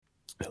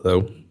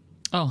Hello.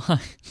 Oh, hi.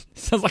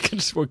 Sounds like I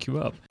just woke you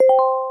up.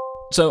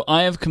 So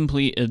I have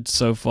completed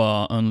so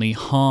far only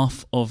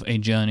half of a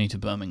journey to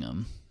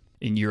Birmingham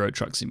in Euro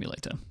Truck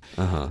Simulator.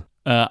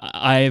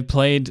 I have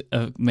played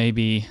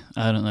maybe,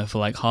 I don't know, for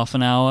like half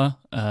an hour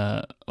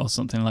or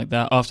something like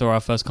that after our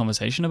first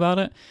conversation about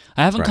it.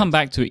 I haven't come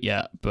back to it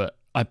yet, but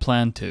I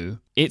plan to.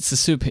 It's a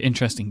super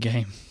interesting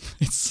game.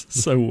 It's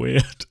so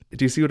weird.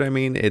 Do you see what I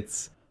mean?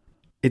 It's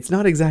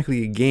not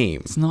exactly a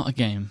game. It's not a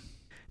game.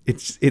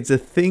 It's a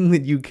thing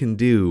that you can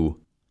do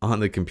on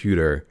the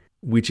computer,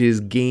 which is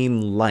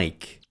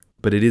game-like,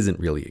 but it isn't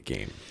really a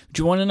game.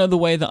 Do you want to know the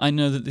way that I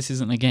know that this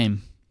isn't a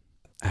game?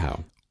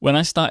 How? When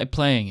I started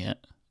playing it,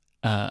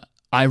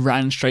 I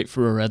ran straight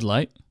through a red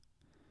light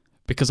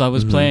because I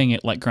was playing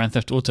it like Grand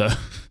Theft Auto.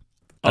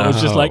 I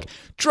was just like,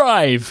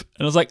 drive!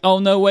 And I was like, oh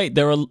no, wait,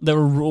 there are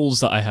rules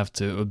that I have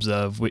to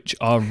observe, which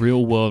are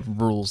real-world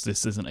rules.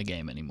 This isn't a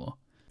game anymore.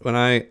 When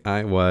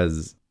I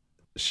was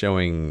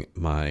showing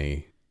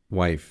my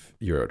wife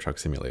Euro Truck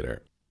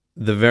Simulator,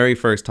 the very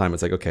first time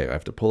it's like, okay, I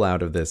have to pull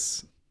out of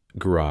this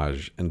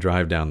garage and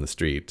drive down the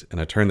street,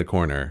 and I turn the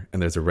corner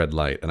and there's a red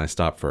light and I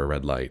stop for a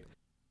red light.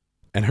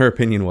 And her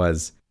opinion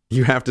was,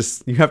 you have to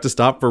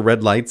stop for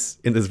red lights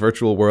in this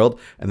virtual world.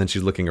 And then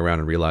she's looking around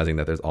and realizing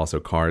that there's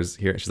also cars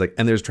here. She's like,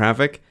 and there's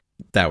traffic.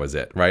 That was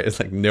it, right? It's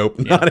like, nope,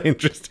 not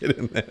interested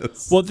in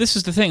this. Well, this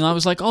is the thing. I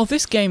was like, oh,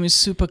 this game is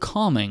super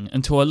calming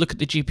until I look at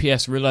the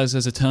GPS, realize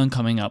there's a turn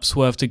coming up,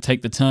 swerve to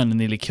take the turn and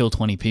nearly kill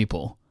 20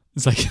 people.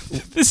 It's like,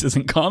 this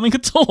isn't calming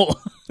at all.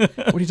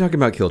 What are you talking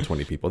about, kill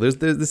 20 people?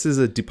 This is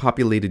a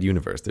depopulated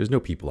universe. There's no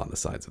people on the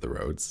sides of the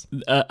roads.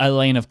 A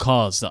lane of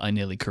cars that I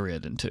nearly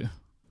careered into.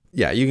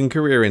 Yeah, you can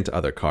career into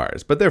other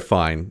cars, but they're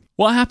fine.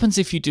 What happens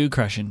if you do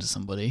crash into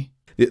somebody?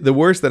 The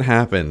worst that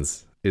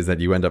happens is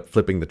that you end up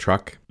flipping the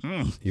truck.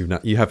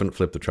 You haven't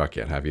flipped the truck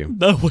yet, have you?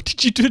 No, what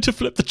did you do to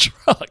flip the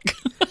truck?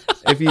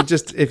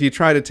 if you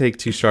try to take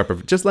too sharp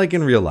of, just like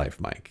in real life,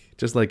 Mike,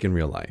 just like in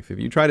real life, if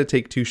you try to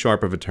take too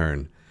sharp of a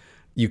turn,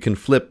 you can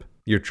flip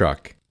your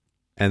truck.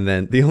 And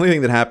then the only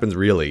thing that happens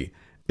really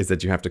is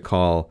that you have to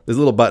call, there's a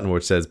little button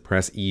which says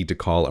press E to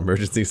call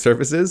emergency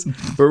services.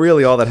 But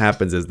really all that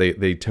happens is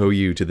they tow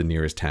you to the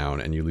nearest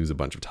town and you lose a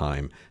bunch of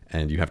time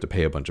and you have to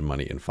pay a bunch of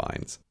money in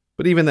fines.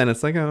 But even then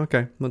it's like, oh,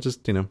 okay, we'll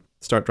just,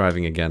 start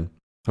driving again.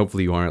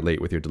 Hopefully you aren't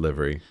late with your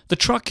delivery. The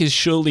truck is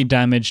surely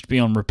damaged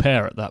beyond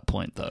repair at that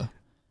point, though.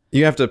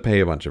 You have to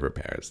pay a bunch of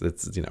repairs.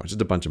 It's,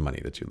 just a bunch of money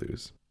that you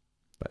lose.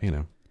 But,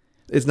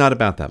 it's not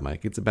about that,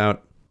 Mike. It's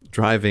about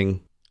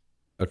driving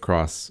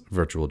across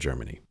virtual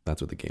Germany.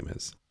 That's what the game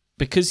is.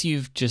 Because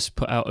you've just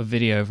put out a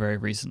video very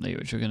recently,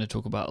 which we're going to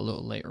talk about a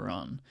little later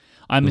on,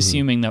 I'm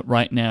assuming that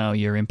right now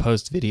you're in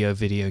post-video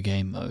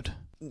game mode.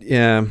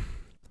 Yeah,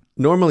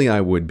 normally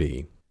I would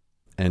be.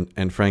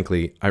 And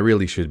frankly, I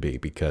really should be,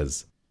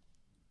 because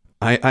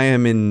I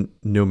am in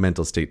no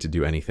mental state to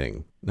do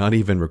anything, not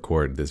even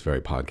record this very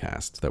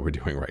podcast that we're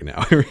doing right now.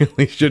 I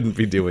really shouldn't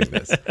be doing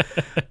this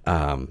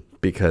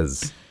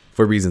because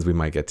for reasons we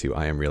might get to,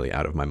 I am really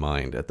out of my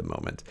mind at the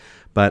moment.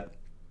 But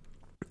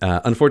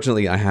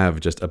unfortunately, I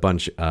have just a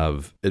bunch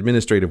of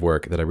administrative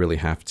work that I really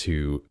have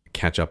to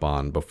catch up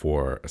on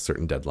before a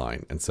certain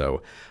deadline. And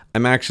so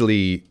I'm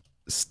actually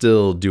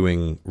still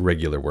doing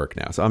regular work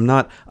now. So I'm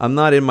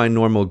not in my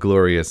normal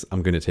glorious,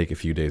 I'm going to take a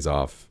few days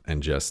off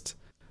and just,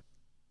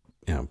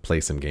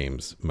 play some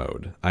games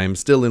mode. I am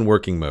still in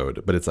working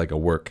mode, but it's like a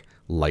work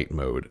light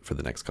mode for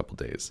the next couple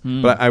days.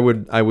 But I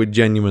would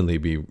genuinely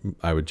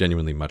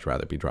much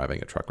rather be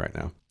driving a truck right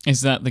now.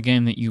 Is that the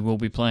game that you will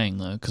be playing,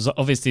 though? Because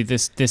obviously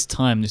this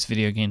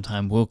video game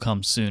time will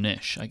come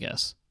soonish, I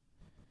guess.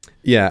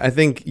 Yeah, I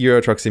think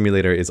Euro Truck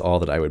Simulator is all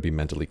that I would be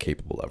mentally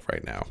capable of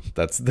right now.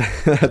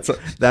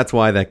 That's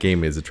why that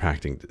game is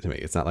attracting to me.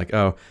 It's not like,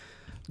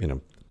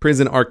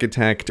 Prison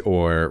Architect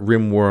or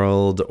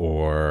RimWorld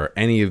or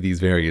any of these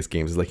various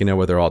games. It's like,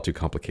 they're all too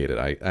complicated.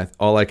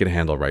 All I can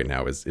handle right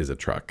now is a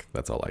truck.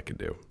 That's all I can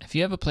do. Have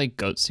you ever played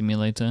Goat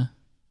Simulator?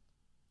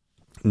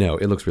 No,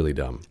 it looks really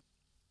dumb.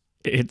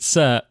 It's,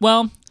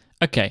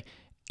 okay.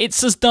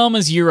 It's as dumb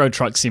as Euro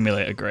Truck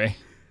Simulator, Gray.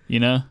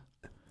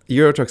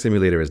 Euro Truck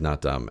Simulator is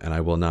not dumb, and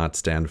I will not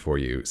stand for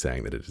you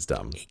saying that it is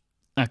dumb.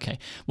 Okay.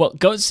 Well,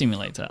 Goat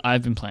Simulator,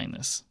 I've been playing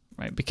this,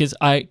 right? Because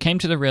I came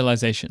to the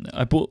realization that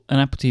I bought an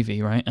Apple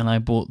TV, right? And I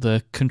bought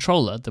the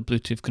controller, the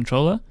Bluetooth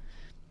controller,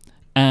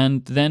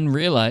 and then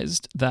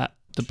realized that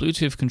the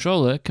Bluetooth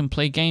controller can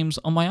play games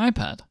on my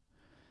iPad.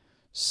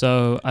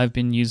 So I've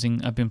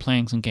been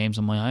playing some games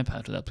on my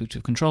iPad with that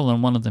Bluetooth controller,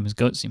 and one of them is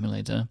Goat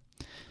Simulator.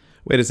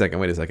 Wait a second.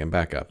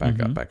 Back up.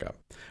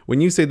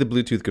 When you say the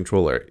Bluetooth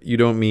controller, you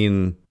don't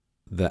mean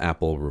the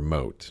Apple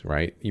remote,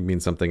 right? You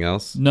mean something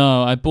else?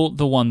 No, I bought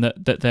the one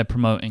that they're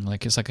promoting.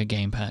 Like, it's like a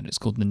gamepad. It's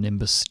called the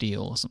Nimbus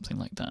Steel or something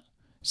like that.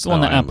 It's the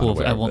one that Apple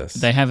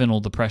they have in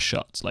all the press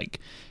shots. Like,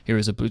 here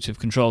is a Bluetooth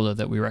controller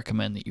that we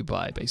recommend that you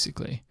buy,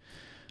 basically.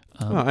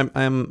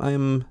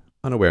 I'm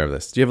unaware of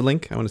this. Do you have a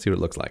link? I want to see what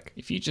it looks like.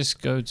 If you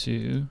just go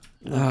to...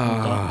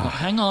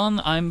 Hang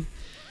on,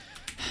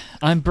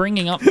 I'm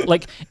bringing up,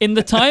 like, in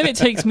the time it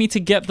takes me to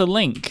get the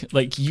link,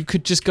 like, you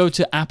could just go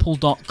to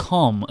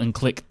apple.com and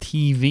click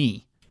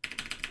TV.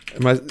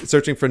 Am I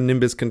searching for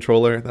Nimbus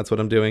controller? That's what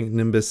I'm doing.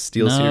 Nimbus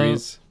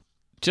SteelSeries.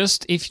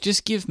 If you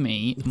just give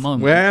me a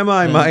moment. Where am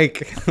I,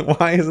 Mike?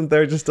 Why isn't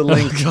there just a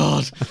link? Oh,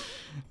 God.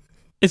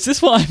 Is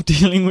this what I'm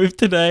dealing with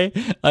today?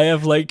 I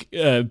have, like,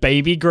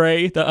 baby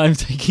gray that I'm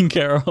taking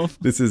care of.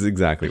 This is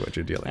exactly what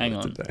you're dealing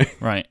with today.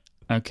 Right.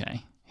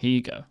 Okay. Here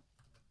you go.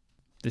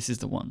 This is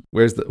the one.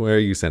 Where are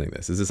you sending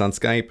this? Is this on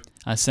Skype?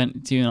 I sent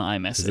it to you on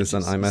iMessage. Is this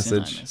on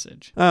iMessage?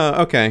 iMessage.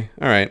 Oh, okay.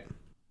 All right.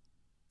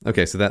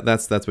 Okay, so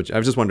that's what I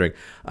was just wondering.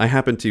 I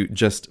happened to,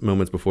 just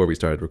moments before we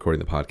started recording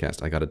the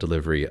podcast, I got a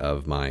delivery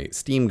of my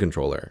Steam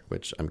controller,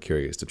 which I'm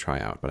curious to try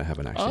out, but I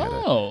haven't actually had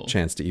a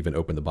chance to even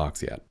open the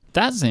box yet.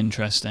 That's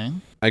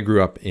interesting. I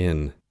grew up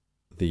in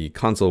the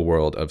console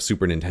world of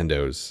Super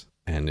Nintendos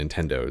and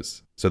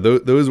Nintendos. So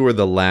those were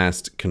the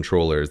last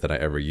controllers that I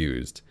ever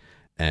used.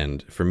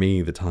 And for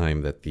me, the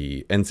time that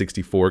the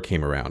N64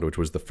 came around, which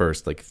was the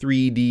first like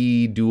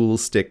 3D dual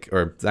stick,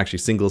 or actually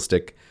single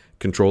stick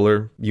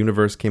controller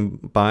universe came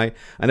by,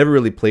 I never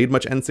really played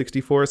much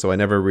N64, so I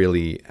never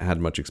really had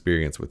much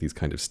experience with these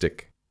kind of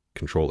stick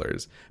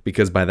controllers,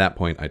 because by that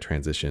point I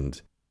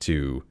transitioned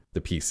to the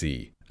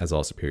PC, as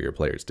all superior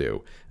players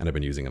do, and I've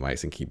been using a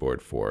mice and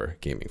keyboard for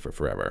gaming for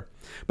forever.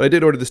 But I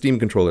did order the Steam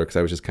controller because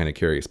I was just kind of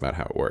curious about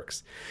how it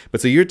works.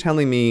 But so you're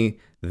telling me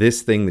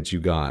this thing that you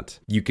got,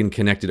 you can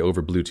connect it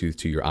over Bluetooth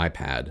to your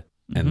iPad,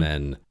 and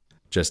then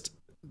just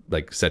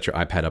like set your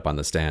iPad up on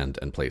the stand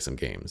and play some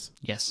games?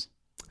 Yes.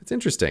 It's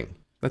interesting.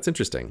 That's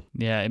interesting.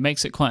 Yeah, it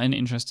makes it quite an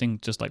interesting,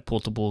 just like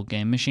portable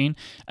game machine.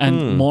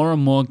 And more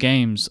and more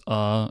games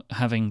are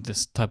having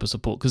this type of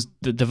support because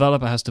the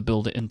developer has to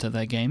build it into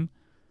their game.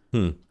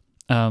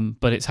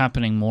 But it's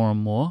happening more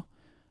and more.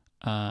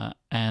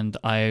 And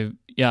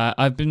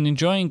I've been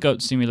enjoying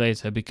Goat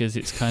Simulator because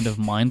it's kind of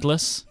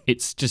mindless.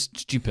 It's just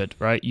stupid,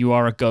 right? You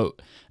are a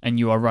goat and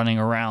you are running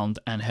around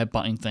and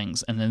headbutting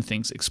things, and then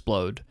things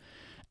explode.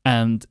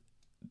 And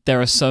there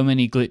are so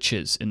many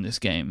glitches in this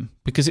game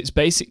because it's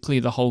basically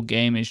the whole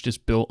game is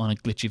just built on a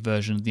glitchy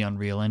version of the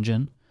Unreal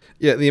Engine.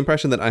 Yeah, the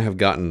impression that I have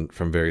gotten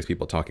from various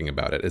people talking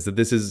about it is that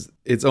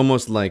it's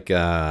almost like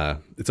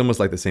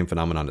the same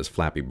phenomenon as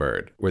Flappy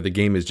Bird, where the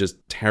game is just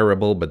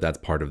terrible, but that's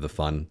part of the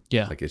fun.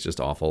 Yeah, like it's just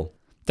awful.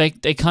 They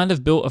kind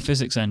of built a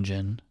physics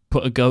engine,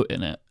 put a goat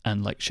in it,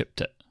 and like shipped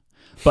it,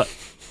 but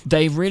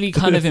they really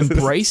kind of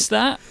embrace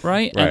that,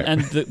 right?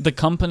 And the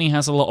company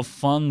has a lot of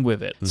fun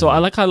with it. So I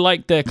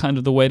like their kind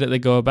of the way that they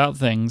go about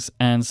things.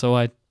 And so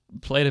I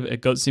played a bit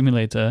of Goat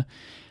Simulator,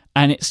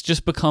 and it's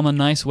just become a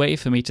nice way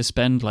for me to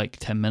spend like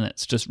 10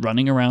 minutes just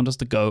running around as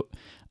the goat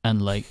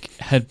and like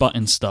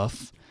headbutting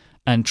stuff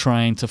and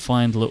trying to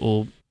find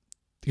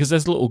because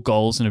there's little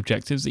goals and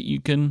objectives that you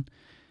can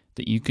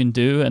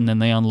do, and then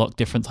they unlock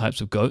different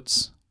types of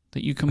goats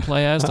that you can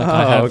play as.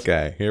 Like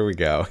okay. Here we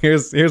go.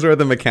 Here's where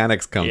the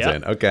mechanics comes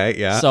in. Okay,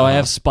 yeah. So I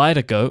have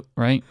Spider Goat,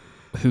 right,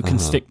 who can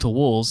stick to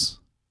walls,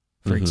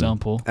 for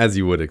example. As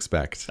you would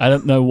expect. I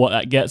don't know what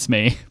that gets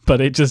me, but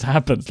it just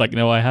happens. Like,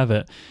 no, I have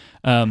it.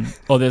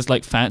 Or there's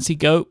like Fancy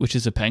Goat, which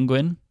is a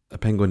penguin. A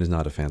penguin is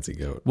not a fancy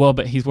goat. Well,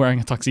 but he's wearing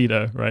a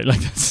tuxedo, right?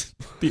 Like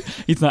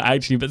he's not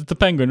actually, but it's a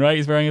penguin, right?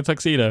 He's wearing a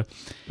tuxedo.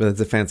 But it's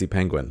a fancy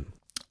penguin.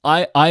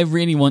 I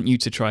really want you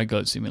to try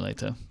Goat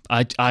Simulator.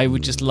 I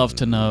would just love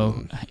to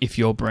know if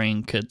your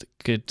brain could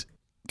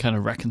kind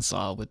of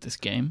reconcile with this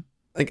game.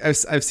 Like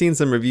I've seen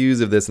some reviews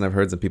of this and I've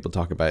heard some people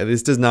talk about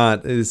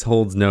it. This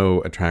holds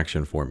no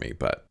attraction for me,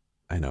 but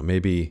I know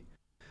maybe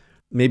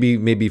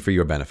for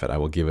your benefit I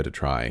will give it a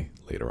try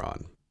later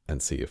on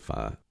and see if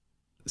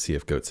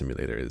Goat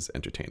Simulator is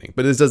entertaining.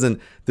 But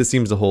this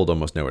seems to hold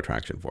almost no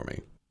attraction for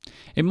me.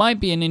 It might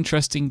be an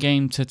interesting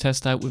game to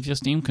test out with your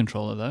Steam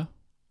controller though.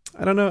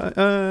 I don't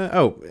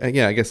know.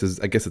 Yeah, I guess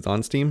it's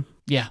on Steam.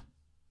 Yeah.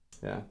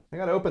 Yeah. I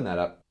gotta open that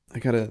up. I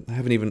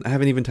haven't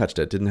even touched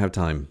it. Didn't have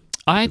time.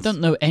 I don't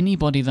know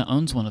anybody that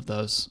owns one of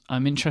those.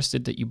 I'm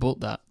interested that you bought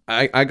that.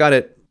 I got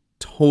it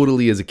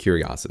totally as a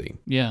curiosity.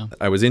 Yeah.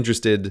 I was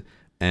interested,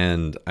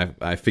 and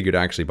I figured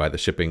actually by the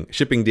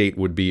shipping date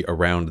would be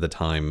around the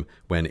time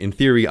when, in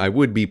theory, I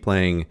would be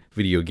playing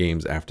video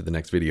games after the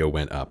next video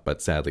went up,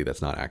 but sadly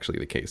that's not actually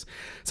the case.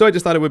 So I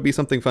just thought it would be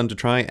something fun to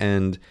try,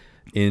 and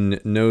in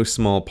no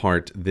small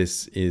part,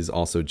 this is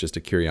also just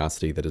a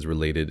curiosity that is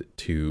related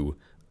to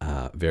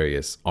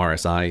various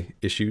RSI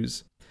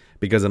issues,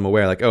 because I'm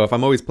aware, like, if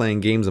I'm always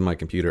playing games on my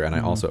computer and I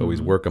also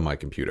always work on my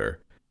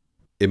computer,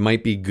 it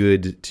might be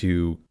good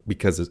to,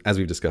 because as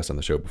we've discussed on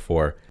the show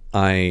before,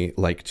 I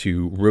like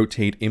to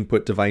rotate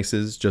input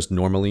devices just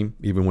normally,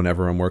 even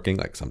whenever I'm working.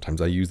 Like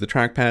sometimes I use the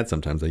trackpad,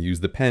 sometimes I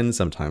use the pen,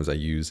 sometimes I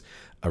use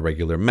a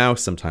regular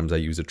mouse, sometimes I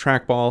use a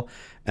trackball.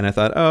 And I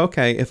thought,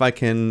 okay, if I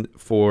can,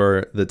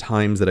 for the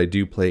times that I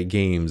do play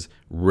games,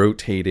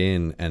 rotate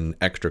in an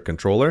extra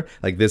controller,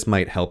 like this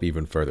might help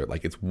even further.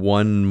 Like it's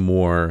one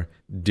more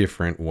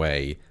different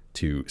way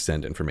to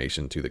send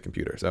information to the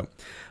computer. So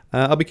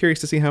I'll be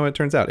curious to see how it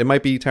turns out. It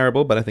might be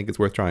terrible, but I think it's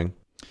worth trying.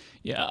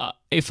 Yeah,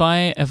 if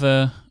I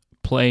ever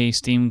play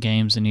Steam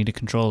games and need a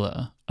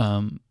controller,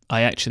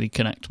 I actually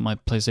connect my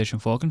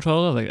PlayStation 4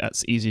 controller. Like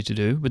that's easy to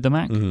do with the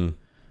Mac,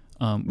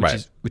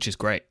 which is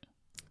great.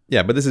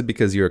 Yeah, but this is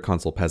because you're a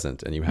console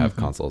peasant and you have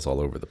consoles all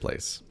over the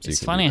place. So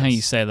it's funny how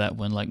you say that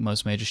when like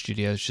most major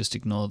studios just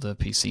ignore the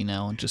PC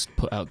now and just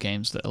put out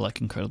games that are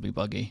like incredibly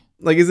buggy.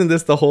 Like, isn't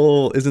this the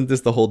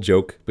whole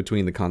joke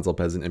between the console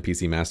peasant and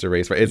PC master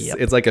race? Right?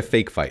 It's like a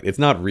fake fight. It's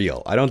not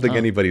real. I don't think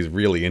anybody's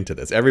really into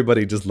this.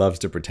 Everybody just loves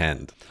to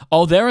pretend.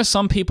 Oh, there are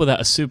some people that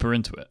are super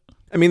into it.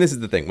 I mean, this is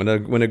the thing.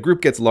 When a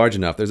group gets large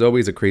enough, there's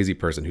always a crazy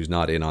person who's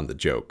not in on the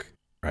joke.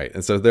 Right,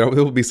 and so there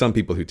will be some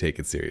people who take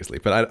it seriously,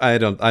 but I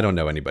don't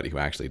know anybody who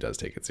actually does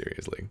take it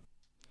seriously.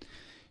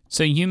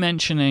 So you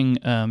mentioning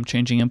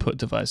changing input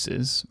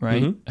devices,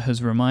 right,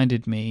 has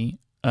reminded me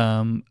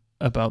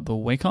about the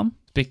Wacom,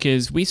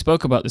 because we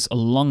spoke about this a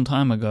long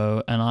time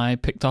ago, and I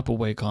picked up a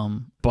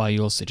Wacom by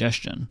your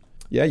suggestion.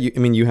 Yeah,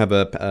 you have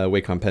a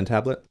Wacom pen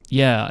tablet?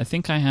 Yeah, I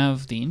think I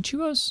have the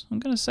Intuos, I'm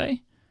going to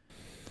say.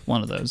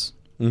 One of those.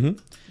 Mm-hmm.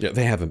 Yeah,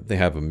 they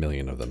have a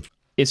million of them.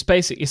 It's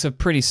a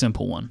pretty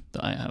simple one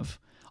that I have.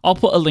 I'll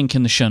put a link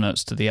in the show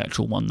notes to the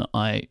actual one that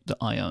I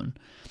own.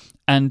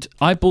 And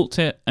I bought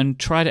it and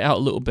tried it out a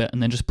little bit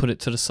and then just put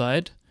it to the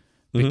side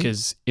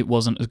because it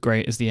wasn't as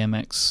great as the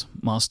MX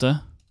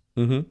Master.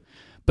 Mm-hmm.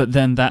 But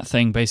then that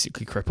thing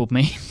basically crippled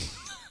me.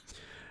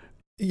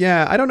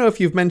 Yeah, I don't know if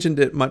you've mentioned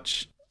it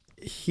much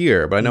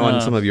here, but I know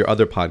on some of your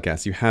other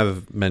podcasts you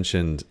have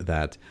mentioned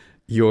that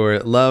your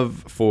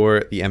love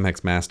for the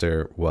MX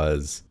Master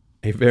was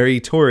a very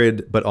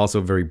torrid but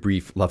also very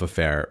brief love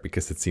affair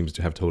because it seems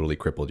to have totally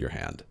crippled your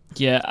hand.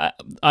 Yeah,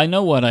 I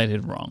know what I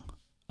did wrong.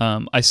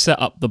 I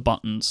set up the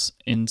buttons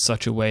in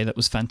such a way that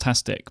was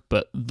fantastic,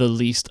 but the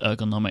least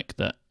ergonomic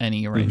that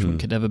any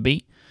arrangement could ever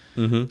be.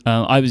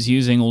 I was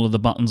using all of the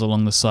buttons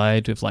along the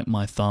side with like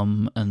my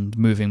thumb and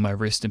moving my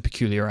wrist in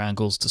peculiar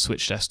angles to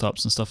switch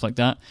desktops and stuff like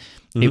that.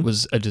 It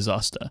was a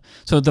disaster.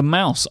 So the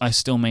mouse I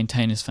still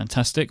maintain is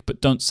fantastic,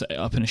 but don't set it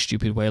up in a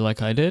stupid way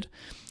like I did.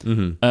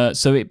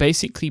 So it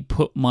basically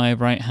put my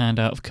right hand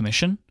out of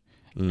commission.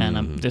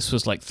 And this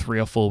was like 3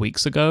 or 4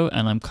 weeks ago,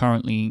 and I'm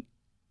currently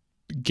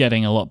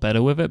getting a lot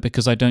better with it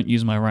because I don't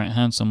use my right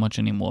hand so much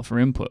anymore for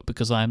input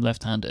because I'm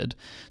left-handed.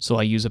 So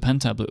I use a pen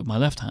tablet with my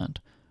left hand,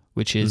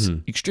 which is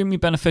extremely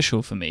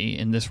beneficial for me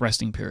in this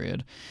resting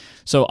period.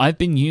 So I've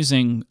been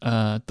using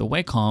the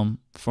Wacom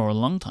for a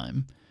long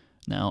time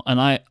now, and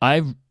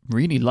I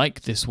really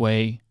like this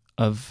way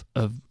of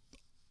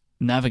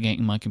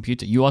navigating my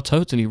computer. You are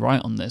totally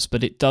right on this,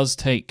 but it does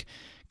take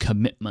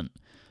commitment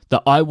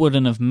that I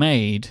wouldn't have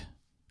made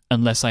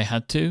unless I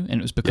had to,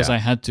 and it was because I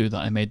had to that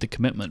I made the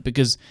commitment,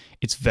 because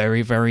it's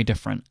very, very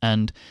different,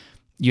 and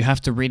you have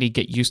to really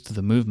get used to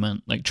the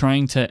movement. Like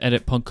trying to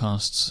edit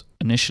podcasts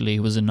initially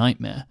was a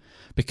nightmare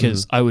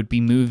because I would be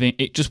moving.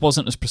 It just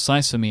wasn't as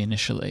precise for me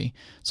initially.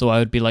 So I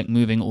would be like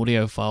moving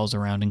audio files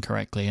around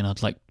incorrectly, and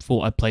I'd like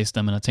thought I placed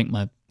them, and I'd take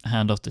my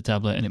hand off the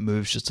tablet and it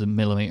moves just a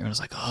millimeter, and I was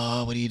like,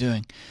 oh, what are you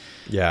doing?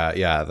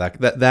 Yeah.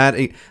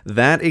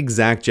 That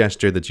exact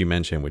gesture that you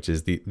mentioned, which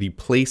is the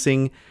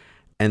placing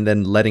and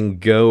then letting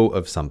go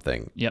of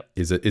something,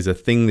 is a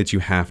thing that you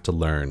have to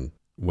learn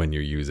when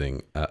you're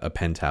using a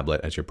pen tablet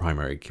as your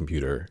primary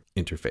computer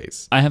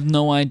interface. I have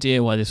no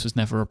idea why this was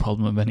never a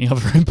problem with any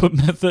other input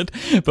method,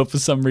 but for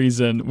some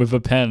reason with a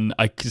pen,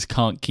 I just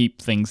can't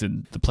keep things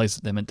in the place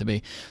that they're meant to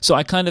be. So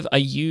I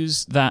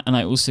use that, and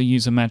I also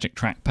use a Magic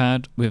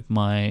Trackpad with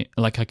I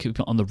keep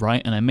it on the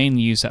right, and I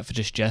mainly use that for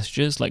just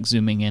gestures, like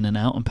zooming in and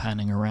out and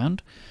panning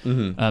around.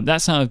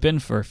 That's how I've been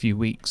for a few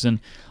weeks, and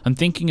I'm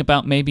thinking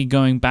about maybe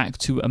going back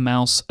to a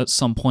mouse at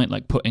some point,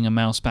 like putting a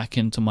mouse back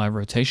into my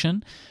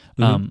rotation.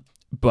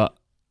 But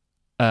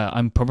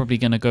I'm probably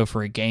going to go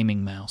for a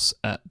gaming mouse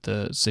at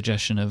the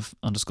suggestion of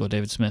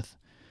 _David Smith.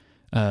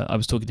 I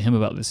was talking to him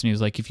about this, and he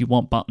was like, if you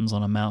want buttons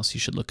on a mouse, you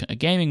should look at a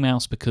gaming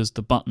mouse because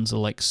the buttons are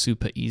like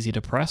super easy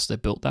to press. They're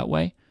built that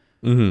way.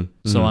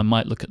 So I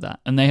might look at that.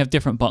 And they have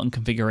different button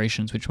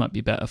configurations, which might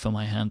be better for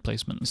my hand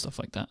placement and stuff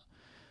like that.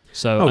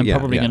 So I'm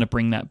probably going to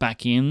bring that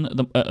back in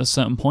at a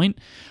certain point.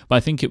 But I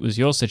think it was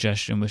your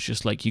suggestion was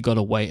just like, you got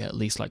to wait at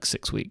least like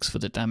 6 weeks for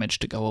the damage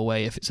to go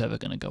away if it's ever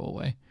going to go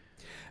away.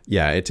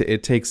 Yeah,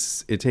 it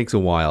takes a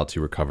while to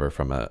recover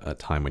from a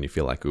time when you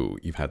feel like, ooh,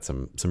 you've had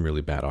some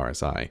really bad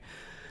RSI.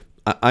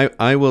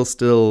 I will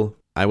still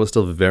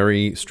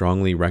very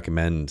strongly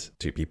recommend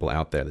to people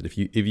out there that if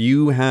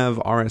you have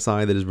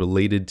RSI that is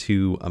related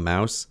to a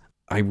mouse,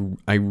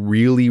 I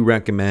really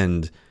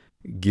recommend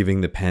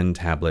giving the pen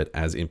tablet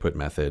as input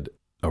method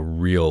a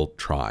real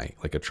try,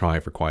 like a try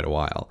for quite a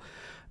while.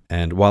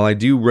 And while I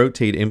do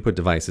rotate input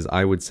devices,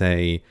 I would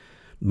say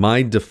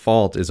my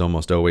default is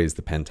almost always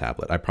the pen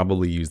tablet. I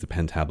probably use the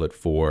pen tablet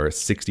for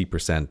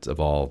 60% of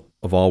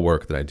all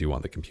work that I do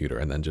on the computer,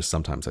 and then just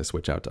sometimes I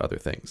switch out to other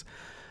things.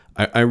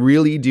 I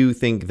really do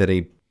think that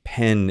a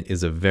pen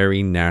is a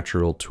very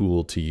natural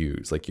tool to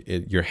use. Like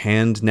your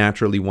hand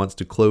naturally wants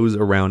to close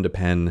around a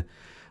pen.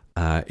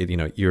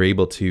 You're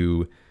able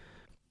to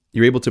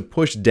You're able to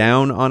push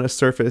down on a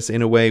surface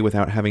in a way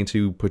without having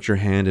to put your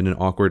hand in an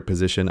awkward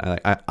position.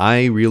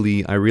 I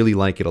really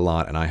like it a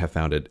lot, and I have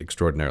found it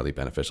extraordinarily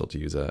beneficial to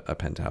use a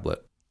pen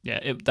tablet.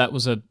 Yeah, that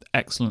was an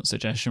excellent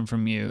suggestion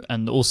from you,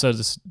 and also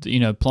this,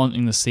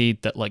 planting the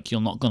seed that like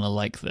you're not gonna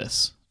like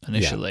this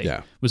initially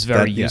was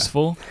very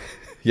useful.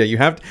 Yeah,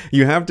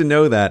 you have to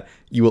know that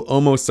you will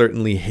almost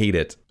certainly hate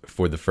it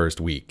for the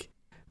first week.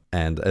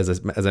 And as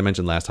I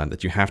mentioned last time,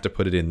 that you have to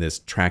put it in this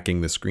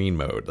tracking the screen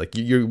mode. Like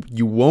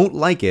you won't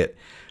like it,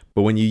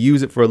 but when you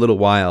use it for a little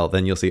while,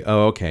 then you'll see,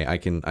 oh, okay, I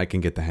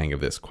can get the hang of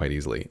this quite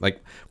easily.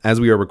 Like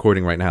as we are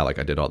recording right now, like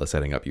I did all the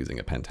setting up using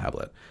a pen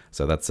tablet.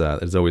 So that's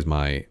always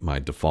my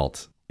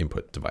default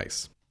input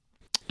device.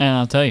 And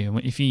I'll tell you,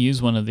 if you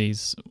use one of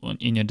these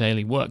in your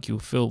daily work, you'll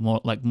feel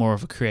more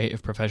of a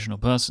creative professional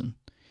person.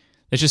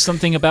 There's just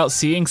something about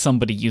seeing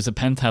somebody use a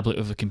pen tablet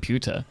with a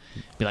computer.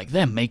 Be like,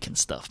 they're making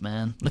stuff,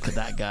 man. Look at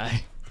that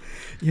guy.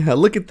 Yeah,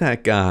 look at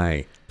that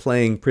guy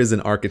playing Prison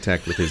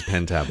Architect with his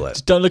pen tablet.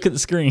 Just don't look at the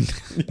screen.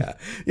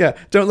 Yeah.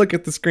 Don't look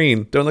at the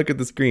screen. Don't look at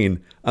the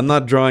screen. I'm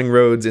not drawing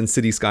roads and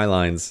city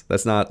skylines.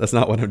 That's not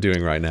what I'm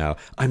doing right now.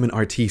 I'm an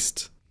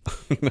artiste.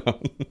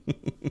 No.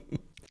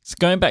 So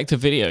going back to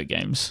video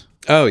games.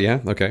 Oh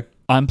yeah. Okay.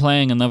 I'm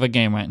playing another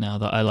game right now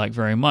that I like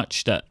very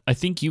much that I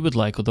think you would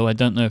like, although I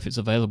don't know if it's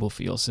available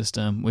for your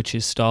system, which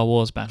is Star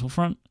Wars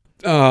Battlefront.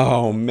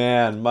 Oh,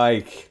 man,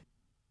 Mike.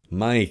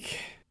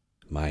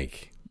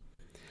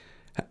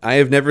 I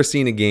have never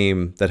seen a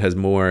game that has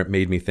more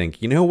made me think,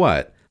 you know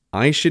what?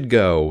 I should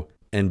go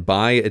and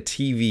buy a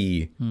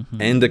TV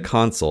and a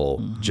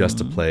console just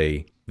to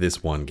play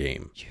this one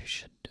game. You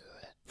should do it.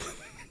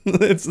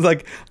 It's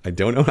like, I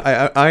don't know.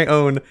 I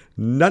own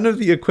none of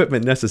the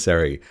equipment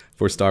necessary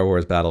for Star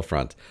Wars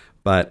Battlefront,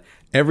 but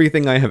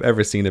everything I have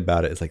ever seen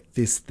about it is like,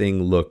 this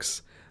thing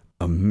looks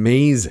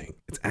amazing.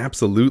 It's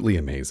absolutely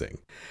amazing.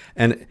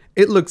 And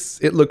it looks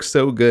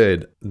so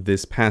good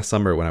this past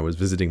summer when I was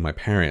visiting my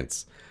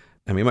parents.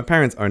 I mean, my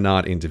parents are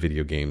not into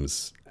video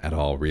games at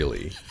all,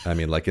 really. I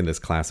mean, like in this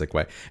classic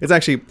way. It's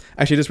actually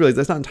just realized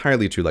that's not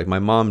entirely true. Like my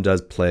mom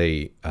does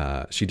play,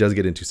 she does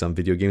get into some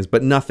video games,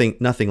 but nothing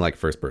like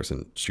first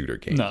person shooter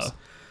games. No.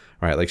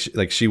 Right?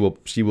 Like she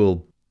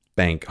will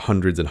bank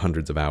hundreds and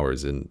hundreds of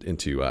hours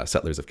into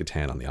Settlers of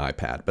Catan on the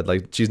iPad, but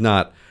like she's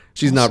not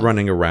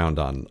running around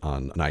on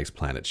an ice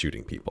planet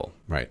shooting people,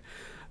 right?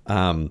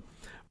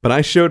 But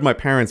I showed my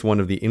parents one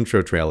of the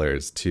intro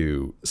trailers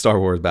to Star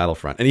Wars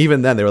Battlefront. And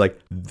even then, they were like,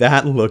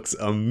 that looks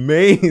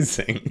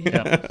amazing.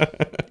 Yeah.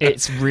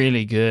 It's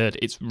really good.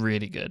 It's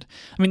really good.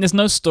 I mean, there's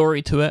no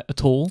story to it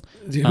at all.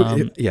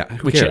 Who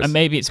cares?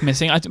 Maybe it's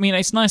missing. I mean,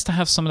 it's nice to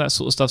have some of that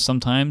sort of stuff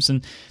sometimes.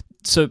 And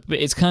so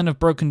it's kind of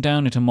broken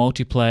down into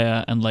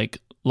multiplayer and like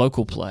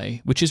local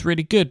play, which is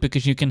really good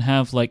because you can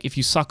have like, if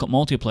you suck at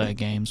multiplayer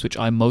games, which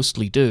I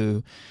mostly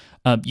do,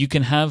 you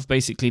can have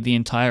basically the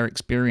entire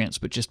experience,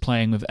 but just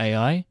playing with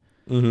AI.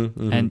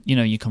 And,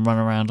 you can run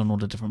around on all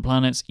the different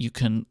planets. You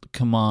can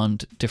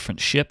command different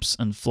ships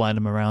and fly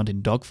them around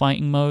in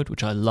dogfighting mode,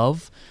 which I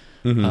love.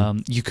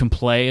 You can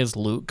play as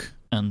Luke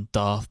and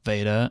Darth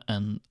Vader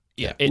and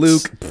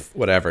Luke,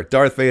 whatever.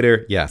 Darth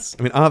Vader, yes.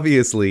 I mean,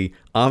 obviously,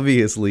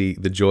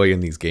 the joy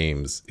in these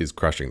games is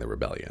crushing the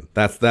rebellion.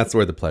 That's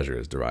where the pleasure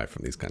is derived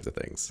from these kinds of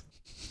things.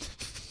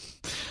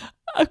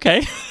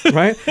 Okay.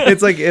 Right?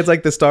 It's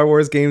like the Star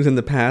Wars games in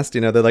the past,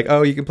 they're like,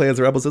 oh, you can play as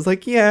Rebels. It's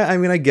like, yeah, I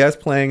mean, I guess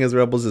playing as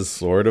Rebels is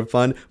sort of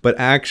fun, but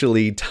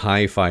actually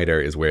TIE Fighter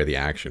is where the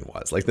action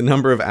was. Like the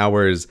number of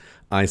hours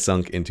I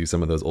sunk into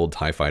some of those old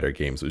TIE Fighter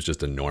games was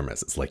just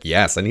enormous. It's like,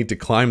 yes, I need to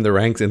climb the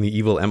ranks in the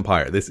evil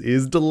empire. This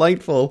is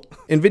delightful.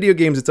 In video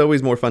games, it's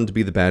always more fun to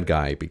be the bad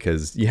guy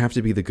because you have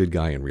to be the good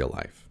guy in real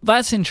life.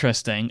 That's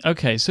interesting.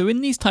 Okay, so in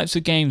these types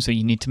of games where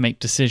you need to make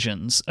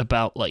decisions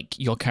about like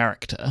your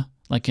character,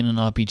 like in an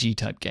RPG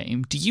type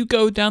game, do you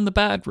go down the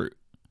bad route?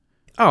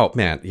 Oh,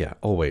 man, yeah,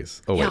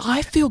 always. Yeah,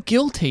 I feel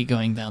guilty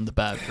going down the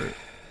bad route.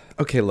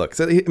 Okay, look,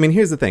 so, I mean,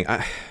 here's the thing.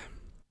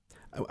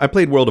 I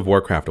played World of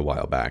Warcraft a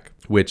while back,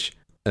 which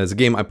is a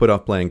game I put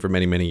off playing for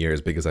many, many years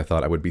because I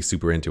thought I would be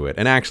super into it.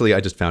 And actually, I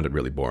just found it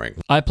really boring.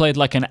 I played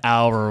like an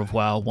hour of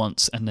WoW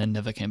once and then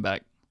never came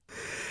back.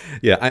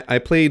 Yeah, I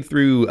played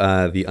through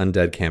the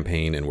Undead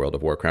campaign in World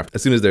of Warcraft.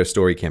 As soon as their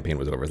story campaign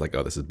was over, I was like,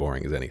 oh, this is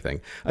boring as anything.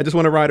 I just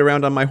want to ride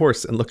around on my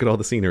horse and look at all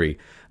the scenery.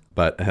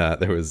 But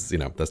there was,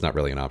 that's not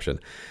really an option.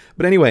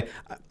 But anyway,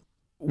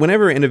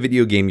 whenever in a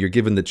video game you're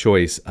given the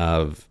choice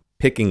of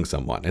picking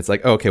someone, it's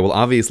like, okay, well,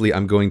 obviously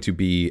I'm going to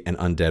be an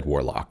undead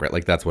warlock, right?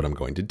 Like that's what I'm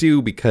going to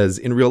do because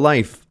in real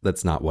life,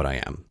 that's not what I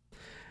am.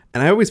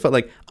 And I always felt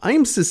like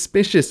I'm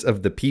suspicious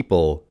of the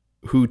people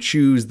who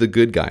choose the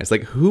good guys.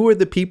 Like, who are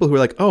the people who are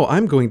like, oh,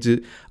 I'm going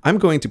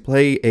to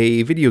play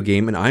a video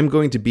game and I'm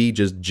going to be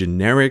just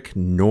generic,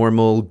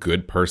 normal,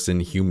 good person,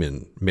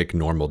 human,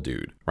 McNormal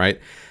dude, right?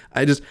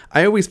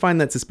 I always find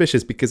that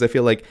suspicious because I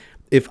feel like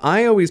if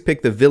I always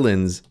pick the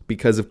villains,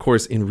 because of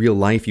course in real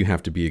life you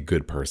have to be a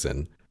good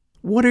person,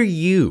 what are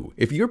you?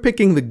 If you're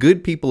picking the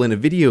good people in a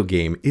video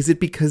game, is it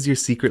because you're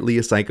secretly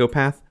a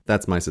psychopath?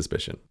 That's my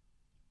suspicion.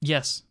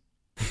 Yes.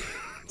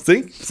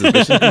 See?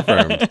 Suspicion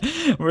confirmed.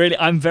 Really,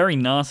 I'm very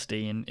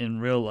nasty in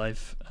real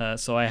life,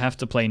 so I have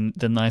to play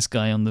the nice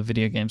guy on the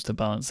video games to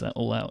balance that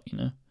all out, you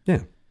know?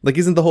 Yeah. Like,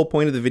 isn't the whole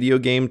point of the video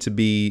game to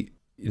be,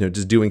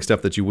 just doing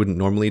stuff that you wouldn't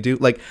normally do?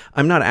 Like,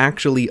 I'm not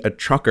actually a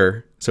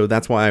trucker, so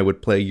that's why I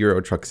would play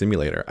Euro Truck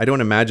Simulator. I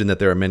don't imagine that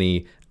there are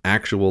many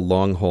actual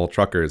long-haul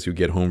truckers who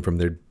get home from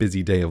their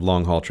busy day of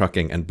long-haul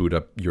trucking and boot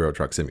up Euro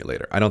Truck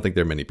Simulator. I don't think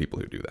there are many people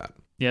who do that.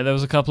 Yeah, there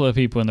was a couple of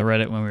people in the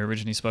Reddit when we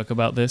originally spoke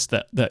about this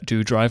that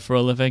do drive for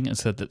a living and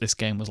said that this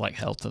game was like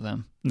hell to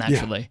them,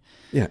 naturally.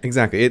 Yeah,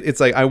 exactly.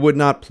 It's like I would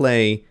not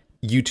play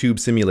YouTube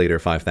Simulator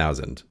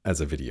 5000 as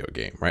a video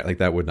game, right? Like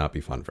that would not be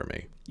fun for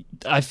me.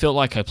 I feel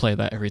like I play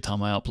that every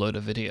time I upload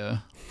a video.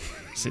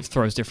 So it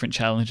throws different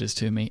challenges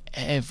to me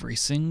every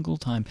single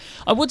time.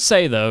 I would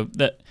say, though,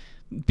 that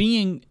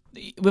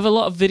with a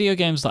lot of video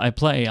games that I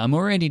play, I'm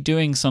already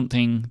doing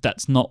something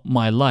that's not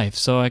my life,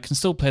 so I can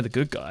still play the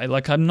good guy.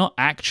 Like, I'm not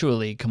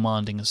actually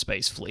commanding a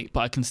space fleet,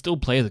 but I can still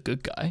play the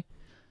good guy.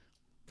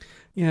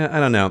 Yeah, I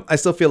don't know. I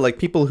still feel like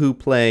people who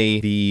play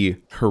the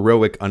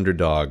heroic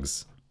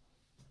underdogs,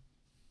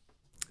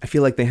 I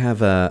feel like they have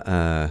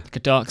like a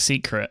dark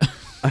secret.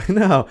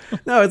 No,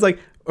 it's like,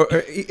 or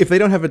if they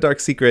don't have a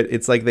dark secret,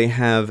 it's like they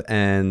have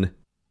an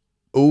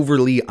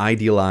overly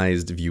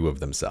idealized view of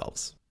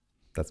themselves.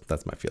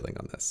 That's my feeling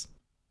on this.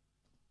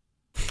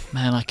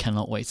 Man, I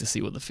cannot wait to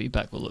see what the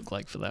feedback will look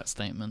like for that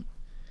statement.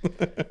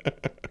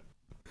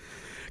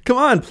 Come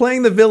on,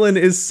 playing the villain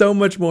is so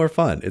much more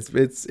fun.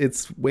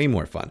 It's way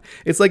more fun.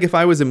 It's like if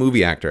I was a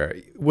movie actor,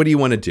 what do you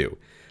want to do?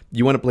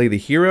 You want to play the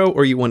hero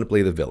or you want to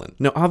play the villain?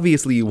 No,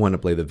 obviously you want to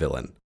play the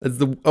villain.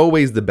 It's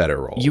always the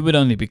better role. You would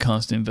only be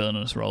cast in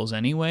villainous roles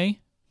anyway,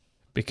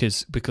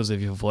 because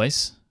of your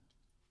voice.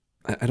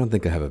 I don't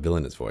think I have a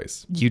villainous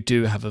voice. You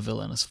do have a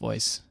villainous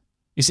voice.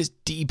 Is it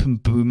deep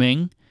and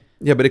booming?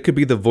 Yeah, but it could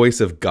be the voice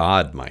of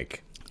God,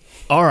 Mike.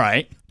 All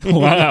right.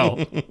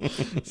 Wow.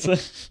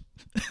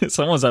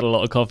 Someone's had a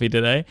lot of coffee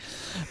today.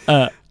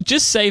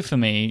 Just say for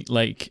me,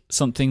 like,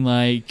 something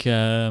like...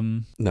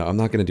 No, I'm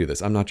not going to do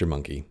this. I'm not your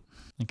monkey.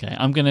 Okay,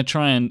 I'm going to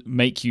try and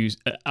make you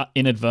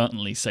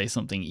inadvertently say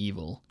something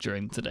evil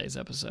during today's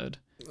episode.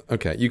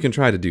 Okay, you can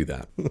try to do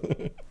that.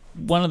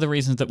 One of the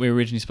reasons that we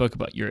originally spoke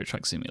about Euro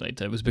Truck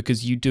Simulator was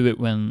because you do it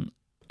when...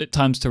 at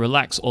times to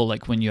relax, or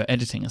like when you're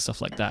editing and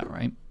stuff like that,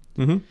 right?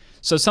 Mm-hmm.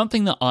 So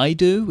something that I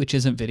do, which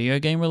isn't video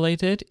game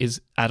related,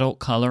 is adult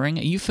coloring.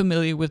 Are you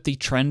familiar with the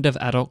trend of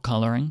adult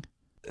coloring?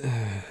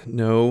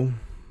 No.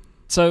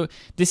 So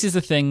this is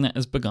a thing that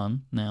has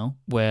begun now,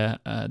 where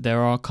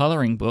there are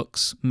coloring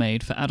books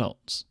made for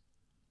adults.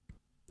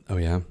 Oh,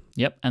 yeah?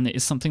 Yep, and it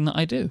is something that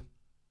I do.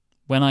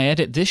 When I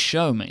edit this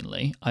show,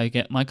 mainly, I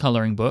get my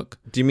coloring book.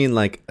 Do you mean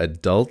like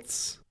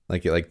adults?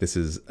 Like this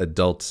is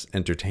adult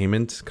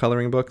entertainment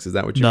coloring books? Is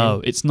that what you mean?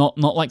 No, it's not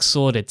like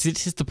sorted.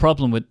 This is the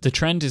problem with the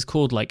trend is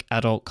called like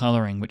adult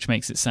coloring, which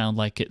makes it sound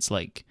like it's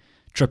like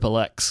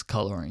XXX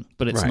coloring,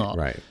 but it's not.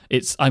 Right.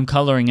 I'm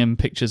coloring in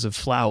pictures of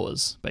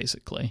flowers,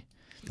 basically.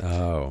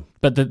 Oh.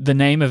 But the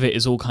name of it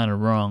is all kind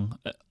of wrong.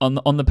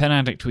 On the Pen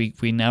Addict,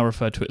 we now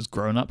refer to it as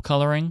grown-up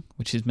coloring,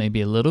 which is maybe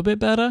a little bit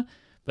better,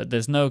 but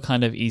there's no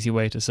kind of easy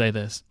way to say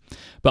this.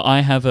 But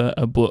I have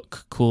a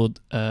book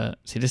called,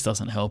 this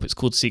doesn't help, it's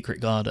called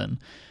Secret Garden.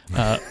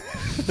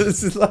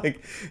 This is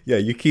like, yeah,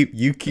 you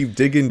keep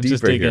digging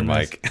deeper here,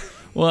 Mike.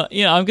 Well,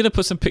 I'm going to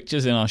put some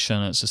pictures in our show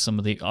notes of some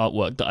of the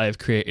artwork that I have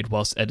created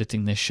whilst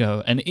editing this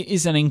show, and it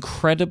is an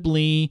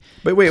incredibly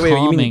wait,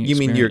 you mean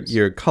experience.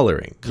 you're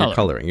coloring. You're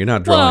coloring. You're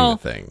not drawing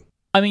the thing.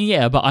 I mean,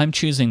 yeah, but I'm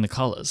choosing the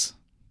colors.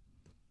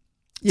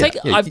 Yeah,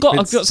 I've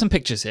got some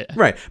pictures here.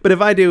 Right, but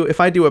if I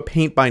do a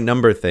paint by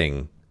number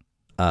thing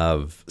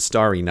of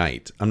Starry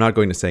Night, I'm not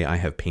going to say I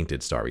have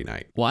painted Starry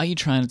Night. Why are you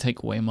trying to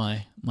take away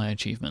my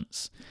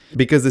achievements?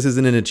 Because this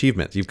isn't an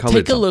achievement. You've colored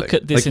something. Take a look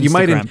at this like,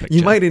 Instagram picture.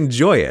 You might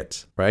enjoy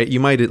it, right? You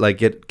might like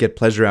get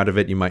pleasure out of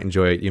it. You might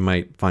enjoy it. You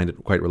might find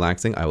it quite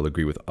relaxing. I will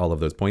agree with all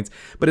of those points.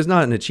 But it's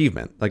not an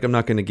achievement. Like, I'm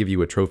not going to give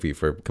you a trophy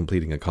for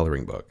completing a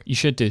coloring book. You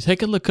should do.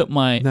 Take a look at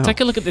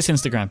Take a look at this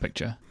Instagram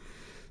picture.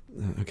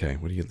 Okay,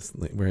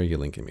 where are you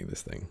linking me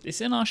this thing?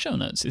 It's in our show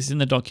notes. It's in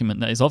the document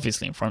that is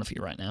obviously in front of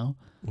you right now.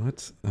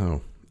 What?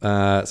 Oh.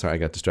 Sorry, I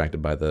got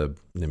distracted by the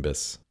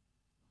Nimbus.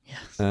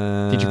 Yes.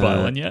 Did you buy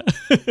one yet?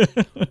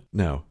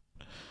 No.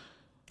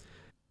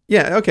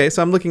 Yeah, okay,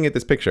 so I'm looking at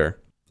this picture,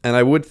 and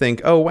I would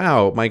think, oh,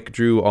 wow, Mike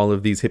drew all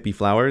of these hippie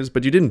flowers,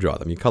 but you didn't draw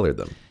them, you colored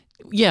them.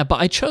 Yeah,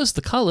 but I chose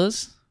the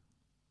colors.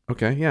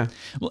 Okay, yeah.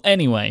 Well,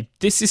 anyway,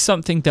 this is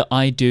something that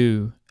I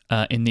do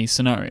in these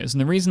scenarios,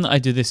 and the reason that I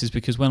do this is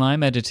because when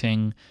I'm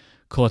editing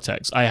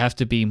Cortex, I have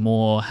to be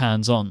more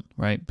hands-on,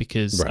 right?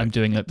 Because I'm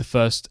doing like the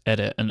first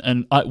edit,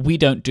 and we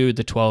don't do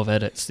the 12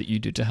 edits that you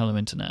do to Hello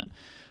Internet.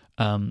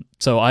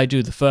 So I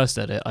do the first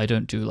edit. I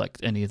don't do like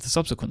any of the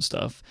subsequent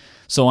stuff.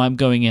 So I'm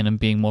going in and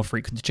being more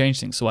frequent to change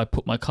things. So I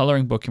put my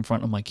coloring book in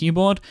front of my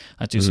keyboard.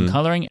 I do some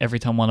coloring. Every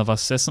time one of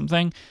us says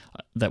something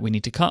that we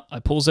need to cut, I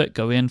pause it,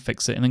 go in,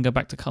 fix it, and then go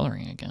back to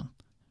coloring again.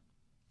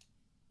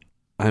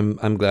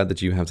 I'm glad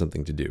that you have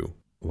something to do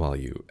while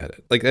you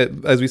edit. Like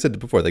as we said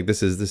before, like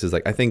this is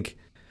like, I think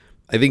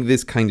I think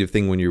this kind of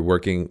thing, when you're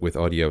working with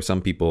audio,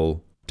 some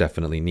people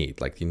definitely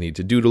need. Like, you need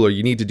to doodle or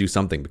you need to do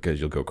something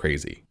because you'll go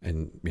crazy.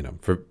 And,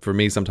 for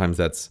me, sometimes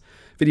that's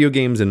video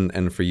games,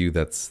 and for you,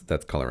 that's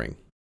coloring.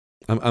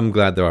 I'm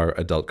glad there are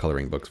adult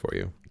coloring books for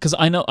you. Because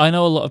I know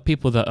a lot of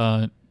people that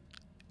are...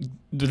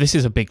 This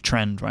is a big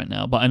trend right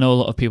now, but I know a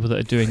lot of people that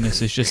are doing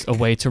this as just a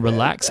way to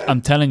relax.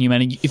 I'm telling you,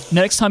 man, if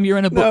next time you're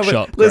in a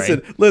bookshop...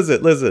 Listen.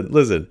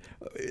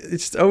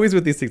 It's always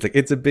with these things, like,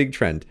 it's a big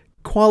trend.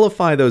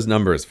 Qualify those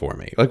numbers for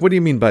me. Like, what do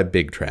you mean by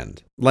big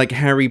trend? Like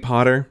Harry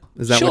Potter?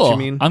 Is that what you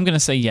mean? I'm going to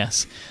say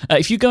yes.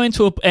 If you go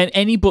into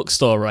any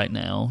bookstore right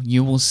now,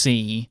 you will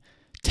see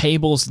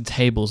tables and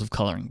tables of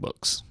coloring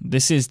books.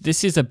 This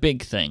is a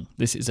big thing.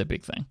 This is a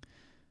big thing.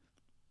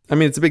 I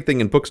mean, it's a big thing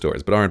in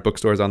bookstores, but aren't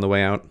bookstores on the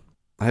way out?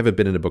 I haven't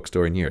been in a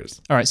bookstore in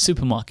years. All right,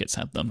 supermarkets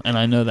have them, and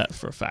I know that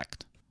for a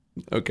fact.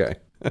 Okay.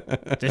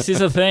 This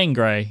is a thing,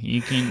 Gray.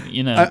 You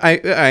can,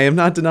 I am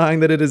not denying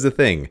that it is a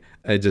thing.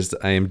 I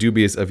am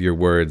dubious of your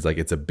words like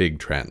it's a big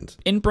trend.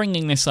 In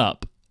bringing this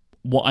up,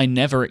 what I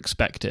never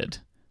expected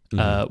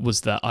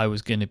was that I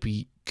was going to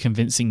be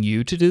convincing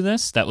you to do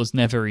this. That was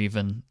never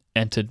even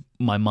entered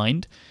my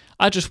mind.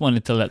 I just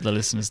wanted to let the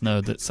listeners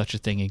know that such a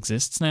thing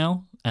exists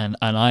now, and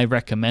I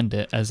recommend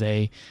it as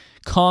a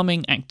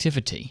calming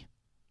activity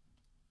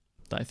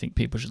that I think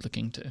people should look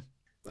into.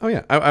 Oh,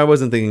 yeah. I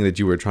wasn't thinking that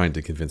you were trying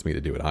to convince me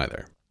to do it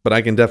either. But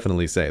I can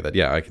definitely say that,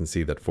 yeah, I can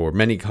see that for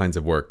many kinds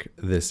of work,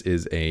 this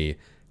is a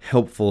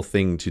helpful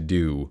thing to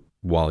do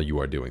while you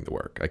are doing the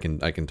work. I can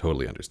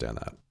totally understand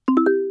that.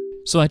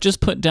 So I just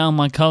put down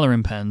my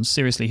coloring pens.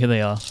 Seriously, here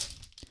they are.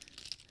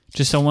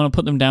 I want to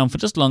put them down for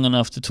just long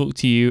enough to talk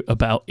to you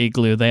about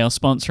Igloo. They are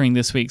sponsoring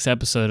this week's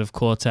episode of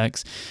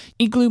Cortex.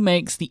 Igloo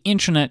makes the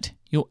intranet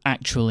you'll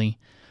actually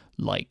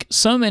like.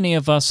 So many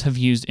of us have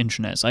used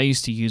intranets. I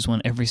used to use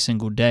one every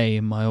single day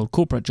in my old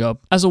corporate job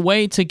as a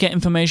way to get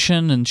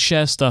information and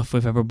share stuff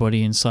with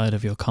everybody inside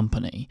of your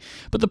company.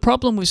 But the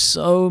problem with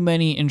so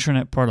many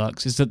intranet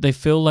products is that they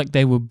feel like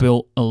they were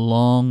built a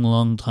long,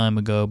 long time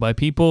ago by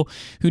people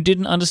who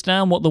didn't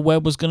understand what the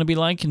web was going to be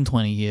like in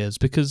 20 years,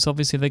 because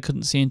obviously they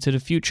couldn't see into the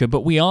future.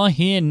 But we are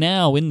here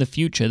now in the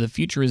future. The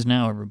future is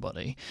now,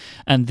 everybody.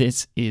 And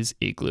this is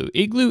Igloo.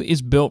 Igloo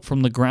is built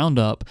from the ground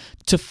up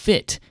to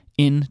fit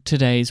in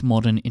today's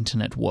modern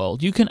internet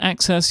world. You can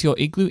access your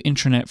Igloo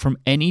intranet from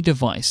any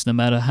device, no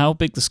matter how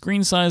big the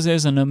screen size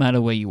is and no matter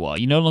where you are.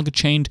 You're no longer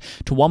chained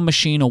to one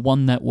machine or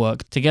one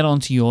network to get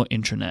onto your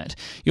intranet.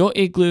 Your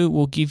Igloo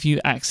will give you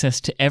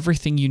access to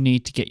everything you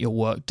need to get your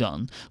work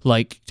done,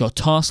 like your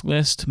task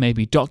list,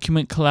 maybe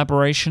document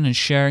collaboration and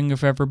sharing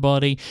with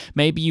everybody.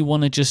 Maybe you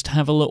want to just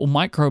have a little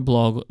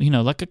microblog,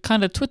 like a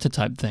kind of Twitter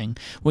type thing,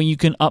 where you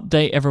can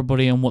update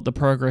everybody on what the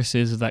progress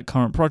is of that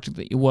current project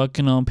that you're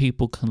working on.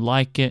 People can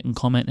like it and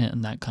comment it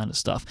and that kind of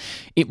stuff.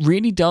 It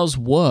really does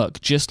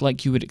work just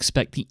like you would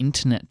expect the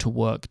internet to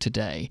work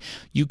today.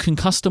 You can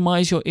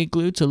customize your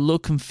Igloo to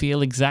look and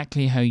feel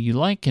exactly how you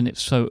like, and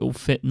so it will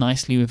fit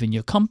nicely within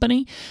your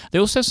company. They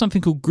also have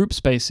something called Group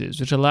Spaces,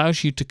 which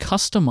allows you to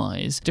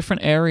customize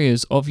different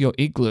areas of your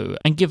Igloo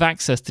and give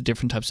access to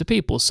different types of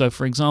people. So,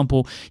 for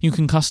example, you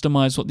can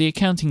customize what the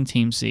accounting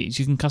team sees.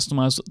 You can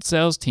customize what the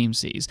sales team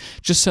sees,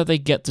 just so they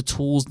get the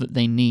tools that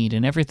they need,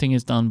 and everything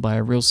is done by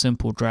a real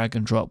simple drag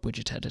and drop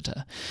widget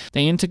editor.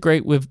 They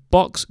integrate with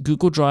Box,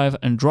 Google Drive,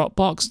 and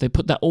Dropbox. They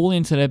put that all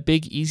into their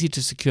big, easy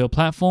to secure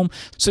platform,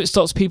 so it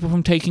stops people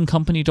from taking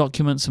company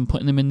documents and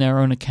putting them in their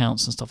own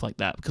accounts and stuff like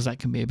that, because that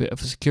can be a bit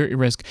of a security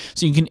risk.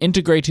 So you can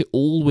integrate it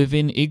all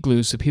within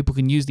Igloo so people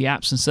can use the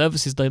apps and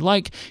services they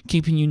like,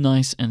 keeping you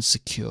nice and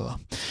secure.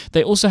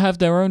 They also have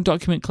their own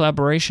document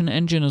collaboration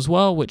engine as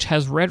well, which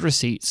has read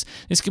receipts.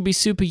 This can be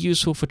super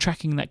useful for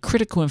tracking that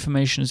critical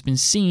information has been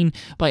seen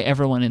by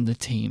everyone in the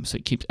team, so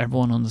it keeps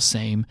everyone on the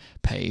same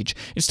page.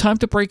 It's time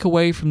to break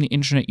away from the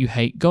internet you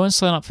hate. Go and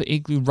sign up for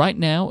Igloo right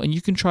now, and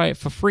you can try it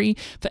for free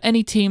for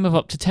any team of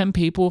up to 10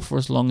 people for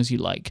as long as you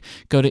like.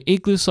 Go to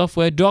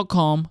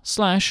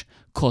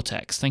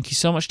igloosoftware.com/Cortex. Thank you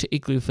so much to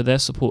Igloo for their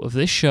support of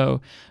this show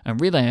and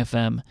Relay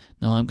FM.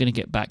 Now I'm going to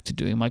get back to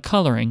doing my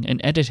coloring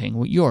and editing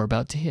what you're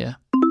about to hear.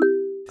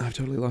 I've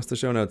totally lost the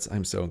show notes.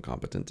 I'm so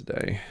incompetent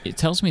today. It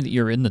tells me that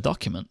you're in the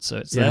document, so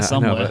it's there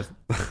somewhere.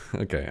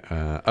 Okay.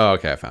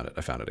 Okay. I found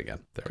it again.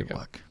 There we go.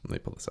 Let me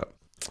pull this up.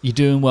 You're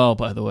doing well,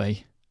 by the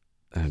way.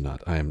 I'm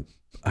not. I am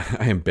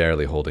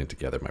barely holding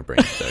together my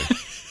brain today.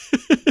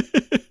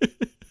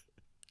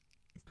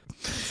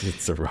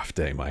 It's a rough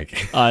day,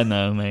 Mike. I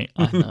know, mate.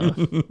 I know.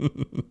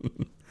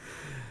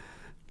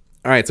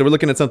 All right, so we're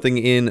looking at something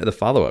in the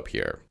follow-up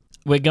here.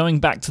 We're going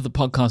back to the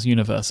podcast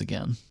universe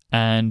again.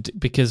 And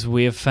because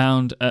we have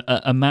found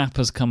a map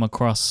has come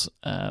across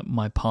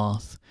my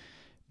path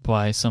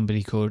by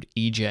somebody called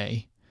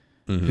EJ,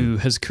 who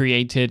has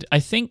created, I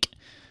think,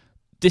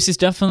 this is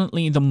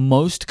definitely the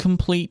most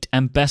complete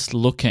and best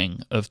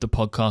looking of the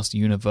podcast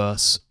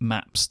universe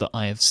maps that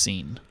I have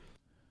seen.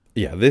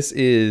 Yeah, this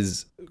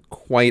is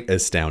quite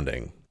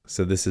astounding.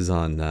 So this is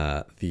on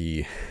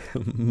the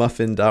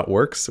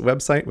muffin.works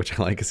website, which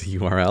I like as a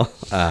URL.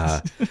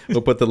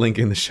 We'll put the link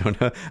in the show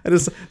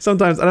notes.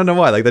 Sometimes, I don't know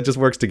why, like that just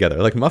works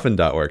together. Like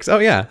muffin.works. Oh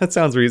yeah, that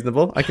sounds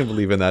reasonable. I can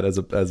believe in that as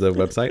a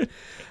website.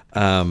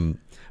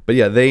 But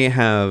yeah, they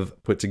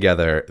have put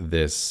together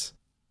this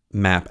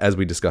map, as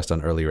we discussed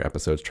on earlier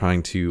episodes,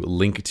 trying to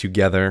link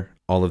together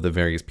all of the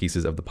various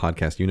pieces of the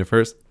podcast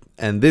universe.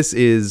 And this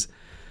is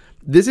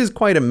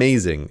quite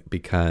amazing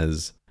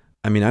because,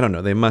 I mean, I don't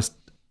know,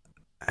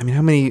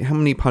 how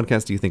many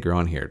podcasts do you think are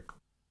on here?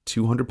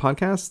 200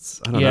 podcasts?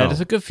 I don't know. Yeah,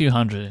 there's a good few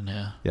hundred in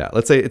here. Yeah,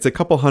 let's say it's a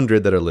couple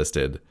hundred that are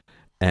listed.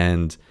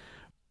 And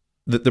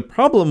the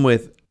problem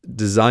with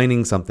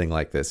designing something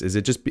like this is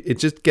it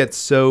just gets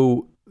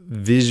so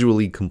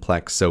visually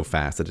complex so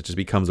fast that it just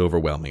becomes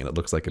overwhelming and it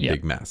looks like a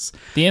big mess.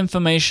 The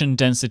information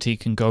density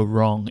can go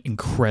wrong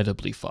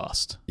incredibly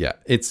fast. Yeah,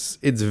 it's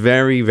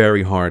very,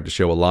 very hard to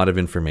show a lot of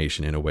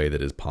information in a way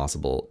that is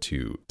possible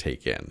to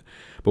take in.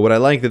 But what I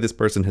like that this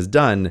person has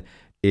done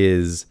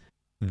is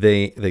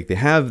they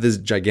have this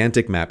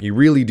gigantic map. You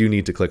really do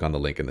need to click on the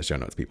link in the show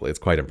notes, people. It's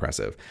quite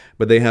impressive.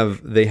 But they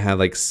have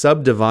like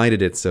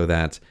subdivided it so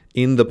that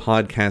in the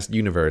podcast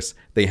universe,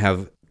 they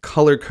have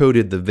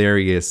color-coded the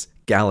various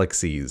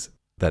galaxies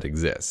that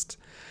exist.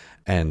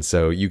 And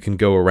so you can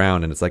go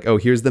around and it's like, oh,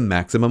 here's the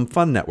Maximum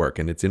Fun Network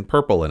and it's in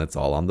purple and it's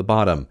all on the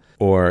bottom.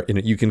 Or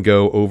you can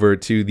go over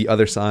to the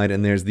other side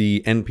and there's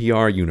the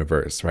NPR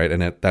universe, right?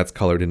 And that's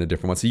colored in a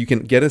different one. So you can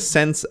get a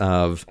sense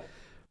of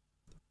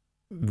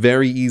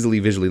very easily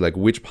visually like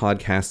which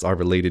podcasts are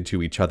related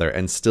to each other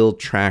and still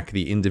track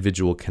the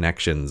individual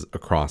connections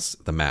across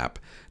the map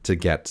to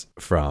get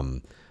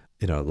from,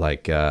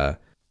 to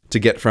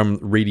get from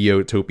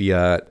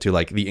Radiotopia to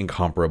like the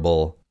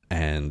Incomparable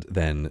and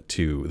then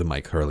to the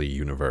Mike Hurley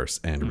universe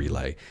and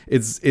Relay.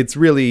 It's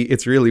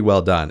really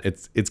well done.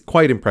 It's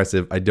quite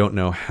impressive. I don't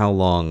know how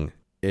long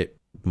it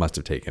must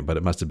have taken, but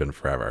it must have been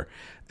forever.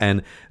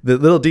 And the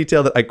little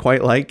detail that I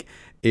quite like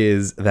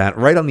is that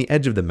right on the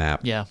edge of the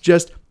map,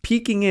 just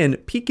peeking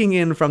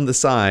in from the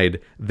side,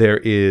 there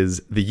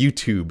is the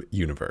YouTube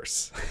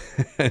universe.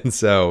 And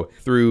so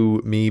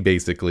through me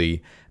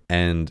basically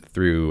and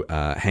through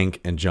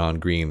Hank and John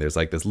Green, there's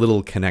like this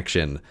little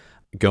connection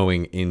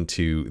going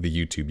into the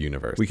YouTube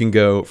universe. We can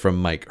go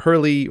from Mike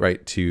Hurley,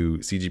 right, to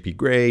CGP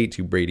Grey,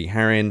 to Brady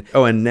Haran.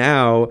 Oh, and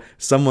now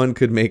someone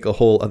could make a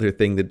whole other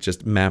thing that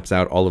just maps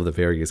out all of the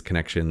various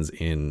connections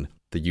in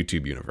the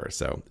YouTube universe.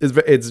 So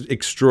it's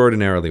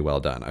extraordinarily well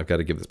done. I've got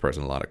to give this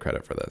person a lot of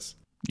credit for this.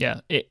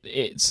 Yeah,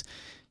 it's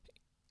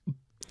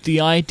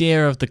the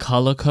idea of the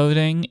color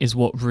coding is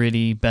what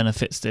really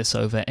benefits this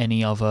over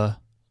any other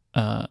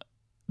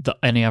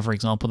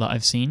example that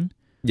I've seen.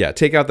 Yeah,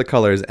 take out the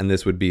colors and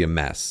this would be a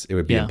mess. It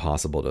would be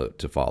impossible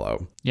to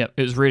follow. Yeah,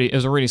 it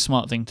was a really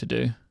smart thing to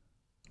do.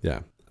 Yeah,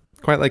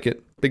 quite like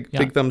it.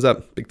 Big thumbs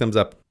up. Big thumbs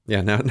up.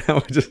 Yeah, now I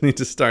just need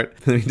to start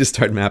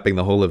mapping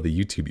the whole of the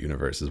YouTube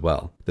universe as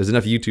well. There's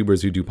enough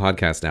YouTubers who do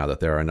podcasts now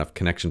that there are enough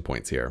connection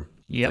points here.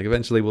 Yeah. Like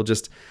eventually we'll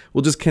just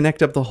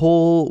connect up the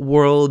whole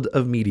world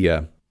of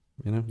media.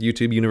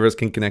 YouTube universe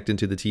can connect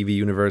into the TV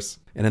universe,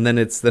 and then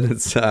it's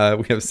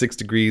we have 6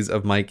 degrees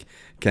of Mike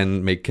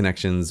can make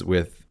connections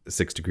with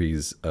 6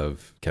 degrees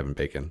of Kevin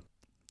Bacon.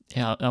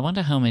 Yeah, I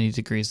wonder how many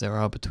degrees there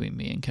are between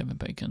me and Kevin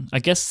Bacon. I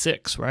guess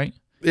 6, right?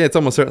 Yeah, it's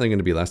almost certainly going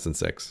to be less than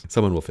 6.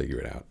 Someone will figure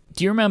it out.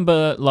 Do you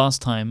remember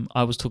last time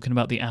I was talking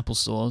about the Apple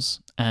stores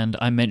and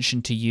I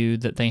mentioned to you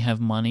that they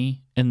have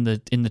money in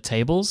the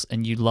tables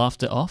and you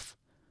laughed it off?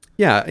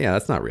 Yeah,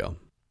 that's not real.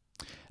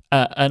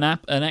 An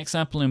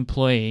ex-Apple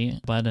employee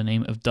by the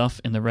name of Duff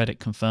in the Reddit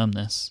confirmed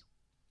this.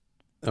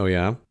 Oh,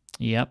 yeah?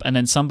 Yep. And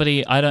then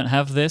somebody, I don't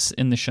have this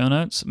in the show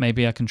notes.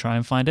 Maybe I can try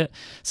and find it.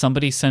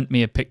 Somebody sent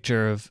me a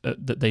picture of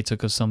that they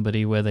took of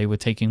somebody where they were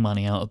taking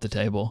money out of the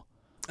table.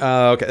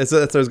 Okay. So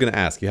that's what I was going to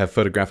ask. You have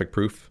photographic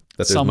proof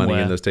that there's money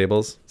in those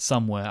tables?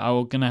 Somewhere.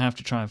 I'm going to have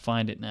to try and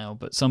find it now,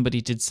 but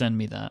somebody did send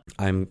me that.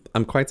 I'm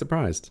quite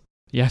surprised.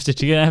 You're going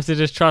to have to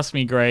just trust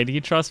me, Gray. Do you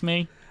trust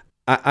me?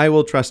 I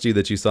will trust you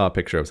that you saw a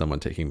picture of someone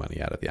taking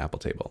money out of the Apple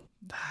table.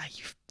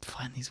 You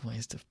find these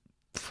ways to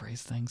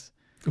phrase things.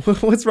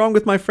 What's wrong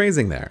with my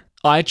phrasing there?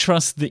 I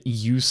trust that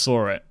you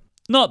saw it.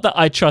 Not that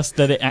I trust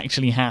that it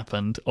actually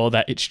happened or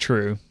that it's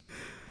true.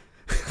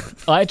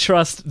 I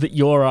trust that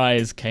your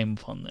eyes came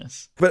upon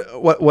this.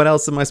 But what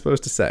else am I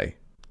supposed to say?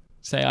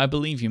 Say, I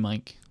believe you,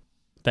 Mike,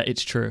 that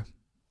it's true.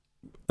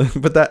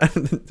 But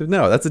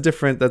that's a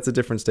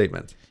different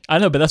statement. I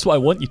know, but that's what I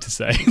want you to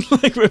say.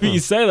 Like whether you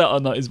say that or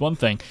not is one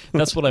thing.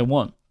 That's what I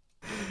want.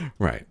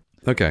 Right.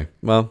 Okay.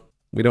 Well,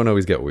 we don't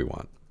always get what we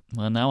want.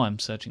 Well, now I'm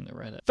searching the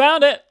Reddit.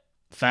 Found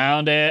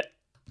it.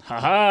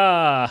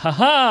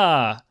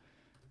 Ha.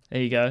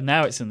 There you go.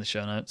 Now it's in the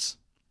show notes.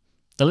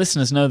 The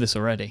listeners know this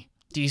already.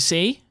 Do you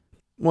see?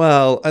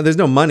 Well, there's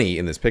no money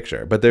in this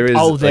picture, but there is.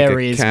 Oh, there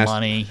is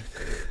money.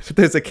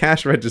 There's a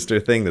cash register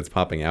thing that's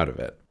popping out of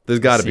it. There's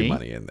got to be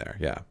money in there.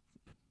 Yeah.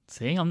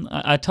 See,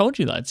 I told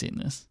you that I'd seen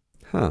this.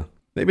 Huh.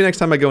 Maybe next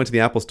time I go into the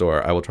Apple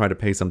store, I will try to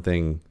pay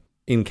something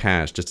in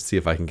cash just to see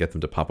if I can get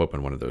them to pop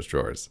open one of those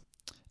drawers.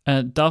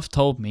 Duff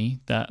told me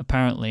that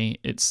apparently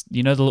it's,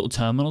 the little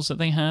terminals that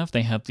they have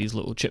these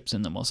little chips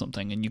in them or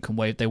something, and you can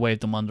they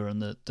wave them under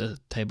and the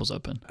table's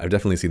open. I've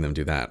definitely seen them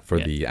do that for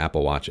the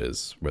Apple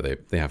Watches, where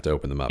they have to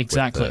open them up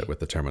exactly with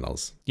the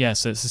terminals. Yeah,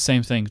 so it's the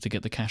same thing to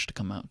get the cash to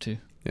come out too.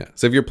 Yeah.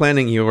 So if you're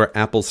planning your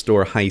Apple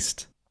Store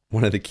heist,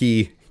 one of the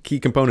key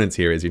components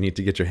here is you need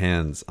to get your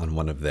hands on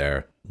one of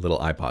their little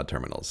iPod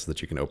terminals so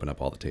that you can open up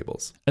all the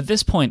tables. At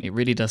this point, it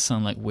really does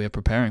sound like we're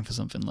preparing for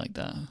something like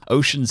that.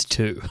 Oceans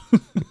 2.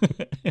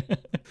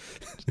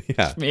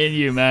 Yeah. Me and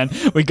you, man.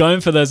 We're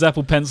going for those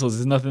Apple Pencils.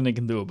 There's nothing they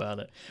can do about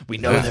it. We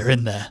know they're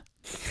in there.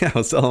 Yeah,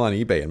 I'll sell them on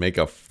eBay and make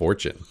a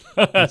fortune.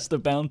 That's the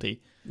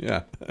bounty.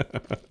 Yeah.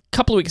 A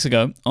couple of weeks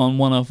ago, on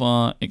one of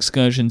our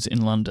excursions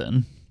in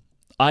London,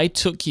 I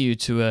took you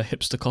to a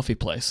hipster coffee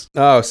place.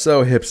 Oh,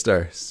 so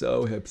hipster.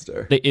 So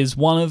hipster. It is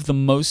one of the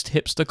most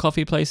hipster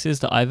coffee places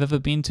that I've ever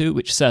been to,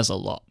 which says a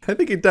lot. I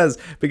think it does,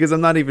 because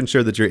I'm not even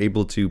sure that you're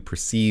able to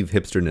perceive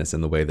hipsterness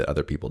in the way that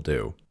other people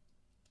do.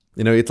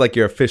 It's like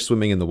you're a fish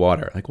swimming in the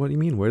water. Like, what do you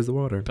mean? Where's the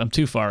water? I'm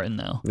too far in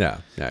now. Yeah,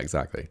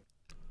 exactly.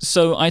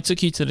 So I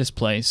took you to this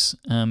place.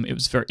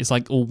 It's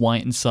like all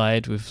white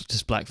inside with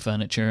just black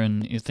furniture,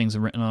 and things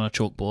are written on a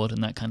chalkboard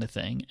and that kind of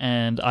thing.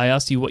 And I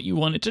asked you what you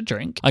wanted to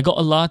drink. I got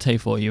a latte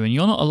for you, and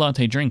you're not a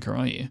latte drinker,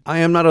 are you? I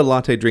am not a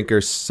latte drinker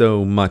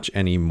so much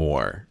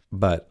anymore,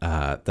 but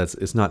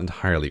it's not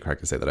entirely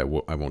correct to say that I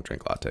won't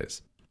drink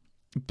lattes.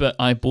 But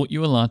I bought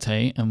you a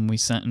latte, and we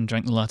sat and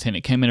drank the latte, and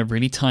it came in a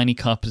really tiny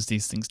cup, as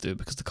these things do,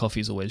 because the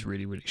coffee is always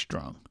really, really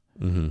strong.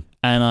 Mm-hmm.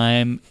 And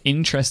I'm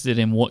interested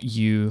in what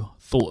you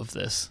thought of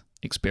this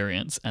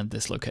experience and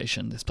this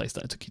location, this place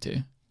that I took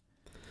you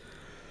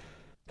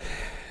to.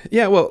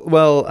 Yeah,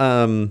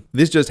 well,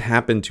 this just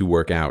happened to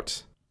work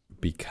out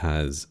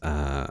because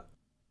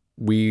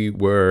we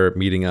were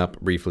meeting up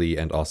briefly,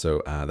 and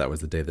also that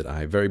was the day that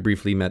I very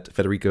briefly met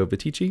Federico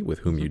Vitici, with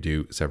whom you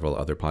do several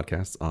other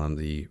podcasts on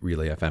the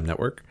Relay FM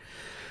network.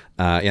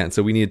 And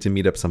so we needed to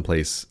meet up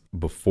someplace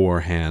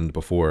beforehand,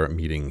 before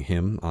meeting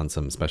him on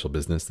some special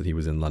business that he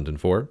was in London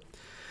for.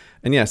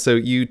 And yeah, so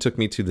you took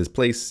me to this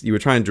place. You were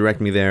trying to direct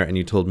me there, and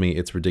you told me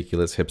its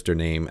ridiculous hipster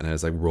name, and I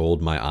was like,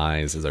 rolled my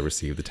eyes as I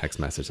received the text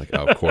message, like,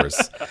 oh,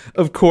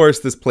 of course,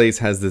 this place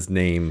has this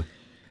name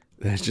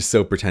that's just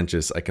so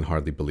pretentious, I can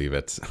hardly believe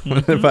it.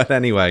 Mm-hmm. But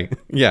anyway,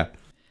 yeah.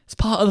 It's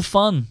part of the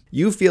fun.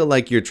 You feel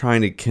like you're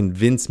trying to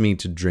convince me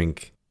to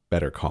drink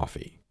better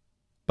coffee.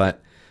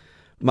 But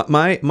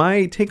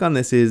my take on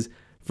this is,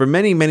 for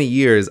many, many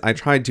years, I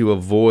tried to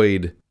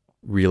avoid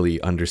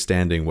really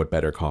understanding what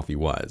better coffee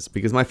was,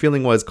 because my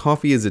feeling was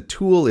coffee is a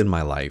tool in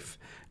my life,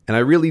 and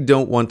I really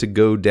don't want to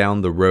go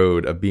down the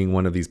road of being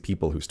one of these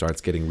people who starts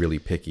getting really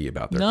picky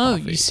about their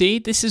coffee. No, you see,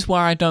 this is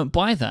where I don't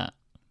buy that.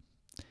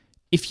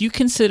 If you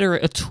consider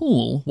it a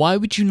tool, why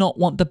would you not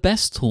want the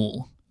best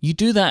tool? You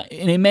do that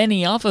in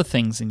many other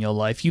things in your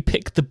life. You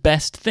pick the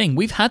best thing.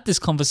 We've had this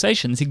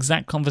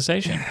exact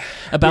conversation,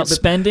 about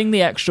spending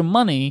the extra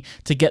money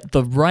to get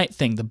the right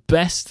thing, the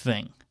best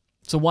thing.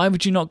 So why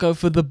would you not go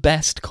for the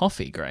best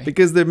coffee, Gray?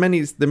 Because there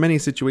are many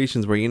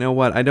situations where, you know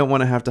what, I don't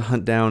want to have to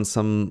hunt down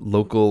some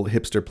local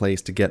hipster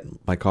place to get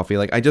my coffee.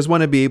 Like, I just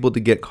want to be able to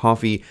get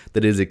coffee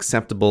that is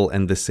acceptable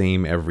and the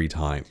same every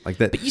time. Like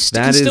that. But you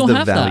that is still the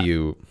have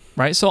value.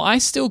 That, right? So I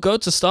still go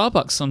to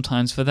Starbucks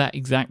sometimes for that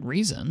exact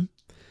reason.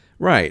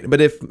 Right, but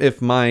if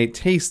my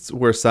tastes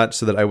were such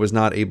so that I was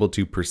not able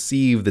to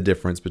perceive the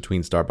difference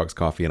between Starbucks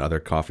coffee and other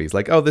coffees,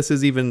 like, oh, this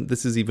is even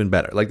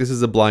better. Like, this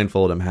is a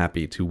blindfold I'm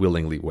happy to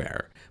willingly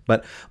wear.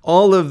 But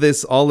all of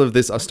this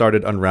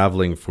started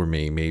unraveling for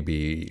me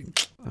maybe,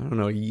 I don't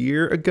know, a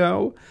year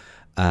ago,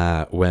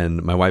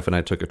 when my wife and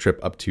I took a trip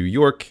up to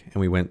York,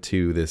 and we went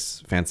to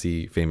this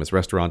fancy, famous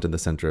restaurant in the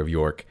center of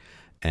York,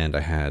 and I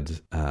had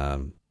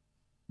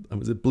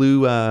was it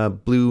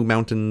Blue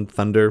Mountain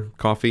Thunder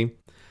coffee.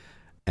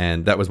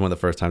 And that was one of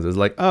the first times I was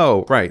like,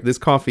 oh, right, this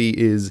coffee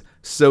is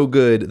so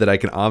good that I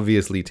can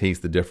obviously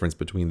taste the difference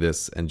between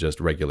this and just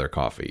regular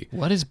coffee.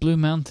 What is Blue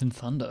Mountain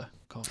Thunder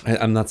coffee?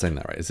 I'm not saying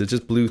that right. Is it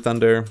just Blue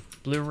Thunder?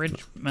 Blue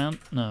Ridge Mount?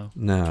 No.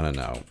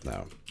 No.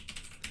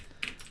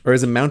 Or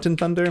is it Mountain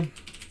Thunder?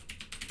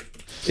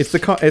 It's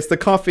the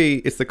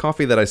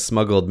coffee that I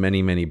smuggled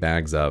many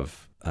bags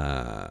of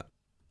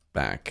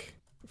back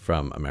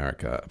from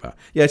America.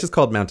 Yeah, it's just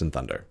called Mountain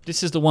Thunder.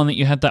 This is the one that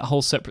you had that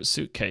whole separate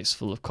suitcase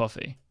full of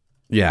coffee.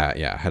 Yeah,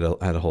 I had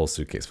a whole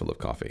suitcase full of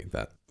coffee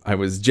that I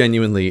was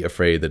genuinely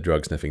afraid that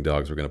drug-sniffing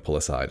dogs were going to pull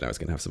aside, and I was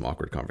going to have some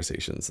awkward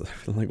conversations.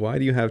 I'm like, why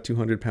do you have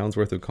 200 pounds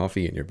worth of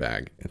coffee in your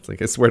bag? It's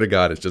like, I swear to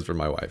God, it's just for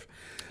my wife.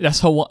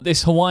 That's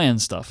this Hawaiian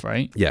stuff,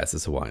 right? Yes,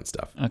 it's Hawaiian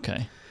stuff.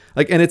 Okay.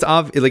 And it's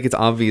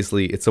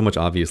so much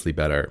obviously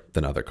better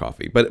than other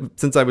coffee. But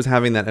since I was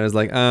having that, I was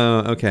like,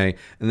 oh, okay.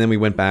 And then we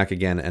went back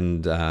again,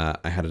 and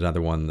I had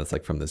another one that's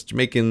like from this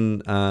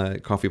Jamaican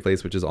coffee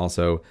place, which is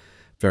also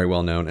very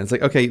well known. And it's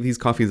like, okay, these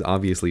coffees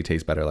obviously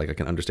taste better. Like, I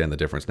can understand the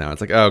difference now.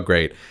 It's like, oh,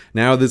 great.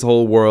 Now this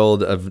whole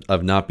world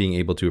of not being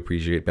able to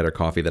appreciate better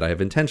coffee that I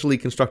have intentionally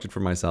constructed for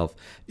myself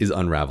is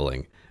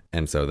unraveling.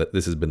 And so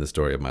this has been the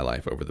story of my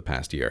life over the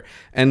past year.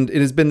 And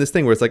it has been this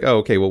thing where it's like, oh,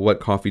 okay, well, what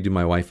coffee do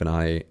my wife and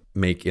I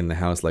make in the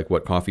house? Like,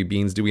 what coffee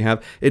beans do we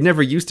have? It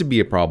never used to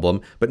be a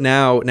problem. But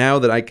now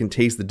that I can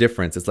taste the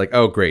difference, it's like,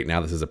 oh, great.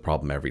 Now this is a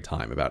problem every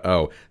time about,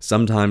 oh,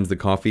 sometimes the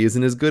coffee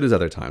isn't as good as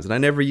other times. And I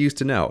never used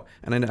to know.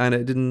 And I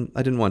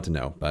didn't want to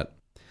know. But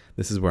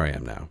this is where I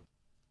am now.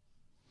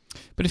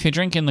 But if you're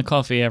drinking the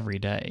coffee every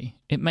day,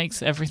 it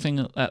makes everything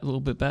a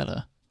little bit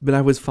better. But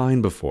I was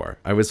fine before.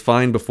 I was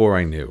fine before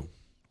I knew.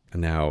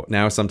 And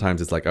now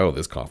sometimes it's like, oh,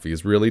 this coffee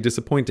is really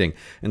disappointing.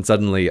 And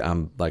suddenly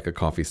I'm like a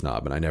coffee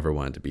snob and I never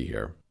wanted to be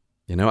here.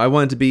 You know, I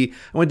wanted to be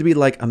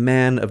like a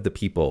man of the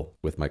people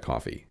with my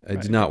coffee. I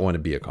do not want to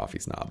be a coffee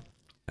snob.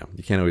 No,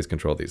 you can't always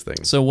control these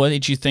things. So what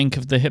did you think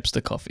of the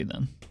hipster coffee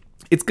then?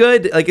 It's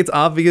good. Like, it's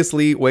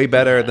obviously way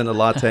better than a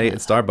latte at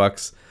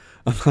Starbucks.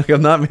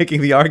 I'm not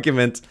making the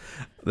argument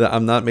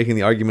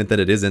that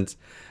it isn't.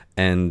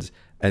 And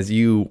as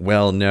you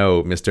well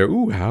know, Mr.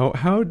 Ooh,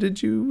 how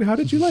did you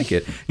like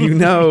it? You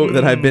know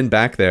that I've been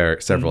back there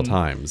several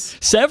times.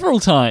 Several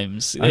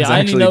times?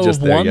 I only know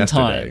of one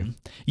time.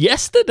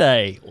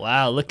 Yesterday.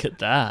 Wow, look at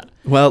that.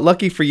 Well,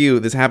 lucky for you,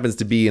 this happens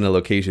to be in a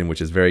location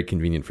which is very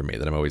convenient for me,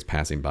 that I'm always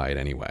passing by it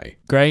anyway.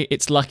 Great,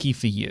 it's lucky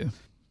for you.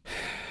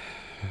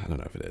 I don't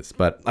know if it is,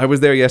 but I was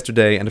there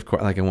yesterday, and of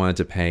course, like, I wanted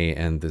to pay,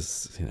 and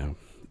this, you know,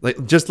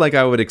 like, just like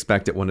I would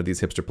expect at one of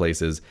these hipster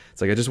places,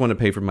 it's like, I just want to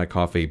pay for my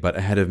coffee, but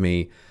ahead of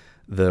me,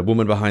 the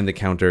woman behind the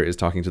counter is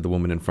talking to the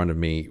woman in front of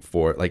me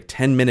for like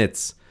 10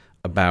 minutes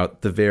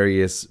about the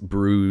various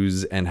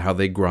brews and how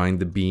they grind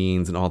the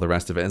beans and all the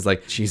rest of it. And it's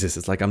like, Jesus,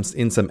 it's like I'm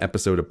in some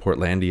episode of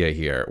Portlandia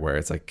here where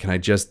it's like, can I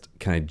just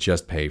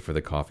pay for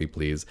the coffee,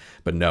 please?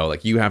 But no,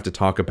 like, you have to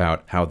talk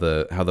about how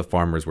the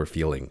farmers were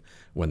feeling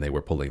when they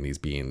were pulling these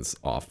beans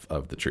off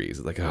of the trees.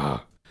 It's like,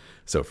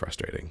 so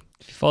frustrating.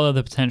 If you follow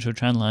the potential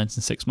trend lines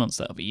in 6 months,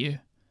 that'll be you.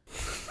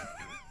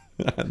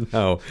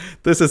 No,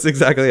 this is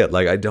exactly it.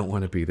 Like, I don't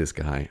want to be this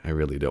guy. I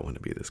really don't want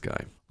to be this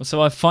guy. So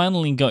I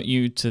finally got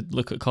you to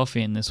look at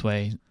coffee in this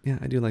way. Yeah,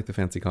 I do like the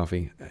fancy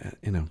coffee,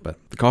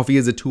 but the coffee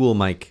is a tool,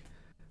 Mike.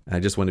 I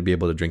just want to be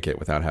able to drink it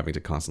without having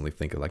to constantly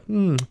think of like,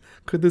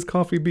 could this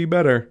coffee be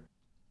better?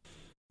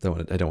 I don't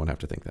want to have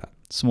to think that.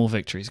 Small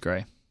victories,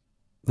 Gray.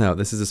 No,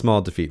 this is a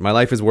small defeat. My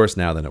life is worse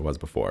now than it was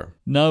before.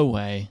 No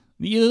way.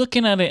 You're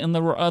looking at it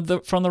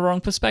from the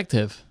wrong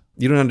perspective.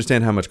 You don't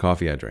understand how much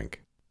coffee I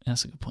drink.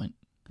 That's a good point.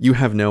 You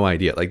have no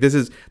idea. Like, this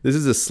is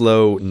a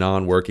slow,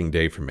 non-working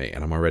day for me,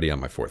 and I'm already on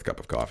my 4th cup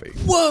of coffee.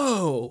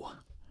 Whoa!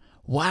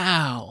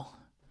 Wow.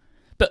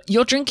 But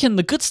you're drinking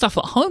the good stuff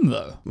at home,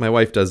 though. My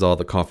wife does all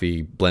the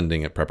coffee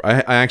blending at prep.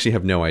 I actually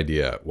have no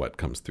idea what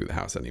comes through the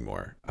house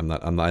anymore. I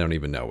don't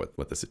even know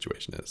what the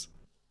situation is.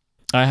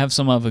 I have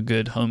some other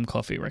good home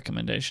coffee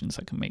recommendations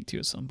I can make to you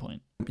at some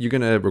point. You're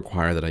going to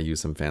require that I use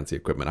some fancy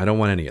equipment. I don't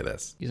want any of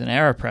this. Use an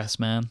AeroPress,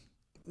 man.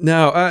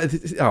 No,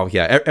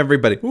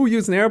 everybody.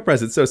 Use an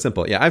AeroPress. It's so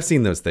simple. Yeah, I've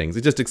seen those things.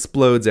 It just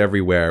explodes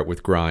everywhere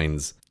with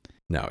grinds.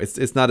 No,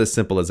 it's not as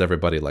simple as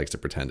everybody likes to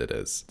pretend it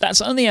is. That's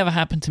only ever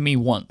happened to me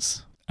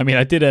once. I mean,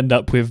 I did end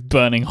up with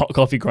burning hot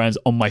coffee grinds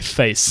on my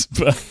face,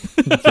 but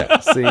yeah,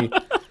 see,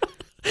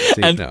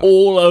 and no.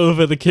 All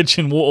over the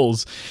kitchen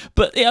walls.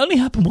 But it only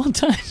happened one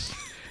time.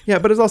 Yeah,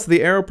 but it's also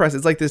the AeroPress.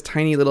 It's like this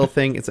tiny little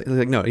thing. It's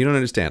like, no, you don't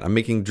understand. I'm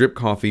making drip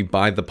coffee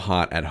by the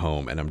pot at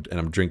home, and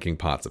I'm drinking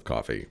pots of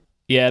coffee.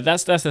 Yeah,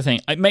 that's the thing.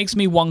 It makes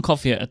me one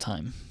coffee at a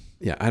time.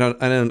 Yeah,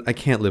 I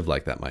can't live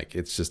like that, Mike.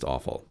 It's just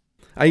awful.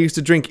 I used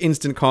to drink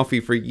instant coffee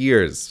for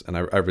years, and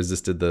I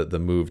resisted the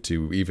move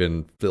to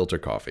even filter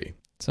coffee.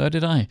 So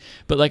did I.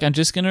 But like, I'm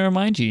just going to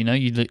remind you,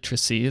 you literally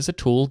see as a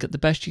tool, get the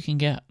best you can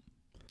get.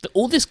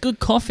 All this good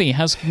coffee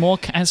has more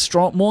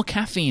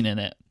caffeine in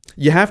it.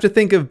 You have to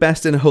think of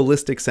best in a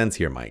holistic sense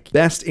here, Mike.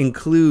 Best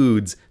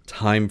includes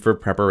time for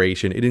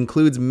preparation. It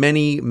includes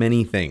many,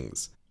 many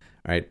things.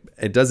 Right?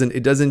 It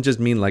doesn't just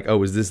mean like,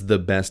 oh, is this the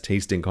best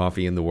tasting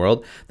coffee in the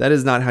world? That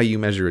is not how you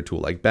measure a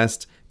tool. Like,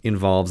 best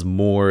involves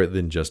more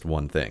than just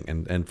one thing.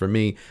 And for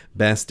me,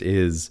 best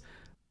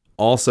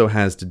also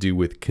has to do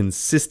with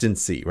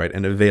consistency, right?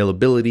 And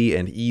availability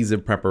and ease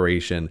of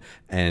preparation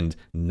and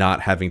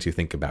not having to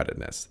think about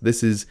itness.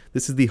 This is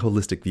the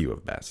holistic view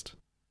of best.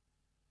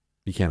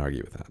 You can't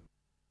argue with that.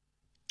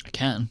 I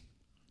can.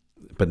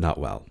 But not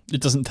well.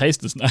 It doesn't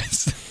taste as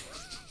nice.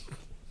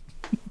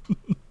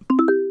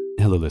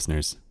 Hello,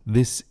 listeners.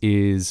 This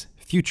is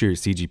future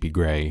CGP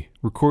Grey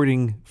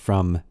recording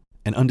from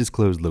an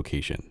undisclosed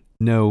location.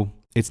 No,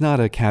 it's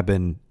not a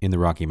cabin in the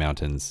Rocky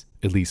Mountains,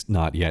 at least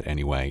not yet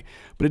anyway,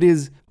 but it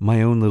is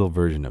my own little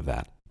version of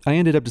that. I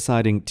ended up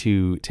deciding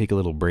to take a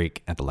little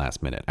break at the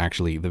last minute,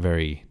 actually the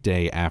very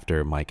day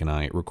after Mike and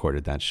I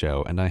recorded that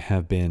show, and I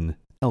have been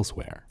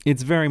elsewhere.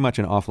 It's very much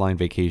an offline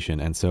vacation,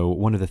 and so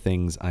one of the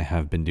things I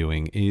have been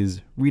doing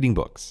is reading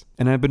books.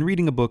 And I've been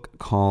reading a book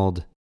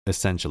called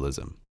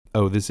Essentialism.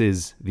 Oh, this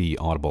is the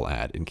Audible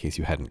ad, in case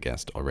you hadn't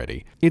guessed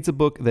already. It's a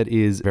book that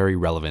is very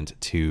relevant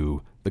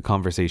to the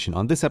conversation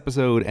on this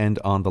episode and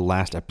on the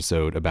last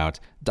episode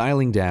about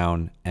dialing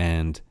down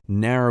and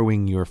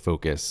narrowing your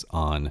focus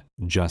on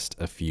just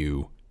a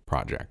few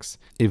projects.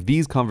 If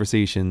these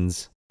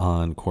conversations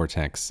on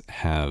Cortex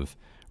have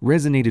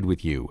resonated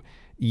with you,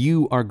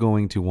 you are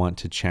going to want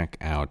to check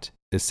out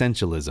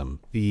Essentialism,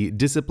 the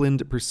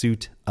Disciplined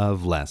Pursuit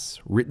of Less,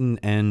 written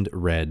and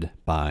read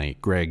by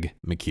Greg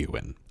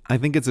McKeown. I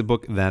think it's a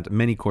book that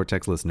many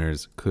Cortex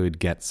listeners could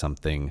get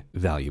something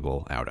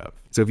valuable out of.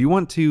 So if you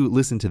want to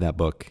listen to that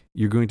book,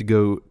 you're going to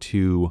go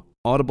to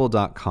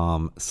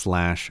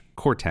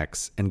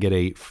audible.com/Cortex and get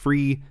a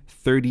free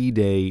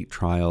 30-day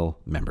trial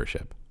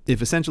membership. If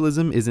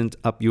Essentialism isn't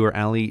up your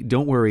alley,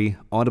 don't worry.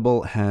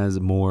 Audible has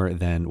more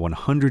than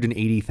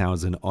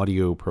 180,000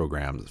 audio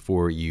programs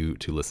for you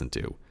to listen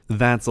to.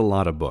 That's a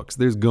lot of books.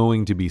 There's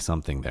going to be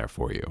something there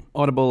for you.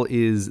 Audible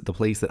is the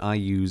place that I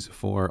use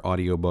for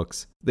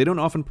audiobooks. They don't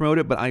often promote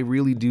it, but I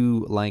really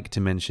do like to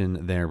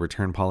mention their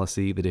return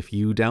policy that if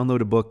you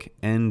download a book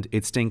and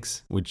it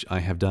stinks, which I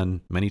have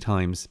done many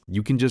times,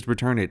 you can just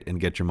return it and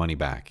get your money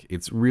back.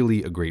 It's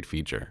really a great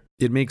feature.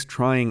 It makes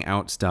trying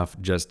out stuff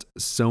just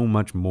so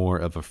much more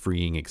of a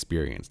freeing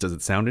experience. Does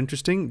it sound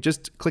interesting?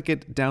 Just click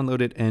it,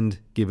 download it, and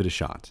give it a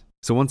shot.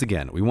 So once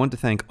again, we want to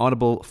thank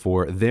Audible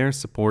for their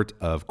support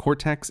of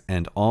Cortex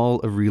and all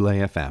of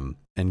Relay FM,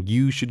 and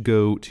you should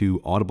go to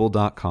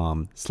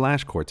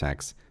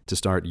audible.com/Cortex to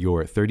start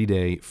your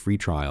 30-day free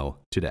trial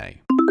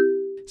today.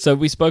 So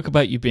we spoke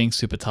about you being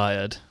super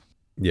tired.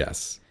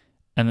 Yes.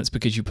 And that's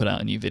because you put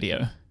out a new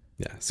video.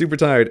 Yeah, super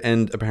tired,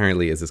 and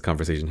apparently, as this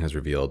conversation has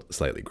revealed,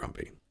 slightly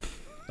grumpy.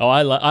 Oh,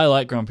 I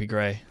like Grumpy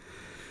Gray.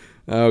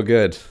 Oh,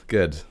 good.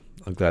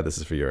 I'm glad this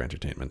is for your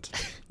entertainment.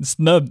 It's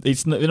not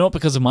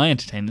because of my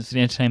entertainment. It's for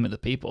the entertainment of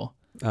the people.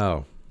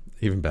 Oh,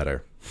 even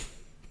better.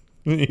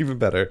 Even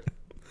better.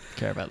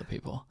 Care about the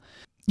people.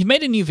 You've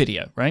made a new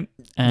video, right?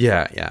 And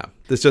yeah.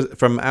 This just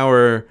from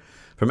our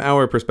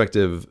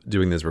perspective,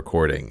 doing this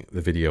recording, the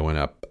video went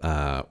up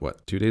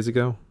 2 days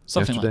ago?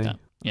 Something Yesterday? like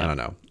that. Yeah. I don't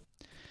know.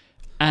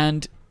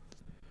 And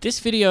this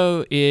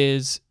video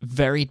is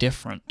very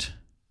different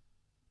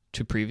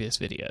to previous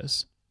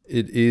videos.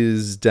 It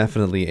is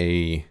definitely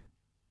a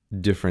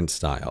different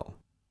style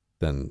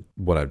than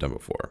what I've done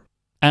before.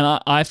 And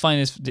I find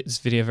this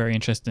video very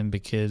interesting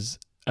because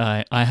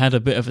I had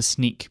a bit of a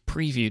sneak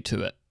preview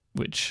to it,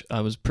 which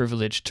I was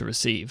privileged to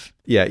receive.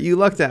 Yeah, you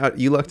lucked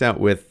out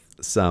with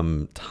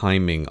some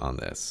timing on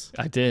this.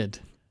 I did.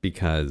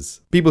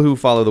 Because people who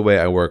follow the way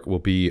I work will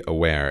be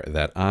aware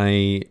that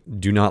I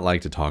do not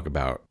like to talk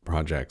about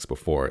projects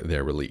before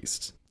they're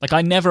released. Like,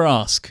 I never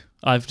ask.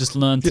 I've just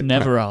learned to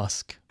never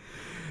ask.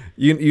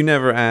 You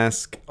never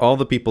ask. All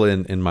the people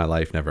in my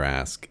life never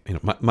ask. You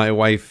know, my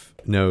wife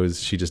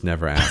knows she just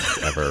never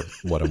asks ever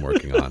what I'm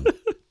working on.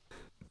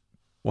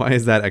 Why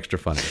is that extra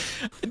funny?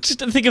 Just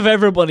think of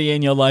everybody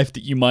in your life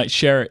that you might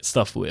share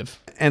stuff with.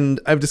 And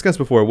I've discussed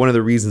before, one of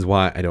the reasons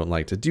why I don't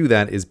like to do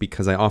that is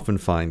because I often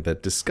find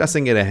that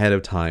discussing it ahead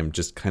of time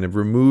just kind of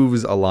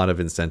removes a lot of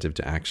incentive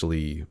to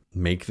actually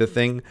make the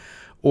thing.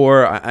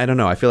 Or, I don't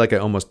know, I feel like I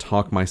almost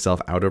talk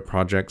myself out of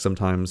projects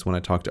sometimes when I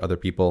talk to other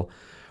people.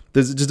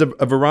 There's just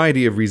a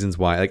variety of reasons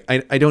why. Like,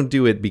 I don't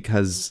do it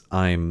because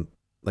I'm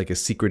like a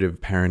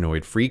secretive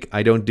paranoid freak.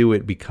 I don't do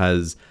it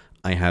because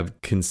I have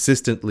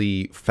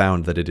consistently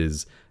found that it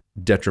is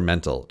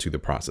detrimental to the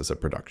process of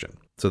production.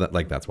 So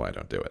that's why I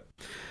don't do it.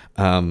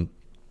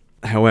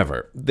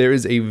 However, there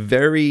is a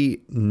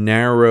very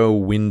narrow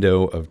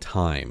window of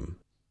time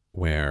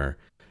where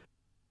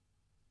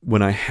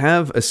when I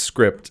have a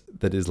script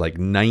that is like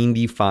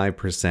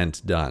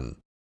 95% done,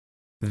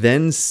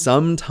 then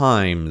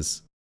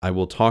sometimes I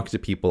will talk to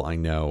people I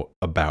know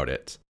about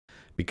it,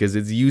 because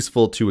it's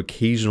useful to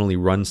occasionally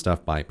run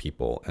stuff by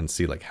people and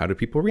see, like, how do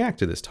people react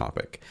to this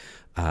topic?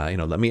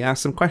 Let me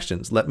ask some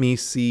questions. Let me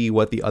see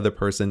what the other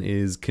person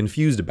is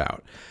confused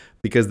about.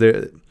 Because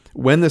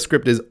when the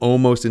script is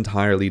almost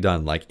entirely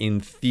done, like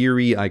in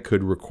theory I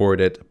could record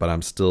it, but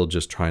I'm still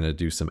just trying to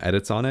do some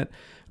edits on it.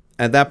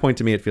 At that point,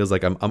 to me, it feels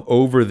like I'm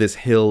over this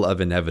hill of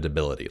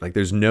inevitability. Like,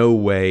 there's no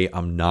way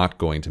I'm not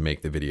going to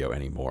make the video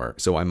anymore,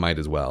 so I might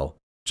as well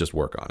just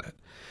work on it.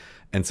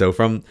 And so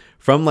from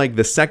like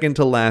the second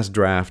to last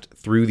draft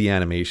through the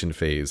animation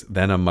phase,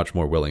 then I'm much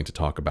more willing to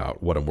talk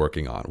about what I'm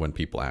working on when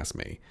people ask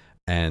me.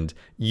 And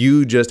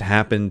you just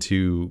happen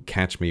to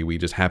catch me. We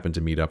just happened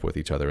to meet up with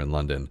each other in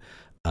London,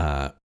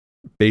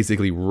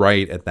 basically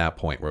right at that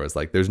point where it was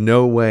like, there's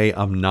no way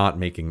I'm not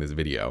making this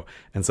video.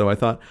 And so I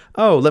thought,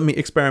 let me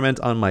experiment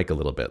on Mike a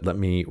little bit. Let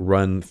me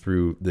run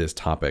through this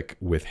topic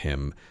with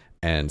him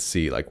and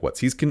see, like,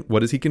 what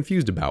is he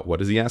confused about? What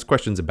does he ask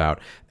questions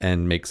about?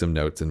 And make some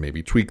notes and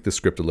maybe tweak the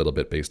script a little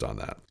bit based on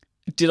that.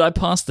 Did I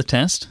pass the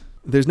test?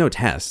 There's no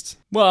test.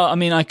 Well, I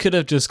mean, I could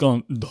have just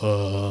gone,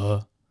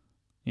 duh,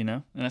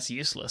 and that's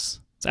useless.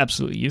 It's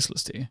absolutely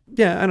useless to you.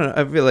 Yeah, I don't know.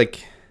 I feel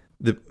like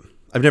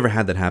I've never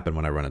had that happen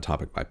when I run a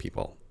topic by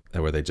people,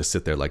 where they just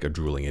sit there like a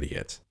drooling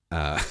idiot.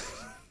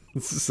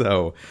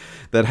 So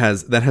that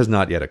has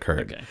not yet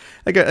occurred.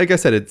 Okay. Like I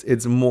said,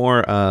 it's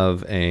more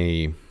of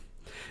a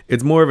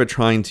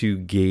trying to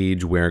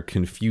gauge where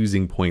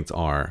confusing points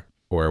are,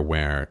 or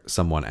where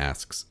someone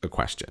asks a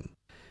question.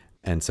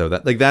 And so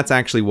that's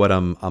actually what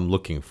I'm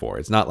looking for.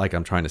 It's not like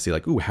I'm trying to see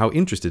like, ooh, how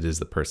interested is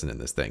the person in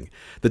this thing?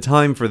 The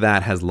time for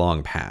that has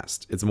long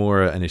passed. It's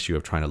more an issue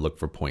of trying to look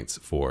for points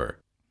for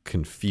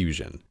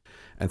confusion.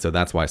 And so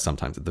that's why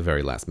sometimes at the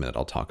very last minute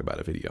I'll talk about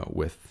a video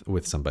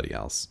with somebody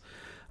else.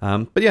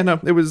 But yeah, no,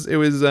 it was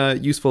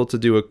useful to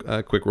do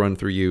a quick run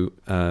through you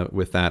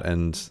with that.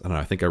 And I don't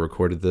know, I think I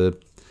recorded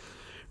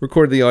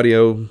the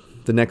audio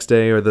the next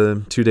day or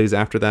the 2 days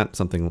after that,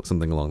 something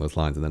along those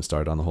lines, and then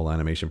started on the whole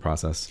animation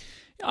process.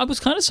 I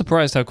was kind of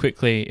surprised how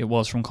quickly it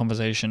was from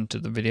conversation to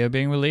the video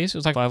being released. It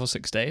was like 5 or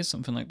 6 days,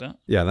 something like that.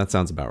 Yeah, that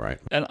sounds about right.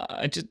 And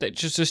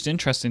it's just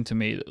interesting to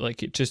me.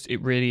 Like it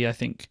really, I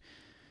think,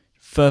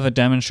 further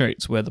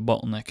demonstrates where the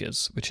bottleneck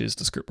is, which is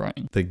the script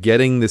writing. The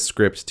getting the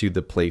script to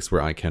the place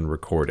where I can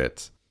record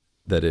it,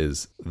 that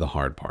is the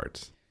hard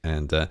part.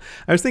 And I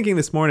was thinking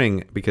this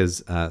morning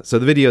because so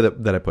the video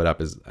that I put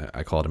up is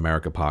I call it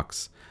America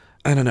Pox.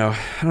 I don't know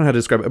how to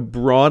describe it.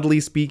 Broadly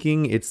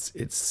speaking, it's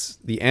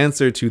the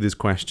answer to this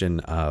question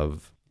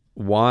of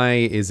why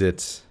is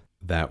it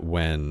that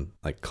when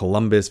like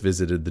Columbus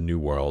visited the New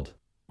World,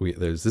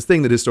 there's this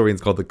thing that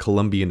historians call the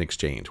Columbian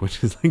Exchange,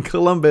 which is like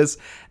Columbus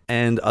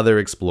and other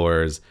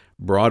explorers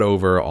brought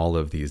over all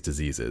of these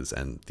diseases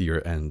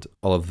and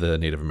all of the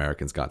Native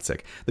Americans got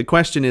sick. The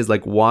question is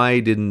like, why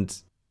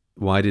didn't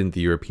the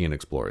European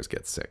explorers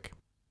get sick?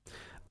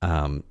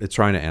 It's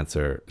trying to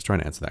answer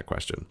that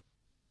question.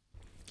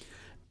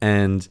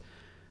 And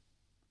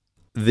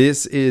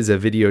this is a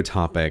video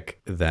topic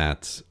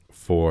that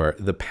for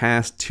the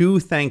past 2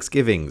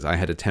 Thanksgivings, I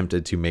had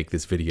attempted to make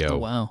this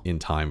video in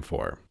time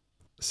for.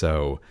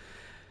 So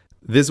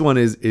this one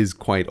is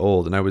quite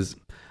old. And I was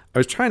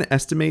trying to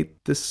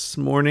estimate this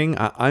morning.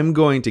 I'm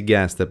going to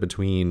guess that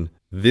between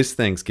this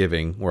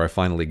Thanksgiving, where I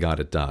finally got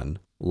it done,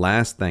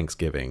 last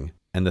Thanksgiving,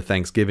 and the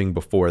Thanksgiving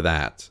before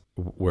that,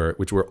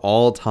 which were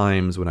all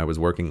times when I was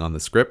working on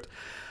the script,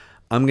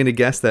 I'm going to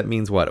guess that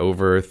means what,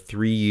 over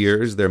 3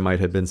 years, there might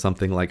have been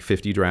something like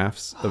 50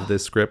 drafts of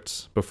this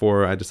script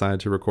before I decided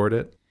to record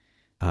it.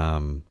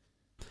 And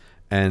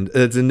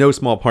it's in no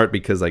small part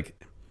because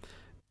like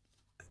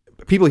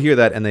people hear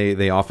that and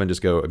they often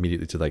just go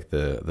immediately to like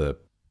the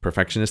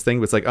perfectionist thing.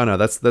 But it's like, oh no,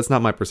 that's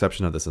not my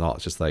perception of this at all.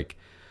 It's just like,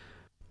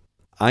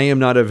 I am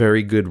not a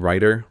very good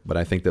writer, but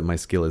I think that my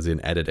skill is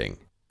in editing.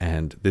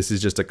 And this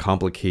is just a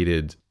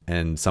complicated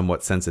and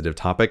somewhat sensitive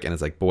topic. And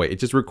it's like, boy, it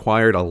just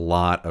required a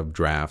lot of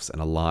drafts and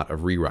a lot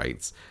of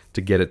rewrites to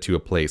get it to a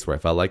place where I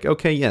felt like,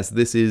 okay, yes,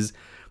 this is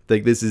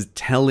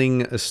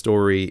telling a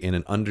story in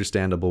an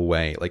understandable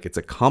way. Like it's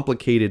a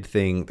complicated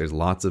thing. There's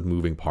lots of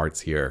moving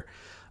parts here.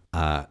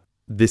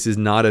 This is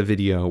not a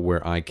video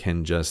where I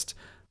can just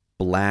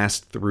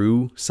blast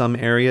through some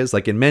areas.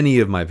 Like in many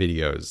of my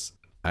videos,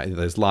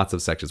 there's lots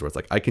of sections where it's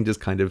like I can just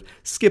kind of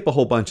skip a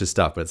whole bunch of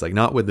stuff, but it's like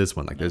not with this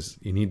one. Like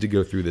you need to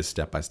go through this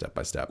step by step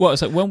by step. Well,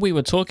 it's like when we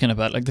were talking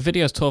about like the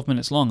video is 12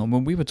 minutes long, and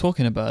when we were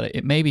talking about it,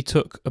 it maybe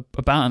took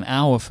about an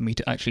hour for me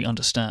to actually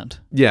understand.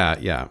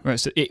 Yeah. Right.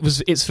 So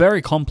it's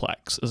very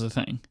complex as a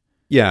thing.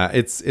 Yeah,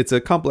 it's a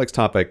complex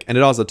topic, and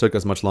it also took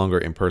us much longer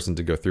in person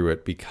to go through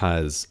it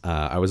because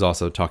I was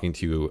also talking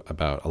to you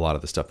about a lot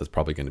of the stuff that's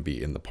probably going to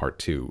be in the part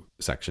 2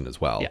 section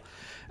as well. Yeah.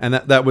 And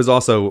that was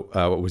also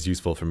what was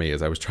useful for me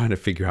is I was trying to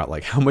figure out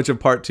like how much of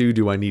part 2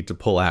 do I need to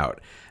pull out,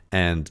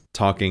 and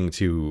talking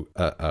to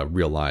a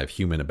real live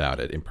human about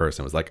it in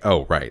person was like,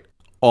 oh, right.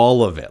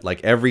 All of it,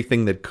 like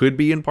everything that could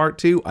be in part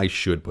 2, I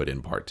should put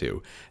in part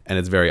 2. And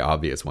it's very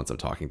obvious once I'm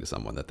talking to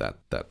someone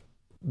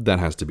that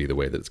has to be the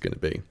way that it's going to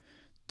be.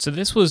 So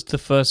this was the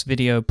first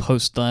video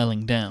post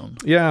dialing down.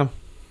 Yeah.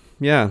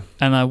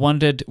 And I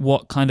wondered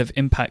what kind of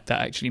impact that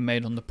actually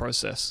made on the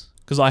process,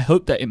 because I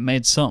hope that it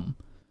made some.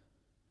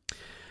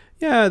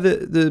 Yeah,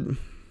 the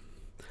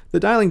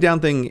dialing down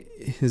thing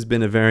has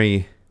been a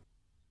very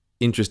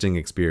interesting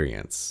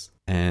experience,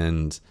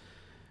 and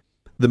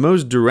the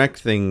most direct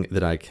thing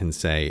that I can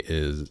say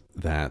is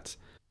that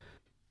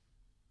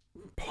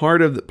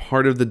part of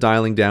the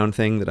dialing down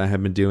thing that I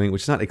have been doing,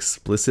 which is not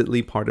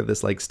explicitly part of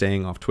this like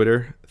staying off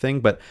Twitter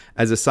thing, but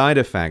as a side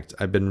effect,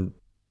 I've been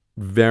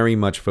very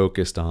much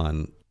focused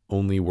on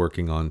only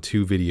working on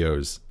 2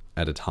 videos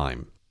at a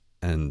time.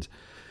 And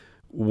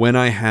when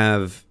I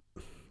have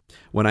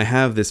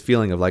this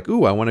feeling of like,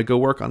 ooh, I want to go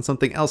work on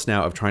something else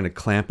now, of trying to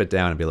clamp it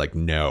down and be like,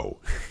 no,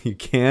 you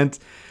can't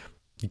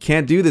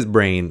do this,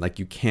 brain. Like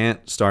you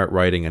can't start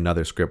writing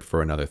another script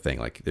for another thing.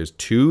 Like there's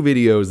 2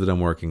 videos that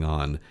I'm working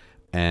on,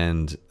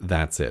 and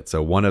that's it.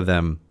 So one of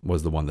them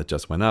was the one that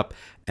just went up,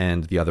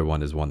 and the other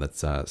one is one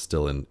that's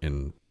still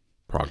in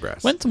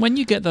progress. When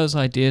you get those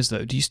ideas,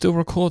 though, do you still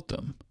record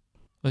them?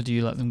 Or do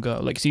you let them go?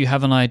 Like, so you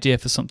have an idea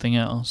for something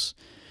else.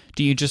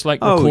 Do you just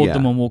like record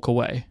them and walk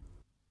away?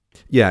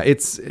 Yeah,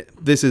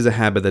 this is a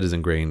habit that is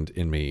ingrained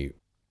in me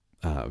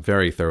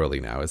very thoroughly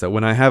now, is that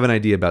when I have an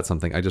idea about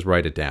something, I just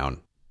write it down.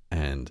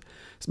 And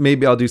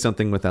maybe I'll do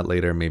something with that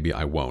later, maybe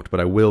I won't,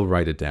 but I will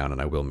write it down and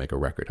I will make a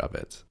record of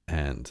it.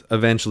 And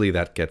eventually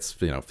that gets,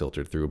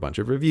 filtered through a bunch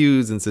of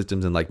reviews and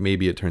systems, and like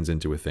maybe it turns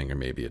into a thing or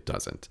maybe it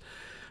doesn't.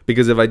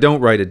 Because if I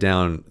don't write it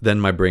down, then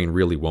my brain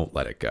really won't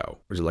let it go.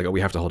 Which is like, oh,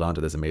 we have to hold on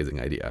to this amazing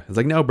idea. It's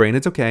like, no, brain,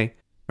 it's okay.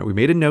 We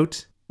made a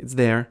note. It's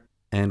there.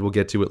 And we'll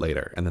get to it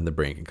later. And then the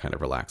brain can kind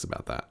of relax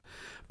about that.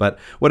 But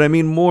what I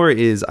mean more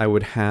is I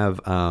would have,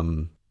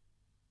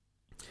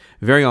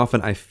 very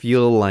often I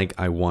feel like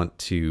I want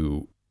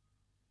to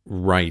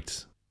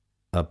write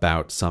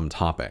about some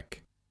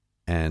topic.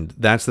 And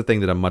that's the thing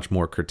that I'm much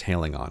more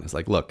curtailing on. It's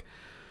like, look,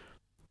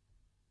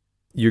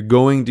 you're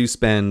going to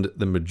spend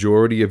the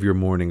majority of your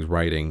mornings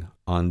writing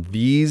on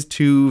these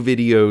 2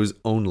 videos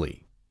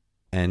only.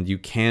 And you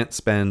can't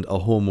spend a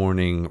whole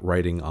morning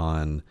writing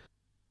on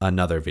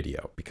another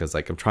video, because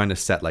like I'm trying to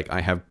set, like,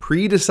 I have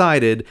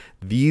pre-decided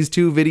these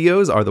 2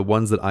 videos are the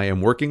ones that I am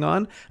working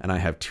on, and I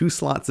have 2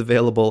 slots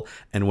available,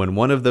 and when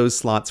one of those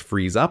slots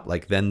frees up,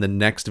 like, then the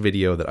next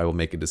video that I will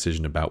make a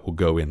decision about will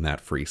go in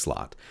that free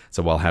slot.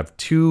 So I'll have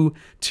two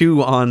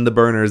on the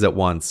burners at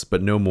once,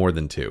 but no more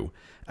than 2,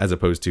 as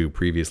opposed to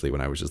previously when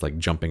I was just like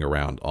jumping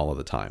around all of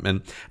the time.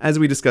 And as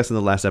we discussed in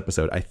the last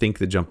episode, I think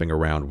the jumping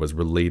around was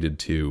related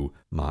to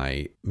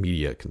my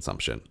media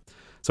consumption.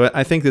 So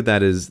I think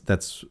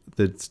that's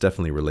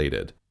definitely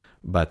related,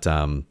 but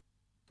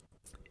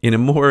in a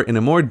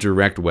more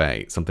direct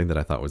way, something that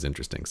I thought was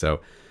interesting.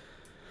 So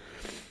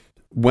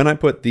when I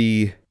put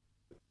the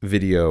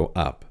video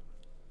up,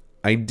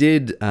 I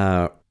did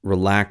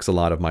relax a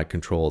lot of my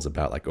controls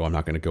about like, oh, I'm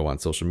not going to go on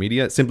social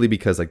media, simply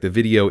because like the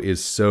video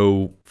is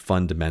so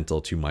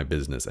fundamental to my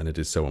business and it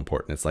is so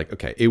important. It's like,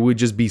 okay, it would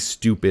just be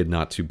stupid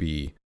not to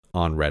be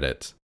on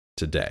Reddit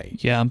today.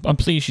 Yeah, I'm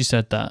pleased you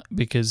said that,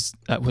 because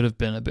that would have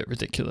been a bit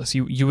ridiculous.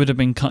 You would have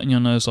been cutting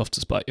your nose off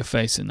to spite your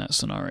face in that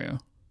scenario.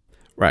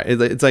 Right.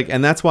 It's like,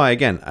 and that's why,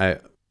 again,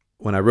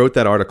 when I wrote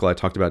that article, I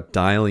talked about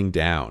dialing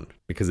down,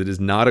 because it is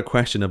not a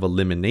question of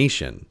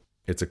elimination.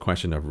 It's a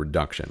question of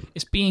reduction.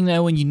 It's being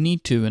there when you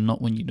need to and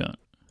not when you don't.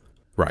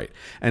 Right.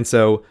 And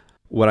so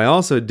what I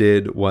also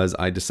did was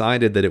I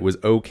decided that it was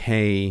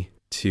okay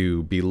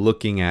to be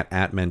looking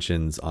at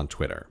mentions on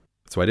Twitter.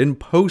 So I didn't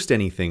post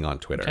anything on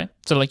Twitter. Okay.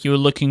 So like you were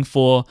looking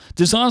for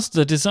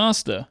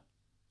disaster.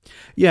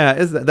 Yeah,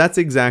 that's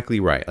exactly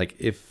right. Like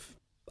if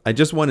I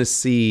just want to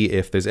see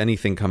if there's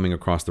anything coming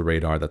across the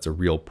radar that's a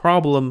real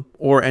problem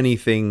or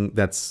anything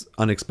that's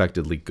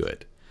unexpectedly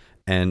good.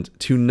 And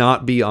to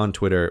not be on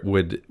Twitter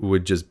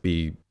would just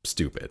be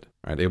stupid,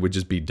 right? It would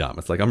just be dumb.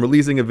 It's like, I'm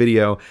releasing a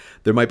video.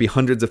 There might be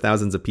hundreds of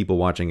thousands of people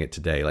watching it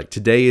today. Like,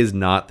 today is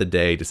not the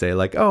day to say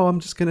like, oh, I'm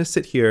just going to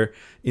sit here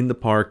in the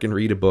park and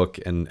read a book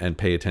and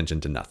pay attention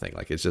to nothing.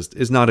 Like,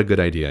 it's not a good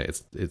idea.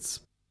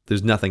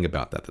 There's nothing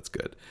about that that's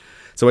good.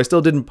 So I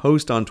still didn't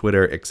post on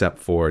Twitter except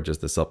for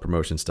just the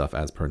self-promotion stuff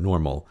as per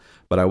normal.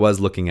 But I was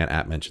looking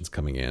at mentions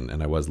coming in,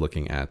 and I was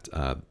looking at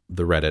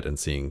the Reddit and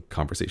seeing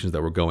conversations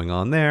that were going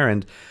on there.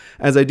 And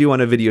as I do on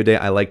a video day,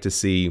 I like to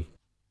see,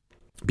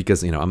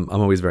 because, you know, I'm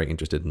always very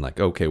interested in like,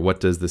 okay, what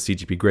does the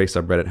CGP Grey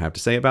subreddit have to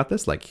say about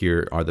this? Like,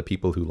 here are the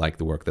people who like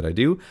the work that I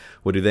do.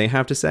 What do they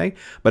have to say?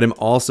 But I'm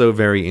also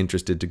very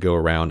interested to go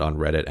around on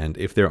Reddit, and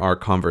if there are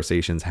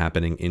conversations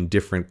happening in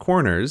different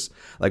corners,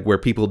 like where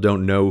people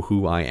don't know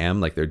who I am,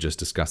 like they're just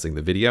discussing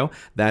the video,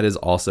 that is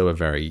also a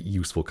very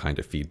useful kind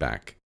of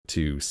feedback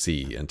to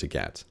see and to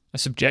get.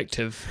 That's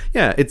objective.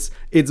 Yeah, it's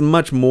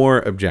much more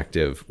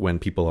objective when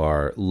people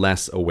are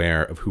less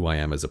aware of who I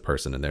am as a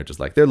person, and they're just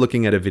like, they're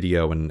looking at a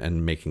video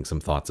and making some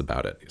thoughts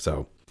about it.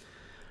 So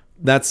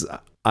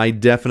I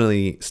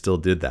definitely still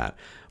did that.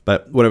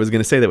 But what I was going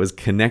to say that was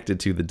connected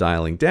to the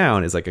dialing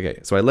down is like, okay,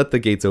 so I let the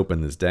gates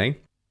open this day.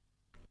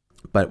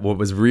 But what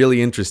was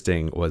really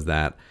interesting was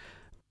that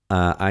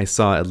I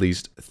saw at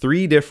least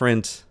 3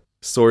 different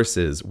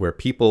sources where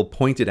people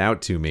pointed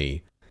out to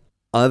me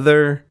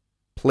other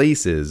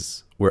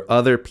places where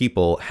other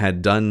people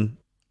had done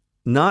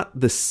not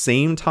the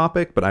same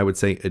topic, but I would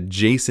say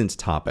adjacent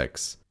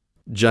topics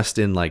just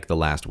in like the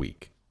last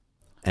week.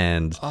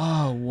 And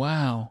oh,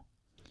 wow.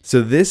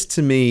 So this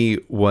to me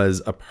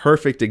was a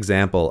perfect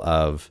example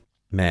of,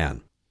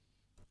 man,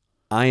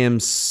 I am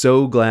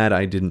so glad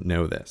I didn't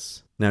know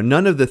this. Now,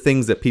 none of the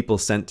things that people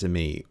sent to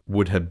me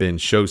would have been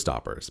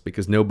showstoppers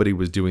because nobody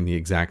was doing the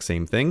exact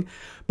same thing,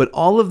 but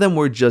all of them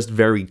were just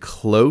very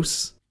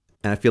close.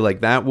 And I feel like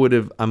that would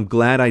have, I'm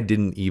glad I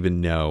didn't even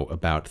know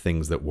about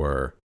things that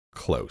were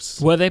close.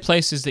 Were they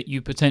places that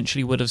you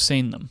potentially would have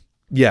seen them?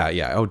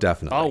 Yeah. Oh,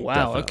 definitely. Oh, wow.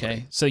 Definitely.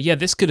 Okay. So yeah,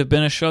 this could have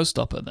been a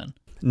showstopper then.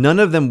 None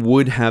of them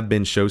would have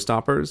been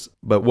showstoppers,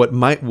 but what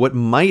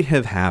might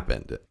have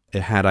happened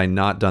had I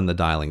not done the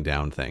dialing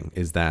down thing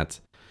is that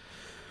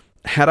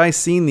had I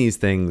seen these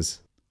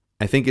things,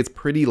 I think it's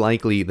pretty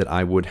likely that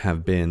I would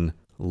have been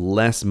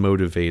less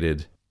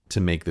motivated to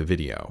make the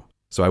video.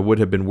 So I would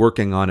have been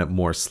working on it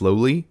more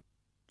slowly.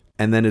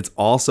 And then it's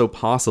also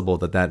possible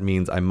that that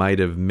means I might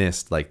have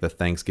missed like the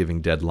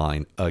Thanksgiving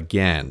deadline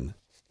again.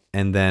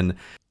 And then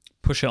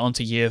push it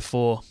onto year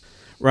 4.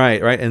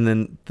 Right. And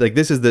then like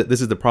this is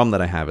the problem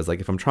that I have is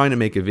like if I'm trying to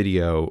make a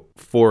video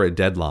for a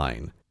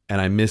deadline and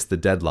I miss the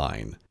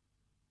deadline,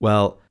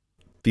 well,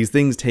 these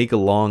things take a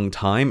long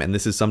time, and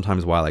this is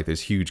sometimes why like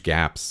there's huge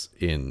gaps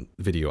in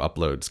video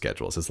upload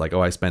schedules. It's like,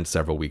 oh, I spent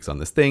several weeks on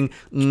this thing.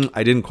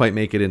 I didn't quite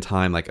make it in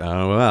time. Like,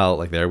 oh, well,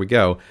 like there we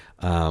go.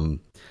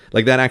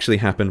 Like that actually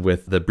happened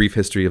with the brief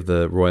history of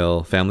the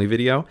royal family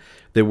video.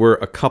 There were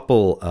a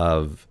couple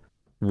of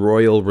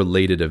royal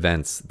related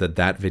events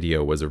that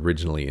video was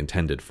originally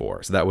intended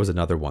for. So that was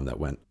another one that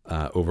went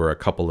over a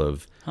couple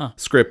of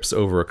scripts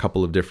over a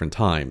couple of different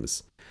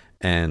times.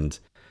 And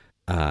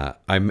I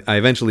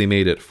eventually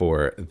made it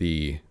for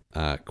the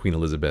Queen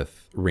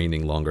Elizabeth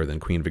reigning longer than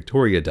Queen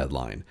Victoria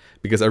deadline,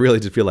 because I really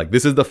did feel like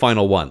this is the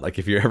final one. Like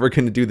if you're ever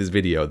going to do this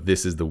video,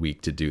 this is the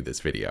week to do this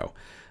video.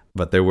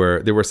 But there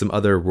were some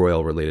other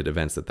royal related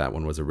events that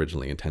one was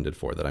originally intended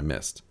for that I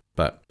missed.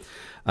 But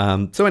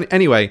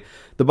anyway,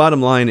 the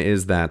bottom line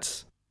is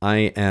that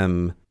I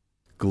am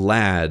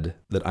glad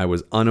that I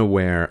was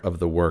unaware of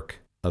the work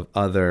of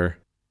other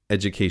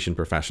education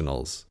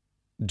professionals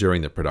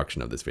during the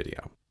production of this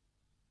video.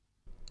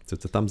 So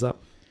it's a thumbs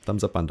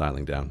up on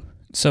Dialing Down.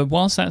 So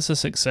whilst that's a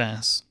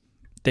success,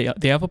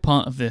 the other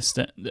part of this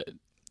that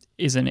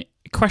is a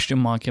question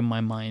mark in my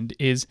mind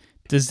is,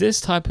 does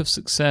this type of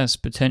success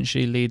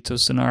potentially lead to a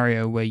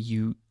scenario where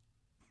you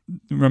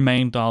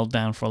remain dialed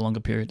down for a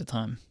longer period of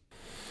time?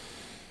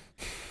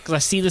 Because I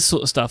see this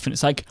sort of stuff and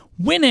it's like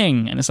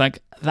winning, and it's like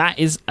that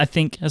is, I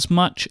think, as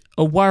much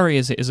a worry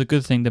as it is a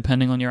good thing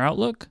depending on your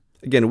outlook.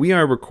 Again, we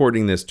are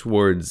recording this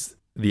towards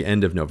the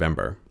end of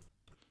November,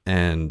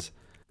 and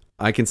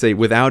I can say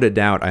without a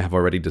doubt I have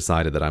already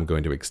decided that I'm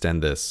going to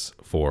extend this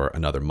for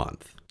another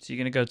month. So you're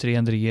going to go to the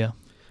end of the year.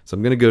 So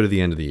I'm going to go to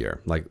the end of the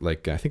year.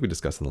 Like I think we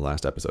discussed in the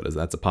last episode, is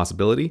that's a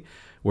possibility,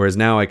 whereas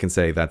now I can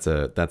say that's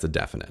a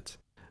definite.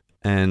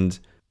 And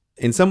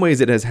in some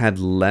ways, it has had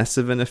less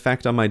of an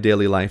effect on my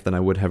daily life than I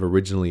would have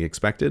originally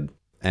expected.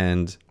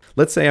 And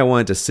let's say I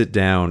wanted to sit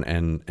down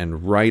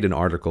and write an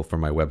article for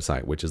my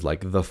website, which is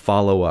like the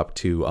follow-up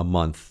to a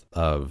month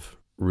of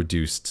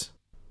reduced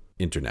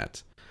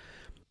internet.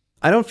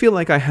 I don't feel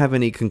like I have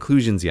any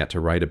conclusions yet to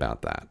write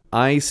about that.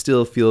 I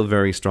still feel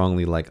very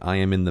strongly like I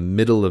am in the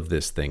middle of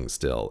this thing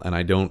still, and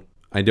I don't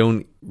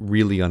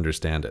really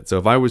understand it. So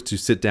if I was to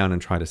sit down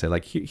and try to say,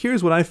 like,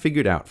 here's what I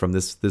figured out from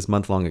this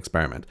month-long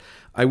experiment,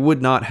 I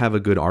would not have a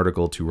good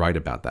article to write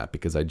about that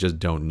because I just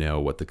don't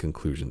know what the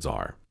conclusions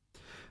are.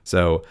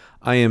 So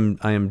I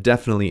am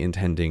definitely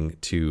intending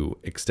to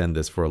extend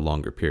this for a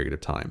longer period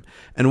of time.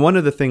 And one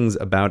of the things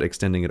about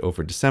extending it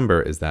over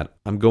December is that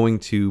I'm going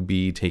to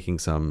be taking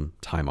some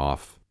time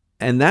off.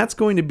 And that's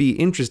going to be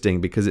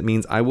interesting because it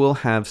means I will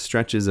have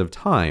stretches of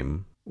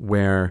time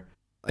where,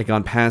 like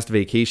on past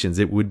vacations,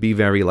 it would be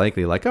very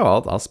likely like,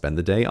 oh, I'll spend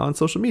the day on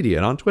social media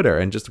and on Twitter,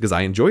 and just because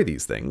I enjoy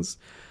these things.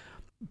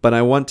 But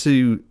I want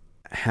to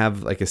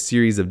have like a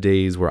series of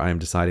days where I'm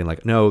deciding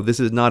like, no, this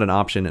is not an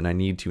option and I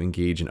need to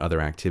engage in other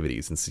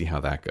activities and see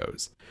how that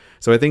goes.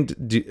 So I think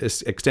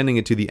extending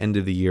it to the end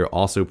of the year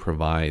also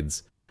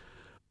provides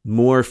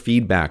more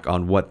feedback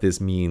on what this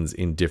means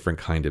in different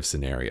kind of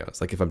scenarios.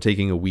 Like if I'm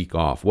taking a week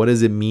off, what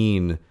does it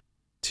mean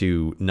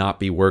to not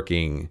be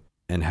working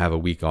and have a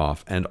week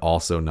off and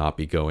also not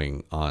be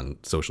going on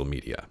social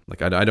media?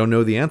 Like I don't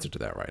know the answer to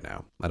that right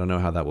now. I don't know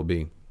how that will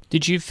be.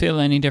 Did you feel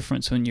any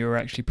difference when you were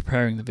actually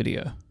preparing the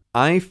video?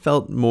 I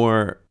felt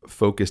more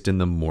focused in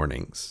the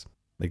mornings.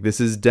 Like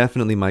this is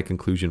definitely my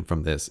conclusion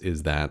from this,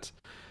 is that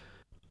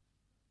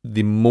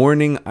the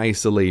morning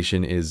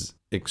isolation is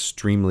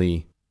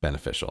extremely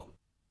beneficial.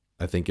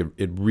 I think it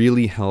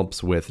really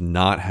helps with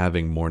not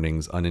having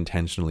mornings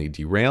unintentionally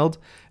derailed,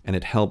 and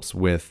it helps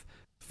with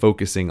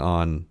focusing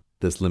on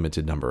this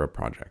limited number of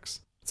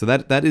projects. So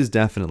that is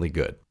definitely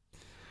good.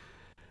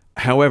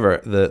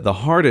 However, the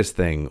hardest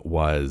thing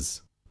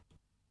was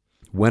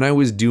when I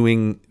was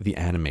doing the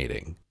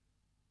animating,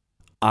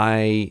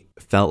 I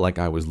felt like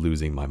I was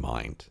losing my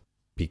mind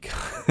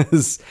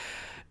because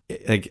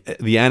like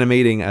the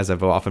animating, as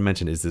I've often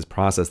mentioned, is this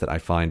process that I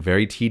find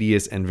very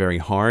tedious and very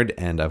hard.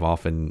 And I've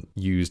often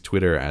used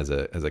Twitter as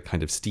a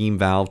kind of steam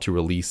valve to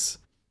release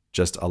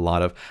just a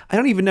lot of, I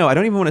don't even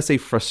want to say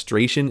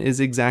frustration is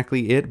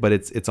exactly it, but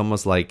it's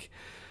almost like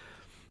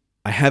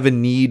I have a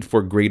need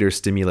for greater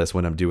stimulus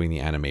when I'm doing the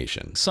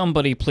animation.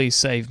 Somebody please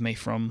save me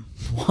from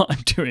what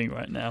I'm doing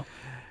right now.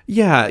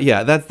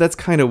 Yeah, that's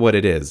kind of what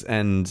it is.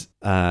 And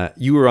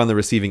you were on the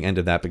receiving end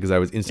of that because I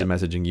was instant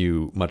messaging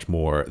you much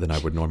more than I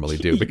would normally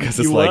do, because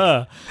it's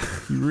you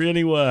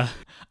really were.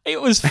 It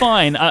was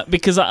fine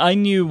because I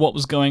knew what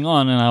was going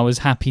on and I was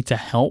happy to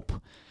help.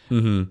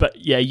 Mm-hmm. But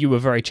yeah, you were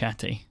very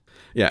chatty.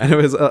 Yeah, and it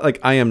was like,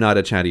 I am not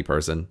a chatty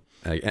person.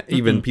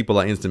 Even people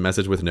I instant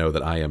message with know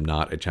that I am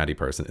not a chatty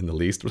person in the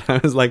least. But I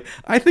was like,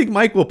 I think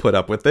Mike will put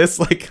up with this.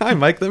 Like, hi,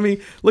 Mike, let me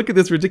look at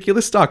this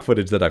ridiculous stock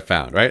footage that I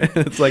found, right?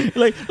 And it's like,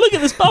 look at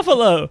this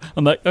buffalo.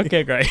 I'm like,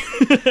 okay, great.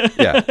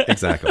 Yeah,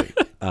 exactly.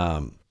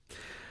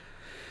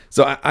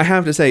 So I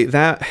have to say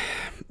that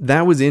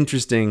was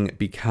interesting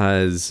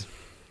because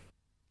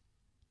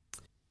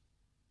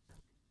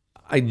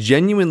I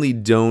genuinely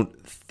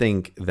don't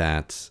think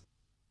that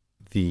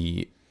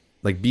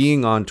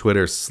being on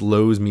Twitter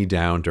slows me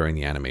down during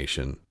the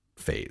animation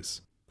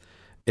phase.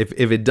 If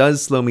it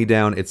does slow me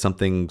down, it's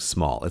something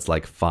small. It's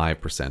like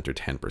 5% or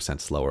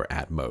 10% slower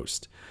at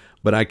most.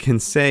 But I can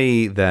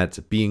say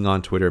that being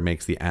on Twitter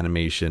makes the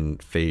animation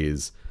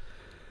phase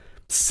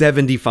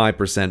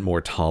 75%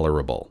 more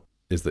tolerable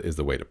is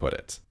the way to put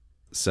it.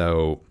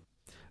 So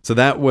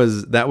that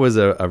was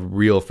a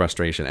real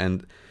frustration.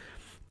 And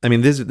I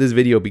mean, this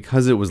video,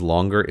 because it was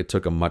longer, it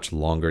took a much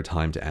longer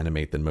time to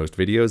animate than most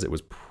videos. It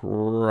was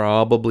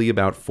probably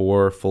about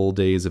 4 full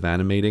days of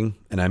animating.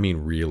 And I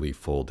mean really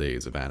full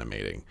days of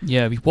animating.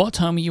 Yeah, what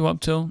time were you up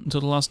till the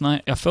last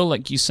night? I felt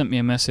like you sent me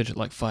a message at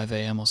like 5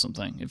 a.m. or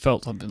something. It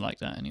felt something like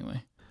that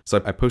anyway.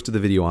 So I posted the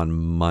video on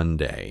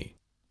Monday.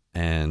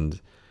 And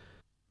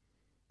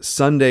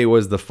Sunday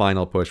was the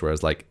final push where I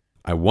was like,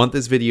 I want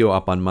this video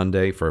up on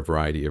Monday for a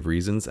variety of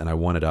reasons. And I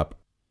want it up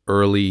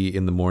early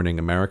in the morning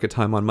America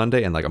time on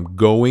Monday, and like I'm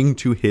going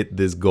to hit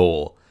this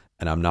goal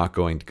and I'm not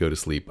going to go to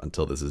sleep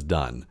until this is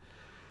done.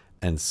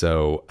 And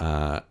so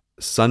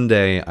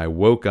Sunday I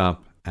woke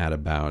up at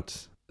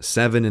about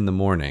 7 in the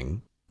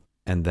morning,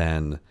 and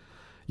then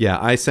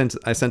I sent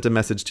a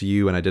message to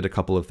you, and I did a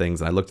couple of things,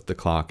 and I looked at the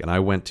clock, and I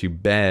went to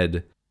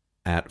bed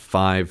at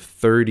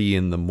 5:30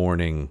 in the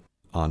morning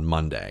on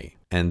Monday,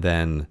 and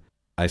then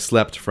I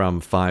slept from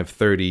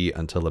 5:30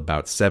 until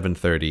about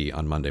 7:30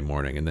 on Monday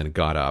morning, and then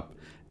got up.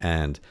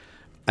 And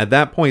at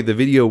that point, the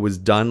video was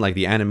done, like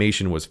the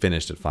animation was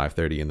finished at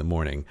 5:30 in the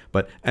morning.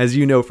 But as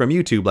you know from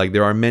YouTube, like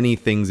there are many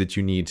things that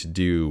you need to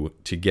do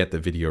to get the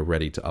video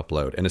ready to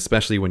upload. And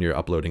especially when you're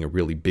uploading a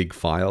really big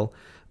file,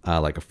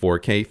 like a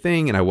 4K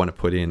thing, and I want to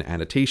put in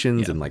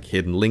annotations and like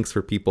hidden links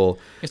for people.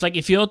 It's like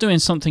if you're doing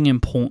something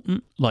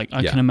important, like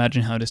I can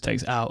imagine how this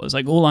takes hours.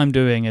 Like all I'm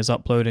doing is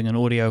uploading an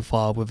audio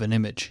file with an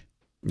image.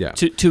 Yeah.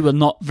 To a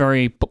not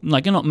very,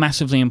 like, a not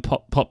massively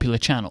popular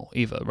channel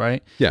either,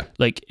 right? Yeah.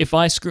 Like, if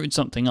I screwed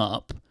something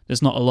up,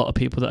 there's not a lot of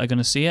people that are going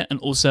to see it, and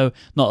also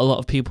not a lot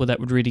of people that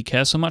would really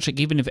care so much. Like,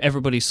 even if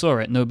everybody saw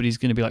it, nobody's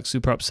going to be, like,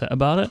 super upset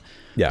about it.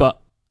 Yeah.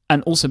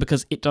 And also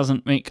because it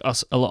doesn't make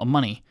us a lot of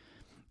money.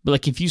 But,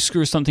 like, if you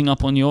screw something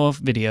up on your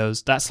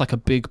videos, that's, like, a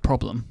big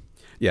problem.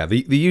 Yeah,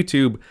 the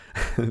YouTube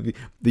the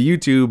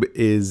YouTube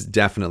is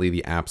definitely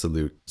the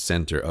absolute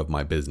center of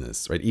my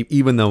business, right?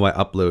 Even though I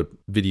upload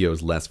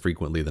videos less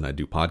frequently than I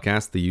do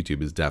podcasts, the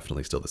YouTube is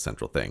definitely still the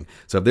central thing.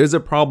 So if there's a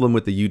problem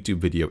with the YouTube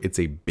video, it's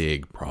a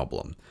big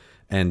problem.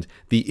 And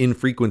the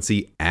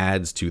infrequency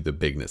adds to the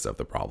bigness of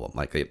the problem.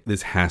 Like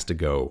this has to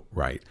go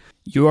right.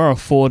 You are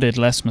afforded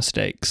less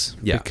mistakes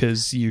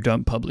because you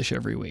don't publish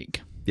every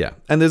week. Yeah,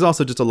 and there's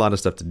also just a lot of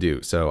stuff to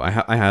do. So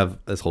I have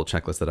this whole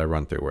checklist that I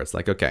run through where it's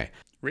like, okay.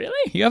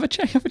 Really? You have a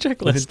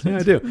checklist? Yeah,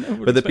 I do.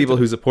 For the people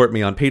who support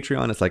me on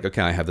Patreon, it's like,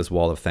 okay, I have this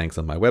wall of thanks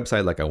on my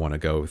website. Like I want to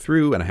go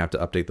through and I have to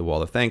update the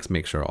wall of thanks,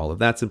 make sure all of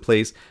that's in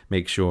place,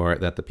 make sure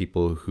that the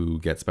people who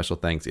get special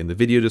thanks in the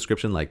video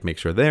description, like make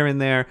sure they're in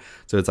there.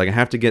 So it's like I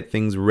have to get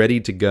things ready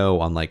to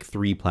go on like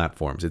 3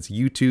 platforms. It's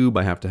YouTube.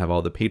 I have to have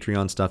all the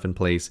Patreon stuff in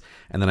place.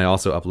 And then I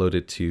also upload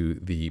it to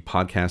the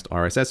podcast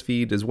RSS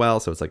feed as well.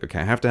 So it's like, okay,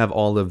 I have to have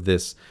all of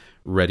this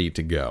ready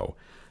to go.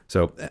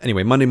 So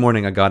anyway, Monday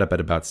morning, I got up at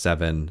about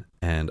 7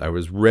 and I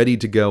was ready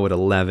to go at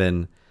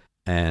 11,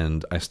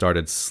 and I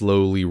started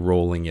slowly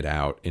rolling it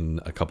out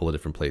in a couple of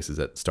different places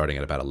starting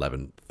at about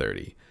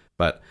 11:30.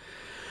 But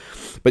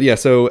yeah,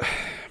 so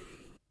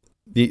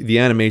the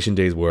animation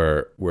days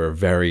were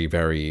very,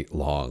 very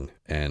long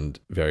and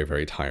very,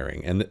 very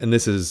tiring. And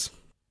this is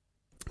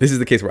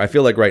the case where I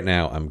feel like right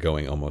now I'm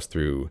going almost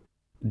through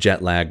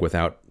jet lag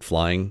without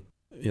flying.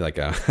 Like,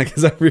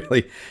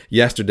 because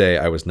yesterday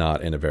I was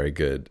not in a very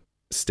good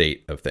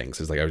state of things.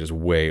 It's like I was just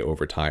way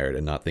overtired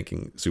and not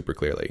thinking super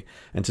clearly.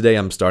 And today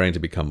I'm starting to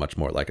become much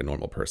more like a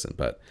normal person.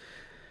 But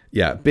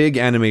yeah, big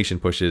animation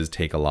pushes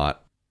take a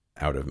lot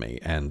out of me.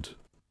 And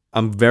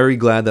I'm very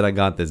glad that I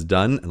got this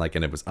done.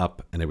 And it was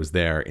up and it was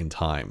there in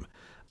time.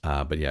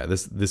 But yeah,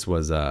 this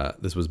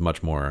was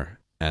much more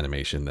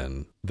animation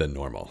than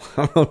normal.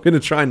 I'm gonna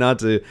try not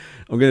to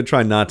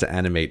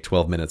animate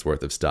 12 minutes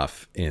worth of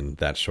stuff in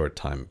that short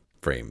time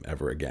frame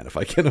ever again if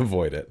I can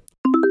avoid it.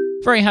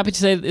 Very happy to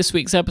say that this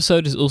week's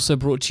episode is also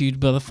brought to you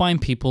by the fine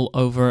people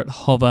over at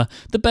Hover,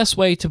 the best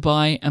way to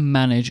buy and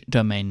manage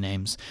domain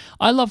names.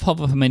 I love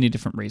Hover for many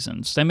different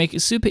reasons. They make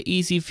it super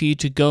easy for you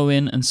to go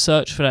in and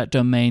search for that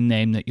domain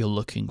name that you're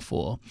looking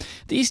for.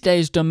 These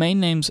days, domain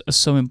names are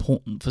so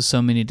important for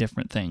so many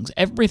different things.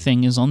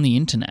 Everything is on the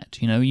internet.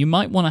 You know, you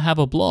might want to have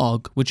a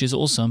blog, which is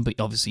awesome, but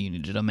obviously you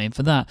need a domain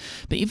for that.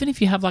 But even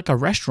if you have like a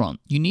restaurant,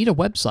 you need a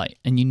website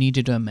and you need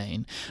a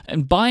domain.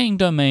 And buying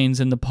domains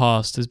in the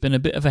past has been a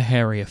bit of a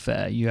hairy affair.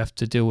 You have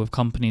to deal with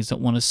companies that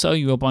want to sell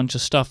you a bunch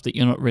of stuff that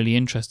you're not really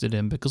interested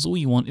in because all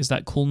you want is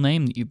that cool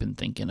name that you've been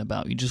thinking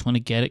about. You just want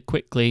to get it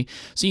quickly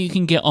so you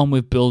can get on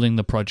with building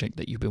the project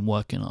that you've been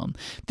working on.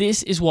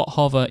 This is what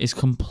Hover is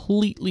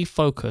completely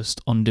focused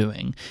on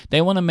doing.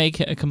 They want to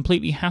make it a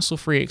completely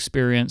hassle-free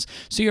experience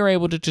so you're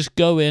able to just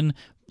go in,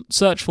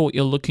 search for what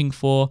you're looking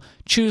for,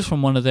 choose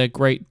from one of their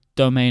great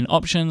domain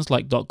options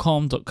like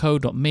 .com, .co,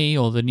 .me,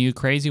 or the new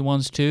crazy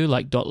ones too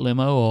like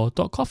 .limo or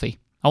 .coffee.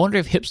 I wonder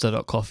if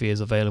hipster.coffee is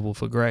available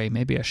for Gray.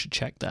 Maybe I should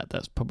check that.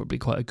 That's probably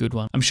quite a good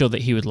one. I'm sure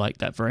that he would like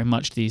that very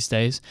much these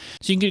days.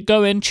 So you can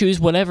go in, choose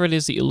whatever it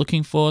is that you're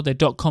looking for. Their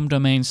 .com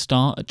domains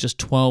start at just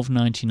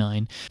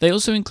 $12.99. They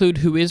also include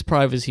Whois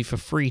Privacy for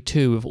free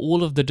too, with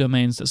all of the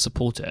domains that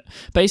support it.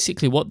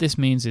 Basically, what this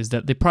means is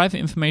that the private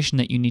information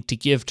that you need to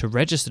give to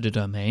register the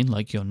domain,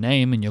 like your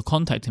name and your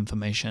contact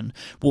information,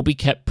 will be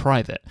kept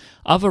private.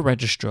 Other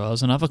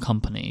registrars and other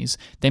companies,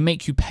 they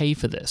make you pay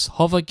for this.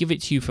 Hover give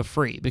it to you for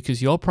free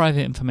because your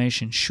private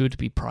information should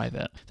be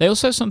private. They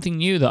also have something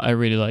new that I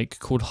really like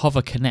called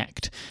Hover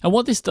Connect. And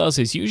what this does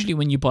is usually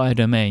when you buy a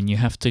domain, you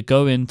have to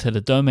go into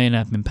the domain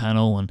admin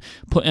panel and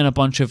put in a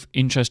bunch of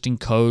interesting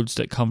codes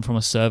that come from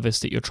a service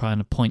that you're trying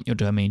to point your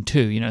domain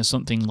to, you know,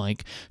 something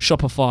like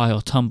Shopify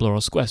or Tumblr or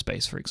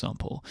Squarespace, for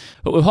example.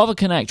 But with Hover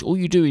Connect, all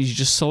you do is you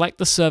just select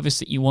the service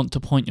that you want to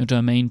point your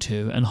domain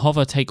to, and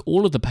Hover take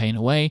all of the pain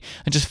away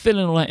and just fill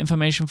in all that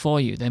information for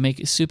you. They make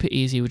it super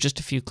easy. With just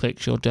a few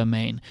clicks, your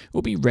domain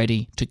will be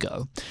ready to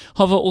go.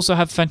 Hover also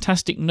have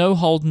fantastic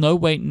no-hold,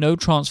 no-wait,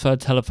 no-transfer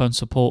telephone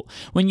support.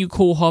 When you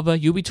call Hover,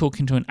 you'll be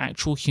talking to an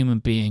actual human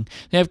being.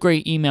 They have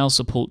great email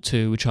support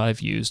too, which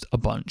I've used a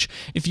bunch.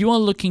 If you are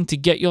looking to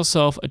get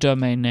yourself a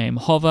domain name,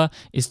 Hover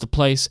is the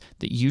place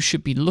that you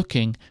should be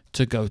looking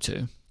to go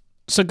to.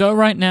 So go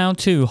right now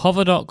to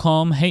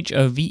hover.com,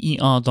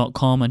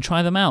 hover.com, and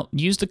try them out.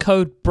 Use the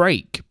code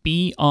BREAK,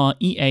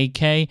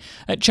 BREAK,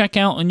 at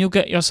checkout, and you'll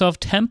get yourself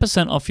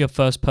 10% off your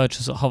first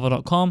purchase at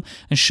hover.com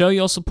and show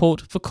your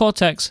support for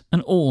Cortex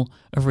and all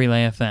of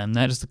Relay FM.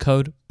 That is the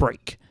code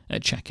BREAK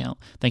at checkout.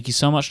 Thank you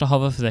so much to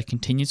Hover for their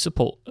continued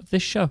support of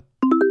this show.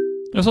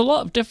 There's a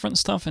lot of different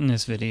stuff in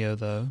this video,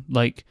 though.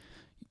 Like,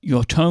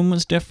 your tone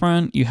was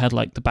different. You had,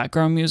 like, the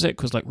background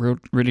music was, like,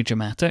 really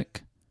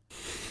dramatic.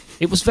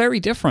 It was very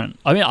different.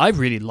 I mean, I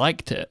really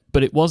liked it,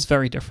 but it was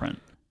very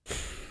different.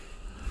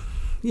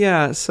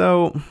 Yeah,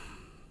 so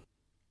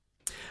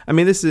I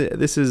mean, this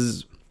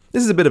is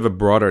a bit of a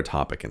broader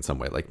topic in some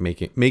way, like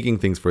making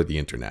things for the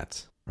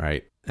internet,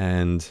 right?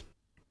 And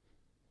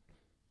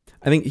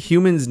I think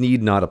Humans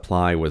Need Not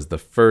Apply was the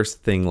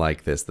first thing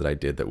like this that I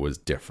did that was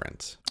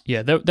different.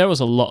 Yeah, there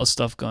was a lot of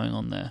stuff going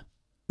on there.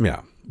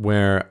 Yeah,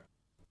 where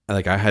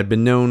like I had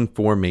been known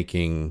for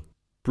making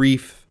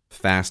brief,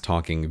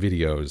 fast-talking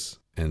videos,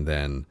 and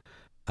then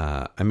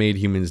I made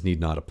Humans Need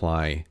Not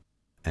Apply,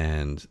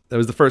 and that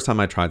was the first time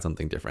I tried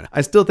something different.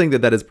 I still think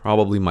that is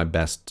probably my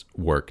best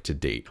work to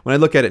date. When I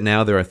look at it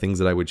now, there are things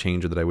that I would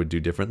change or that I would do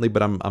differently,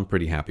 but I'm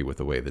pretty happy with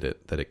the way that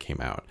it came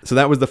out. So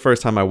that was the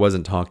first time I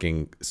wasn't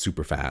talking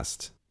super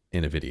fast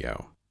in a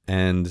video.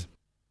 And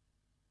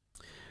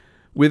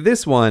with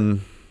this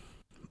one,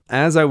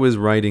 as I was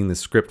writing the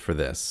script for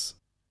this,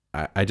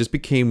 I just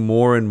became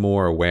more and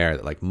more aware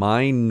that like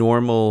my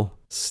normal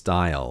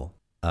style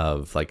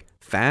of like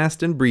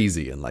fast and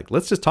breezy and like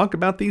let's just talk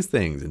about these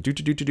things and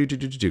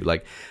do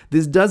like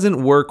this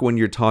doesn't work when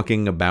you're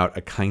talking about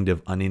a kind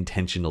of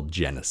unintentional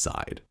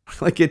genocide.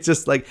 Like it's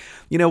just like,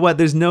 you know what,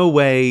 there's no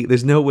way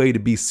to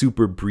be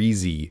super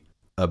breezy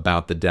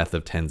about the death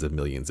of tens of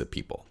millions of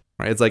people,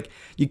 right? It's like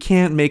you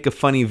can't make a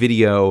funny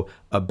video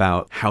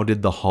about how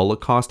did the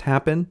Holocaust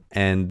happen,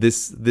 and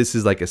this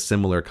is like a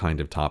similar kind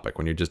of topic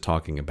when you're just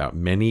talking about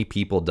many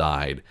people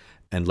died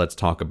and let's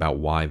talk about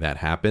why that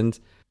happened.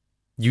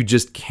 You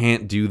just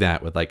can't do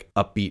that with like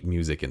upbeat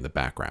music in the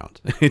background.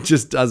 It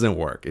just doesn't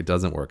work. It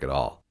doesn't work at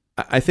all.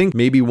 I think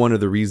maybe one of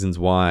the reasons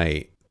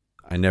why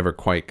I never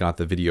quite got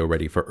the video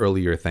ready for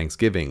earlier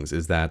Thanksgivings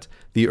is that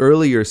the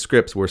earlier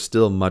scripts were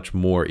still much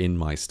more in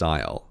my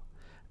style.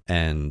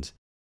 And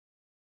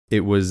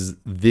it was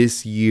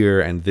this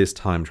year and this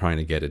time trying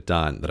to get it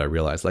done that I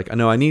realized like,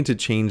 no, I need to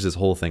change this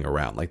whole thing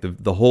around. Like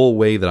the whole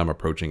way that I'm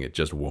approaching it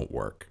just won't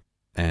work.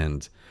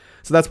 And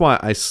so that's why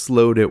I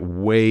slowed it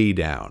way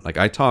down. Like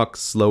I talk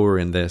slower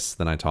in this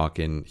than I talk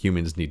in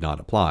Humans Need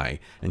Not Apply,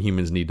 and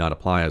Humans Need Not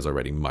Apply is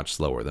already much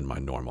slower than my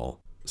normal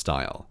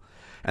style.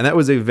 And that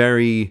was a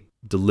very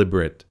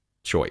deliberate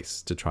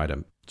choice to try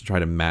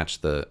to match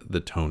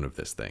the tone of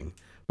this thing.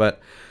 But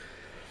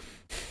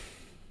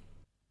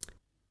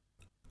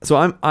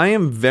so I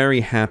am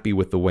very happy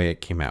with the way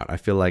it came out. I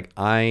feel like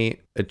I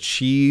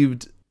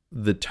achieved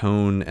the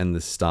tone and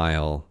the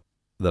style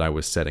that I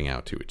was setting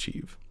out to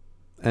achieve.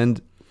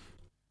 And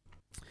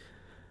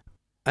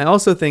I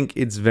also think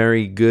it's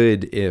very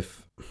good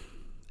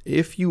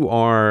if you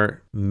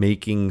are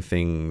making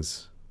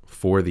things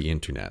for the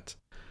internet.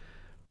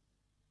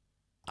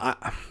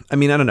 I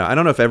mean, I don't know. I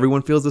don't know if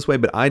everyone feels this way,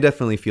 but I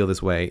definitely feel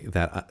this way,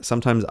 that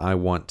sometimes I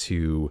want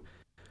to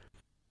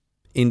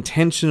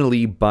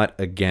intentionally butt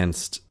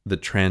against the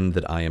trend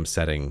that I am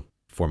setting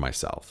for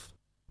myself.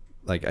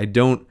 Like I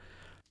don't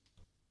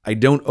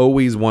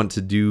always want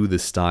to do the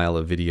style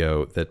of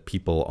video that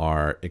people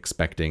are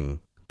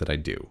expecting that I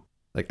do.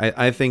 Like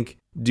I think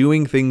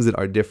doing things that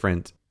are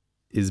different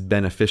is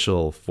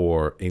beneficial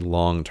for a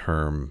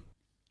long-term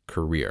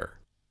career.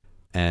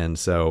 And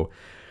so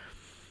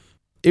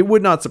it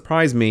would not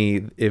surprise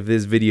me if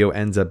this video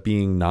ends up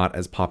being not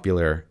as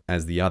popular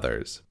as the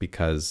others,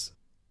 because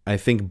I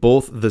think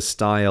both the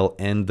style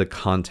and the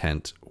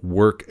content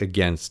work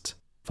against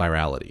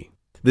virality.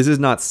 This is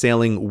not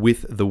sailing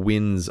with the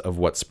winds of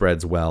what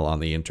spreads well on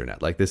the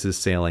internet. Like, this is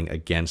sailing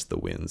against the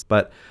winds.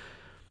 But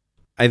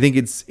I think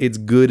it's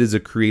good as a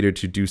creator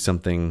to do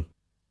something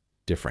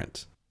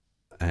different.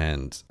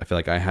 And I feel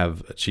like I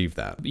have achieved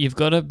that. You've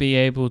got to be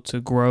able to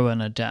grow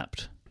and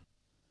adapt.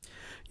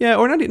 Yeah,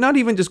 or not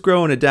even just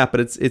grow and adapt, but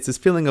it's this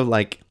feeling of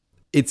like,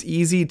 it's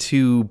easy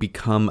to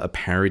become a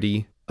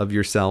parody of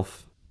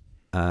yourself,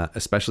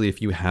 especially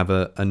if you have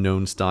a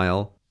known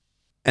style.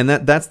 And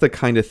that's the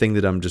kind of thing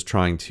that I'm just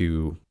trying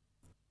to...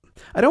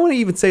 I don't want to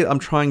even say I'm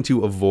trying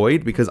to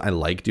avoid, because I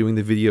like doing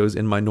the videos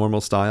in my normal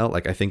style.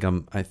 Like, I think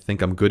I'm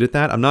good at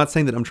that. I'm not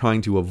saying that I'm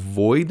trying to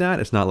avoid that.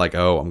 It's not like,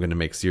 oh, I'm going to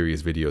make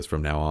serious videos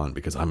from now on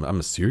because I'm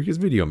a serious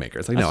video maker.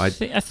 It's like, no, I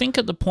think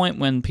at the point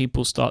when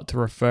people start to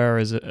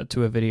refer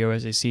to a video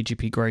as a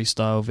CGP Grey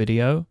style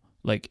video,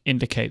 like,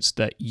 indicates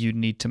that you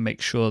need to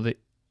make sure that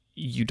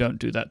you don't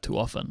do that too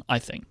often, I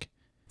think.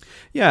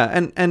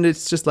 Yeah, and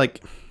it's just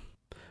like,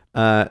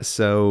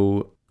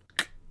 so,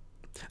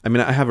 I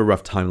mean, I have a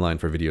rough timeline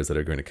for videos that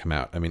are going to come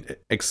out. I mean,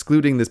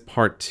 excluding this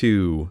part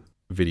 2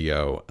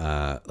 video,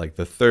 like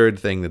the third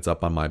thing that's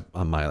up on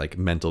my like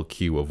mental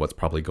queue of what's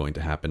probably going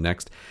to happen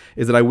next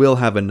is that I will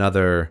have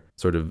another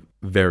sort of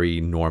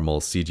very normal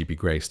CGP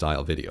Grey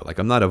style video. Like,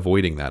 I'm not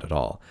avoiding that at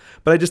all,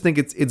 but I just think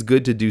it's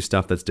good to do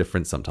stuff that's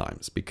different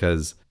sometimes,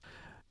 because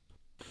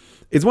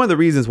it's one of the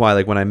reasons why,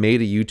 like, when I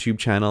made a YouTube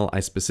channel, I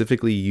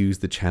specifically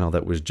used the channel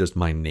that was just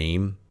my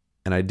name,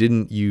 and I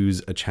didn't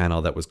use a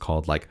channel that was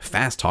called like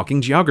Fast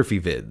Talking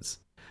Geography Vids,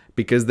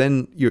 because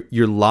then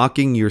you're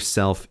locking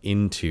yourself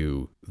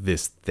into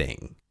this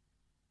thing.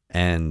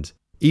 And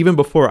even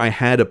before I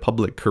had a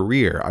public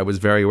career, I was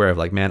very aware of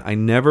like, man, I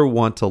never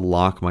want to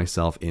lock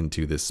myself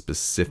into this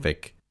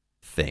specific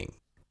thing.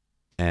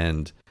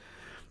 And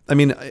I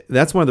mean,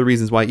 that's one of the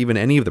reasons why even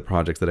any of the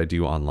projects that I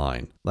do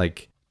online,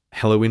 like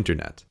Hello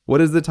Internet, what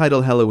does the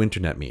title Hello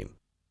Internet mean?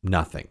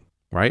 Nothing,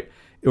 right?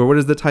 Or what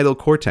does the title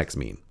Cortex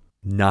mean?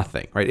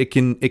 Nothing, right?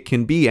 It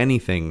can be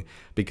anything,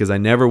 because I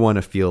never want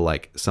to feel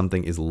like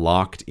something is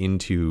locked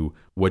into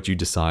what you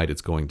decide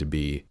it's going to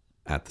be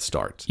at the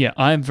start. Yeah,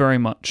 I'm very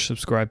much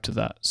subscribed to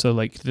that. So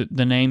like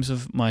the names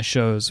of my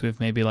shows, with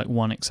maybe like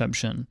one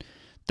exception,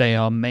 they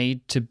are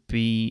made to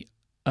be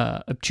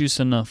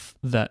obtuse enough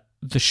that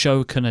the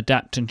show can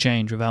adapt and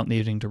change without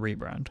needing to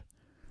rebrand.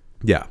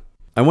 Yeah.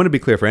 I want to be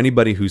clear for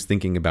anybody who's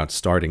thinking about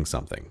starting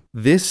something.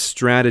 This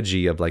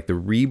strategy of like the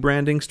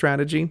rebranding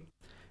strategy,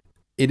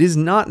 it is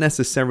not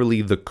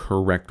necessarily the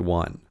correct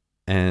one.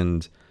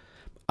 And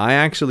I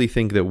actually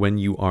think that when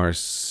you are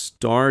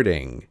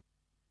starting,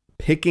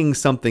 picking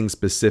something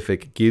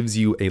specific gives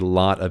you a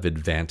lot of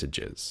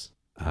advantages.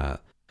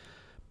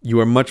 You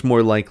are much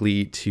more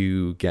likely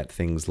to get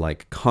things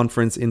like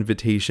conference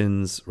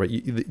invitations, right?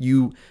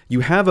 You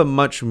have a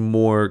much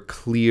more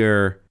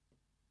clear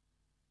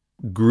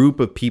group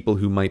of people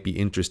who might be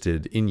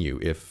interested in you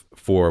if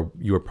for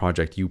your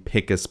project you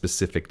pick a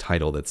specific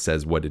title that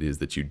says what it is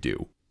that you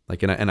do.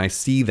 Like, and I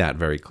see that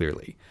very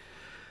clearly.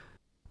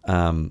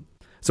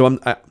 So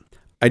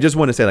I just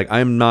want to say, like,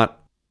 I'm not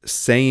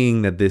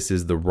saying that this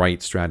is the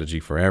right strategy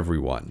for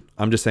everyone.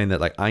 I'm just saying that,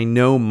 like, I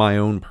know my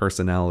own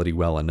personality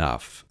well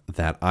enough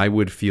that I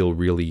would feel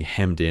really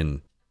hemmed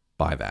in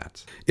by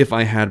that if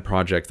I had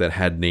projects that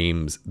had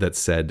names that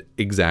said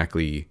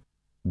exactly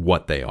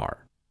what they are.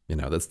 You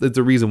know, that's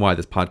the reason why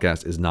this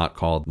podcast is not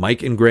called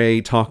Mike and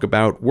Gray Talk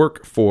About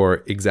Work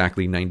for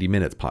Exactly 90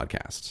 Minutes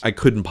podcast. I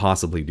couldn't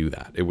possibly do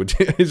that.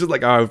 It's just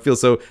like, oh, I would feel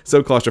so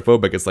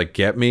claustrophobic. It's like,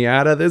 get me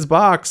out of this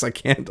box. I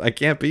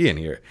can't be in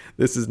here.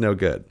 This is no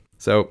good.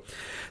 So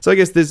I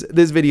guess this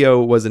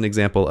video was an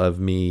example of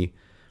me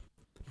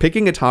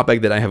picking a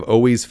topic that I have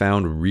always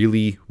found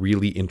really,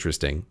 really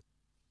interesting,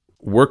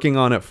 working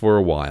on it for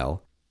a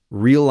while,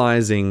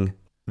 realizing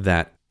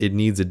that it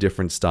needs a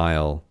different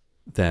style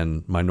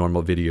than my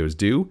normal videos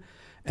do.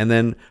 And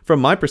then from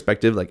my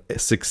perspective, like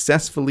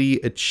successfully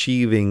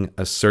achieving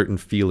a certain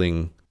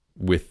feeling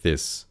with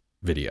this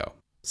video.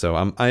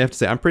 So I have to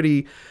say,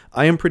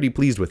 I am pretty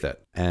pleased with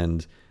it.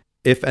 And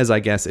if, as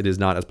I guess, it is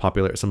not as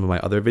popular as some of my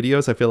other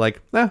videos, I feel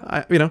like,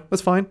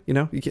 that's fine. You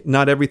know,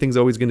 not everything's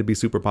always going to be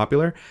super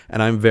popular.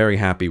 And I'm very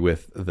happy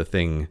with the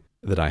thing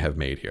that I have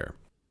made here.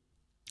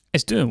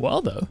 It's doing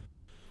well, though.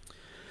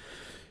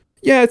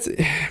 Yeah,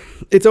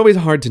 it's always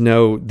hard to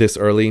know this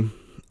early.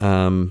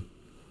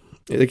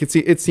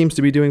 It seems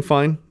to be doing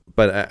fine,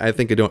 but I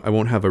think I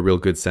won't have a real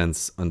good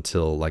sense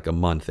until like a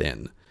month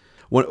in.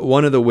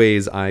 One of the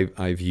ways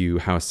I view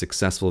how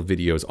successful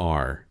videos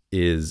are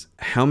is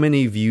how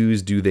many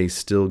views do they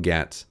still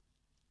get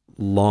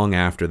long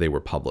after they were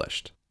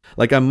published.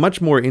 Like, I'm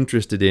much more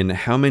interested in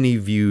how many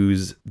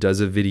views does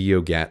a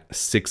video get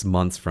 6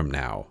 months from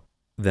now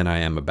than I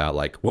am about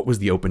like, what was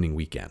the opening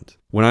weekend.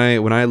 When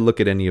I look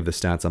at any of the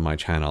stats on my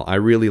channel, I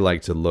really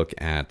like to look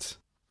at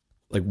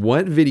like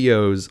what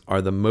videos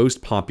are the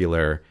most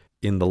popular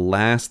in the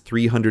last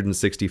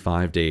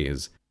 365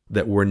 days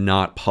that were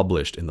not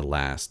published in the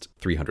last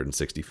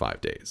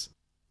 365 days.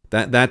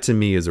 That to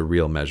me is a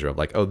real measure of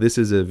like, oh, this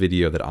is a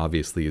video that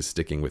obviously is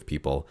sticking with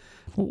people.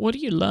 What do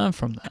you learn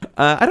from that?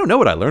 I don't know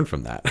what I learned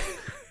from that.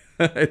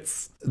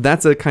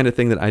 That's a kind of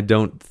thing that I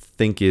don't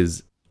think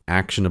is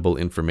actionable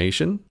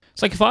information.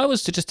 It's like if I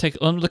was to just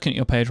I'm looking at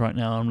your page right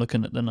now, I'm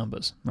looking at the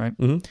numbers, right?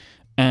 Mm-hmm.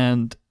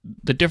 And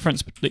the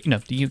difference,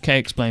 the UK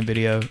Explain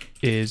video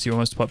is your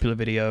most popular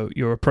video.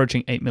 You're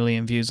approaching 8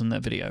 million views on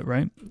that video,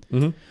 right?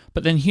 Mm-hmm.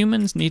 But then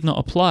Humans Need Not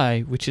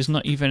Apply, which is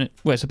not even,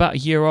 it's about a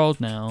year old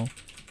now,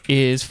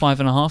 is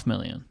 5.5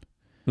 million.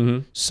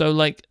 Mm-hmm. So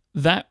like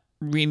that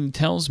really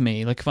tells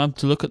me, like if I'm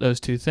to look at those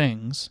two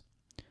things,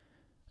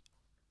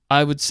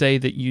 I would say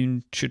that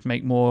you should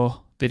make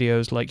more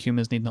videos like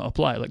Humans Need Not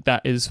Apply. Like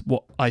that is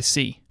what I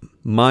see.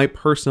 My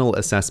personal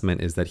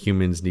assessment is that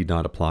Humans Need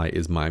Not Apply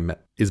is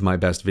my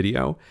best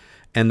video,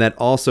 and that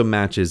also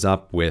matches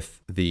up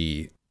with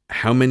the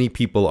how many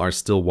people are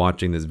still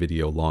watching this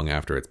video long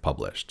after it's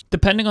published.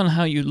 Depending on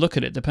how you look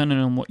at it, depending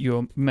on what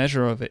your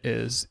measure of it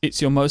is,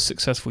 it's your most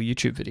successful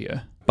YouTube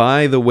video.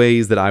 By the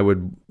ways that I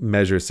would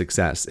measure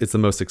success, it's the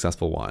most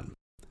successful one.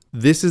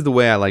 This is the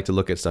way I like to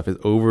look at stuff, is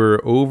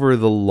over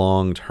the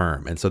long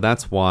term. And so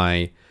that's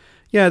why,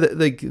 yeah,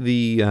 the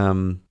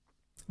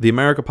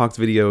Americapox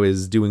video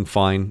is doing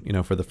fine,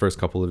 for the first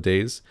couple of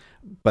days.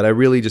 But I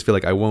really just feel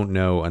like I won't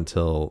know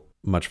until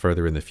much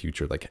further in the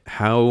future. Like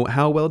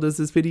how well does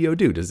this video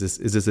do? Is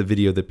this a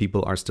video that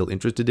people are still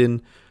interested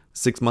in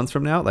 6 months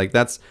from now? Like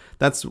that's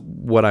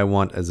what I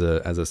want as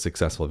a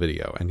successful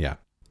video. And yeah,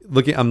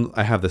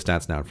 I have the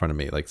stats now in front of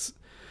me. Like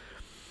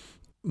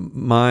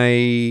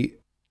my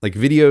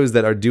videos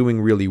that are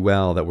doing really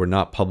well that were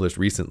not published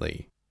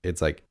recently.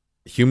 It's like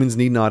Humans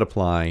Need Not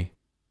Apply,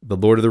 the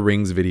Lord of the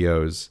Rings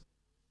videos,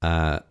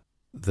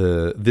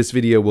 this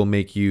video will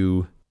make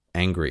you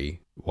angry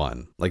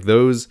one. Like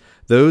those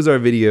are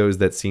videos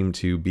that seem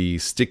to be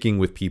sticking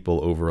with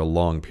people over a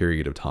long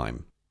period of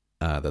time,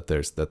 that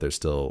they're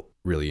still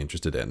really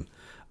interested in,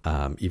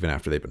 even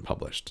after they've been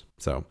published.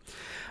 So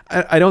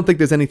I don't think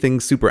there's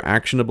anything super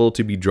actionable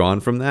to be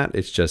drawn from that.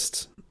 It's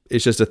just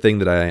a thing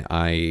that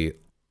I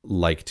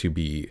like to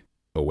be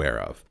aware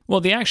of.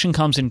 Well, the action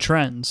comes in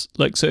trends.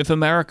 Like, so if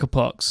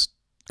Americapox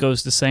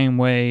goes the same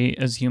way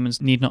as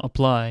Humans Need Not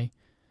Apply,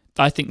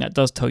 I think that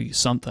does tell you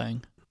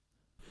something.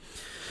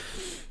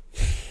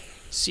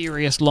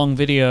 Serious long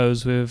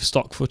videos with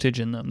stock footage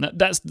in them.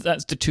 That's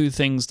the two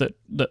things that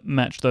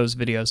match those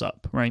videos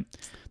up, right?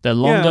 They're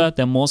longer,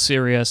 they're more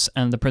serious,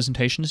 and the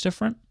presentation is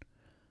different.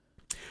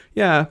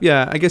 Yeah,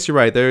 I guess you're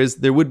right.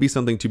 There would be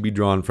something to be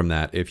drawn from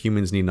that if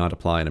Humans Need Not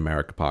Apply and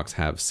Americapox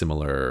have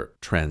similar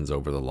trends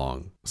over the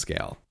long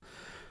scale.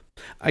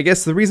 I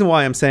guess the reason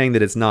why I'm saying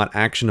that it's not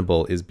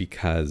actionable is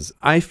because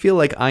I feel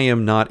like I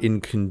am not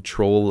in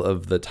control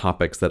of the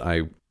topics that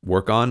I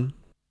work on,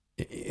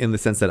 in the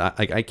sense that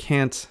I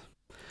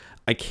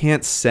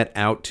can't set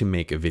out to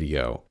make a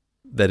video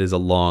that is a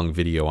long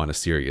video on a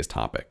serious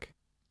topic,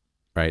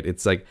 right?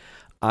 It's like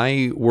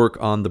I work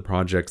on the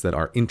projects that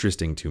are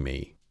interesting to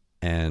me,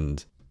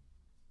 and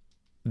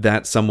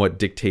that somewhat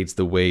dictates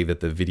the way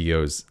that the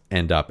videos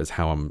end up as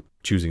how I'm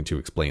choosing to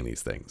explain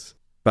these things.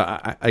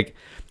 But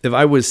if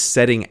I was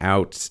setting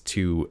out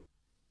to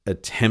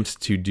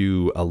attempt to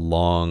do a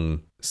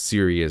long,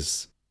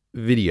 serious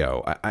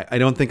video, I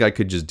don't think I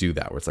could just do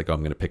that, where it's like, oh,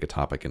 I'm going to pick a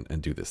topic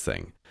and do this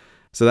thing.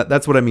 So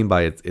that's what I mean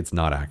by it's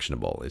not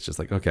actionable. It's just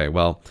like, okay,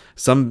 well,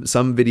 some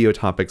video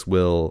topics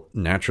will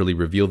naturally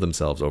reveal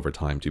themselves over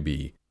time to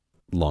be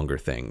longer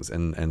things,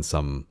 and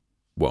some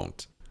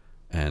won't.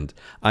 And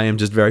I am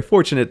just very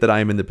fortunate that I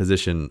am in the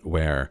position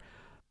where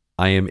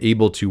I am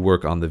able to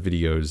work on the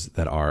videos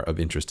that are of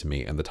interest to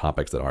me and the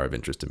topics that are of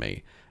interest to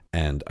me.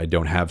 And I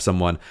don't have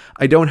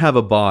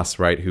a boss,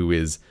 right, who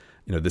is,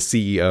 the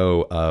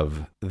CEO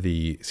of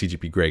the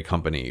CGP Grey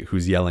company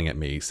who's yelling at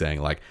me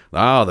saying like,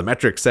 oh, the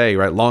metrics say,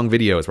 right, long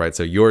videos, right?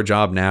 So your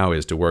job now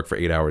is to work for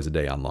 8 hours a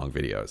day on long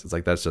videos. It's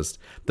like, that's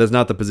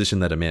not the position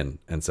that I'm in.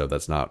 And so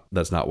that's not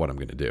what I'm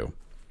going to do.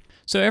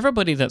 So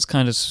everybody that's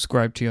kind of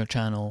subscribed to your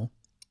channel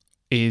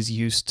is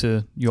used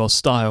to your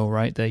style,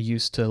 right? They're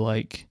used to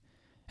like,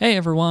 hey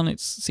everyone,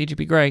 it's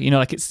CGP Grey.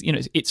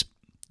 It's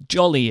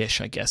jolly-ish,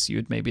 I guess you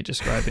would maybe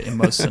describe it in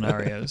most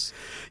scenarios.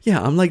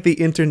 Yeah, I'm like the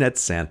internet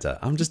Santa.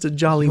 I'm just a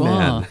jolly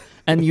man.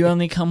 And you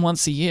only come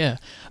once a year.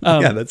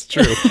 Yeah, that's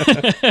true.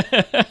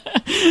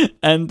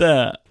 And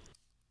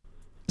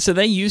so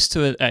they're used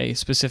to a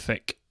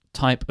specific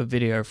type of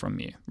video from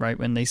you, right?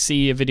 When they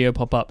see a video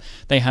pop up,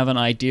 they have an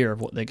idea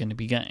of what they're going to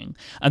be getting.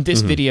 And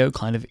this video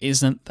kind of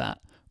isn't that,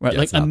 right? Yeah,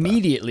 like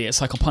immediately, it's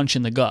like a punch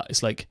in the gut.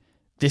 It's like,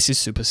 this is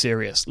super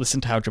serious.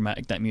 Listen to how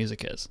dramatic that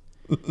music is.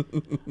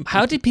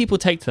 How did people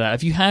take to that?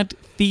 Have you had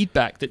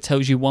feedback that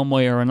tells you one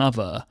way or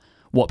another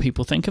what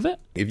people think of it?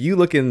 If you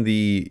look in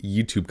the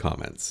YouTube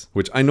comments,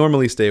 which I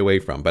normally stay away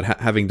from, but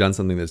having done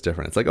something that's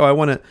different, it's like, oh, I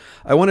want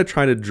to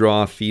try to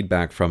draw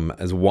feedback from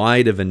as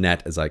wide of a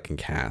net as I can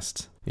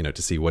cast,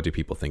 to see what do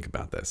people think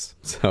about this.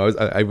 So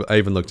I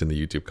even looked in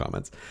the YouTube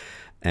comments,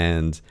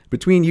 and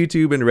between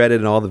YouTube and Reddit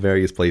and all the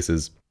various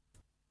places,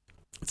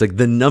 it's like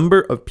the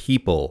number of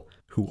people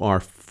who are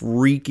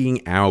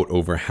freaking out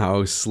over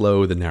how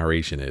slow the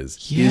narration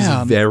is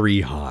Yeah.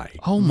 very high.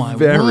 Oh my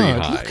very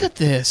word. high. Look at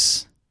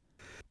this.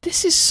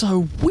 This is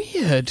so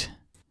weird.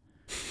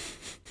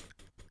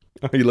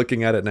 Are you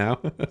looking at it now?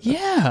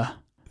 Yeah.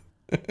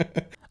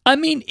 I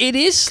mean, it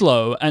is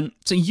slow. And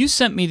so you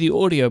sent me the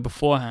audio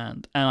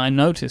beforehand, and I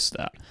noticed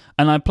that.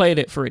 And I played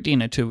it for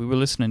Adina too. We were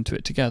listening to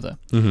it together.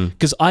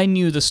 Because I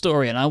knew the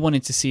story, and I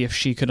wanted to see if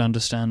she could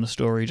understand the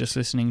story just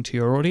listening to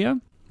your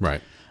audio.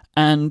 Right.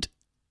 And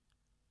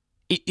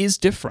it is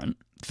different.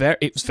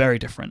 It's very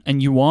different.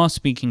 And you are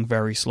speaking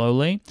very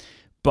slowly.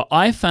 But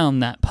I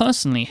found that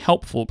personally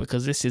helpful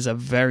because this is a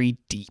very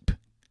deep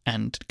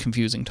and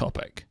confusing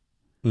topic.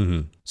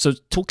 So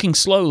talking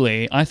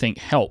slowly, I think,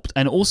 helped.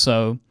 And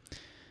also,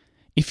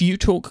 if you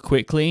talk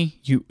quickly,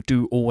 you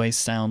do always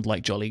sound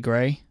like Jolly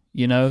Grey.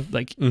 You know,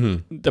 like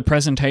the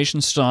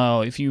presentation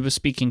style, if you were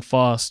speaking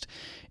fast,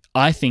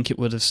 I think it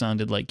would have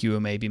sounded like you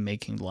were maybe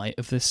making light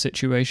of this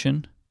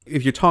situation.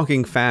 If you're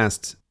talking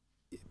fast,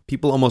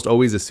 people almost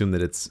always assume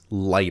that it's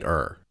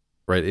lighter,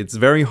 right? It's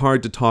very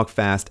hard to talk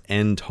fast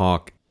and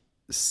talk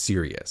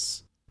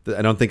serious.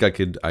 I don't think I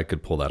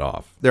could pull that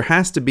off. There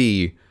has to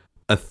be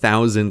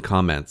 1,000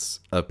 comments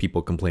of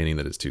people complaining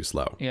that it's too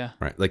slow. Yeah.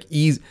 Right. Like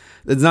it's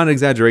not an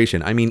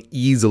exaggeration. I mean,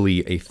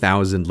 easily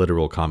 1,000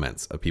 literal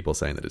comments of people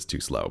saying that it's too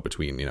slow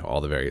between,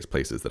 all the various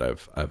places that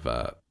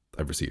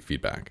I've received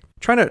feedback.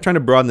 Trying to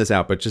broaden this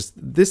out, but just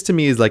this to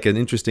me is like an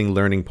interesting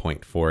learning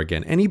point for,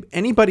 again,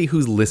 anybody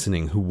who's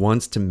listening who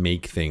wants to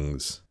make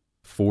things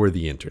for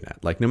the internet.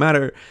 Like no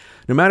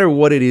matter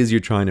what it is you're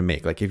trying to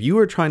make. Like if you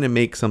are trying to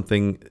make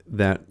something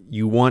that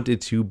you want it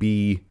to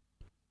be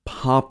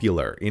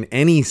popular in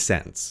any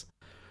sense,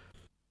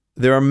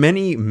 there are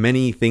many,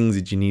 many things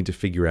that you need to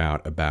figure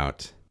out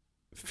about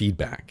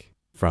feedback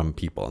from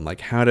people and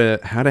like how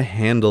to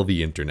handle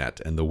the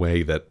internet and the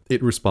way that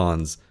it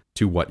responds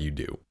to what you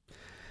do.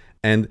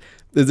 And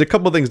there's a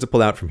couple things to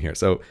pull out from here.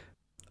 So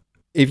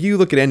if you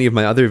look at any of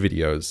my other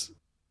videos,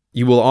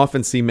 you will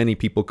often see many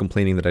people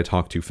complaining that I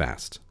talk too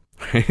fast.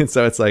 Right? And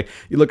so it's like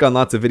you look on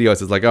lots of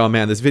videos, it's like, oh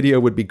man, this video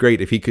would be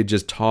great if he could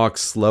just talk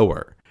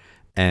slower.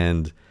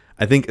 And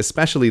I think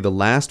especially the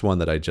last one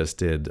that I just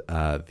did,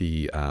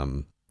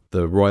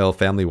 the royal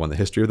family one, the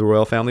history of the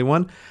royal family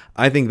one,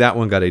 I think that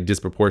one got a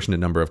disproportionate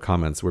number of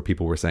comments where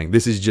people were saying,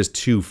 this is just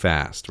too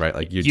fast, right?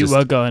 Like you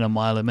were going a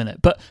mile a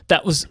minute. But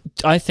that was,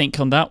 I think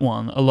on that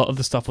one, a lot of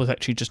the stuff was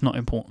actually just not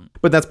important.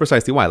 But that's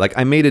precisely why. Like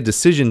I made a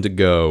decision to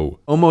go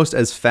almost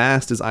as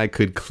fast as I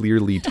could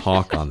clearly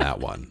talk on that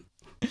one.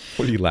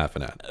 What are you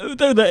laughing at?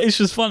 It's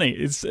just funny.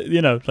 It's,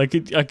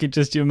 I could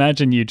just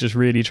imagine you just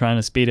really trying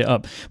to speed it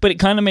up. But it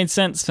kind of made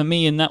sense for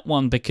me in that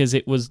one because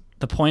it was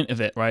the point of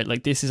it, right?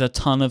 Like this is a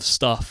ton of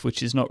stuff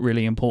which is not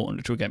really important,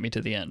 which will get me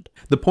to the end.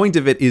 The point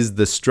of it is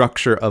the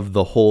structure of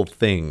the whole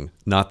thing,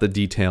 not the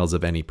details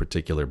of any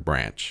particular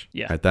branch.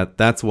 Yeah. Right?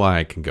 That's why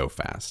I can go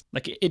fast.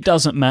 Like it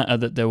doesn't matter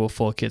that there were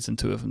 4 kids and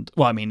 2 of them.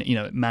 Well, I mean,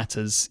 it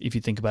matters if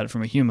you think about it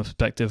from a human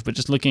perspective, but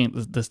just looking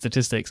at the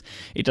statistics,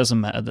 it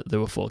doesn't matter that there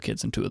were 4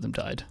 kids and 2 of them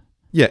died.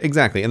 Yeah,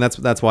 exactly. And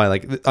that's why,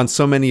 like, on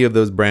so many of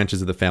those branches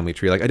of the family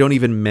tree, like, I don't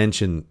even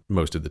mention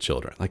most of the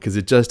children, like, because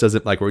it just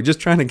doesn't, like, we're just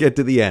trying to get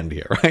to the end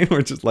here, right?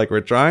 We're just like, we're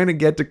trying to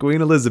get to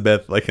Queen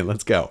Elizabeth, like, and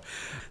let's go.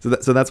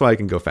 So that's why I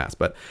can go fast.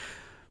 But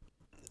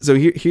so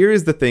here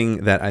is the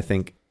thing that I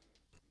think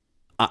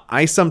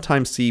I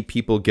sometimes see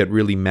people get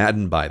really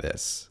maddened by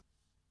this.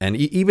 And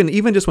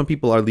even just when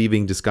people are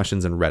leaving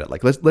discussions on Reddit,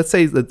 like, let's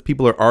say that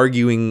people are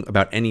arguing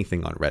about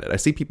anything on Reddit. I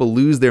see people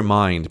lose their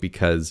mind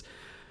because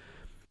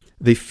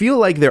they feel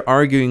like they're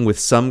arguing with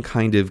some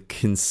kind of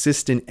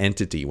consistent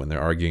entity when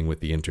they're arguing with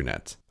the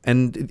internet.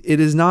 And it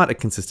is not a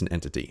consistent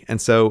entity.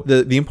 And so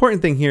the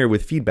important thing here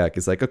with feedback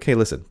is like, okay,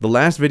 listen, the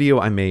last video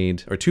I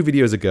made, or 2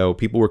 videos ago,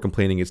 people were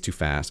complaining it's too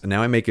fast. And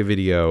now I make a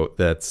video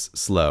that's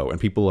slow and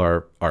people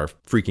are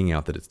freaking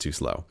out that it's too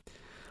slow.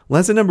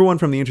 Lesson number 1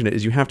 from the internet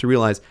is you have to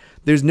realize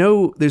there's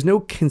no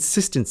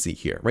consistency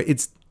here, right?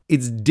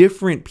 It's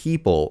different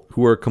people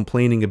who are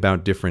complaining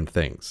about different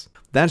things.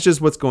 That's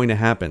just what's going to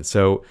happen.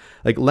 So,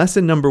 like,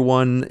 lesson number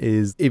 1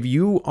 is if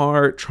you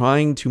are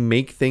trying to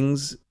make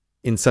things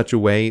in such a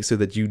way so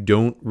that you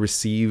don't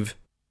receive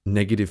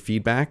negative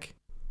feedback,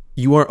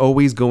 you are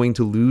always going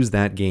to lose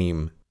that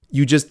game.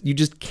 You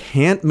just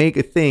can't make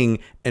a thing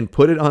and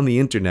put it on the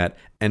internet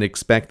and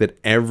expect that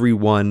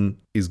everyone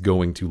is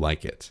going to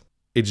like it.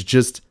 It's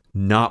just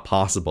not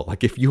possible.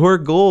 Like if your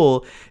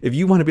goal, if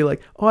you want to be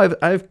like, oh,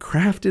 I've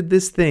crafted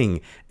this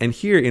thing and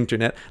here,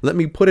 internet, let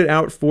me put it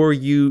out for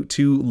you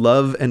to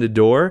love and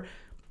adore.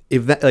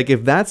 If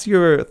that's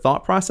your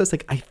thought process,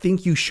 like I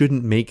think you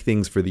shouldn't make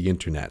things for the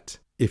internet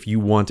if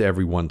you want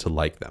everyone to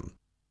like them,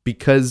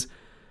 because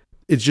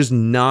it's just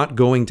not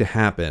going to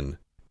happen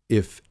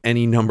if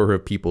any number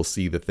of people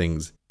see the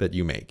things that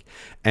you make.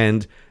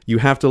 And you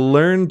have to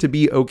learn to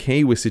be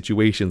okay with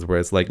situations where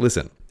it's like,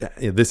 listen,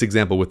 this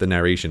example with the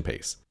narration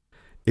pace.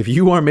 If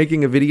you are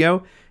making a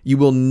video, you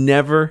will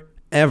never,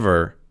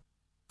 ever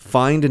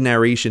find a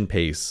narration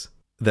pace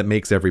that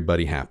makes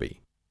everybody happy.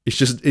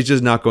 It's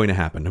just not going to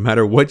happen. No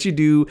matter what you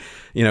do,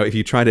 if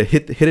you try to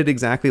hit it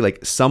exactly,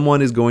 like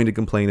someone is going to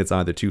complain it's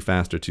either too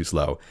fast or too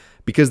slow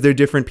because they're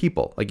different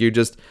people. Like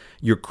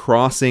you're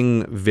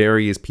crossing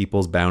various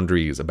people's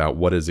boundaries about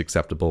what is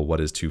acceptable,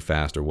 what is too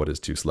fast, or what is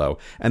too slow.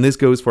 And this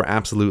goes for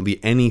absolutely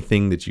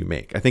anything that you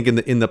make. I think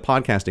in the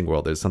podcasting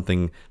world, there's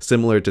something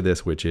similar to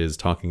this, which is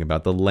talking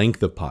about the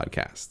length of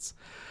podcasts.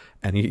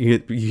 And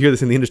you hear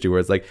this in the industry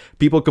where it's like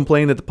people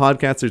complain that the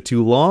podcasts are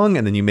too long,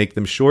 and then you make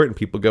them short and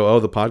people go,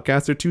 oh, the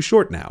podcasts are too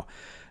short now.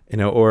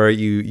 Or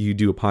you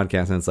do a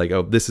podcast and it's like,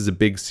 oh, this is a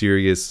big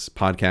serious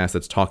podcast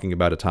that's talking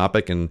about a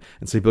topic. And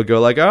so people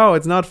go like, oh,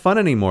 it's not fun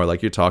anymore.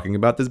 Like you're talking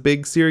about this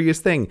big serious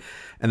thing.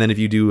 And then if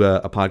you do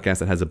a podcast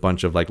that has a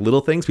bunch of like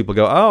little things, people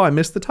go, oh, I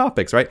missed the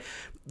topics, right?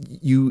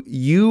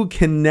 You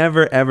can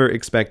never, ever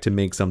expect to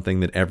make something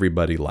that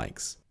everybody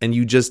likes. And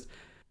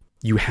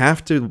you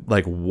have to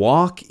like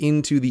walk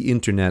into the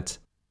internet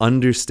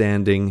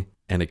understanding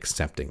and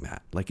accepting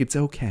that. Like it's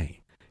okay.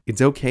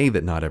 It's okay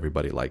that not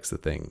everybody likes the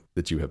thing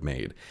that you have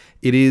made.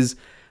 It is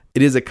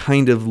a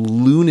kind of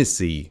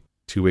lunacy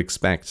to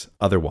expect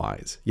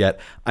otherwise. Yet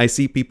I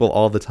see people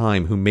all the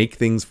time who make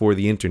things for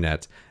the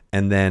internet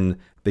and then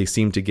they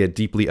seem to get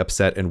deeply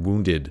upset and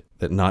wounded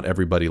that not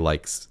everybody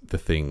likes the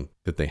thing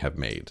that they have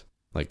made.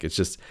 Like it's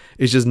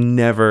just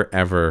never,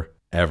 ever,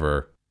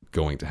 ever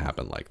going to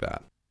happen like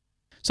that.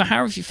 So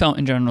how have you felt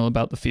in general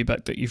about the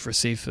feedback that you've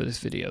received for this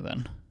video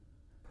then?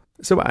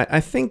 So I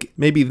think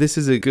maybe this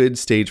is a good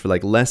stage for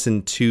like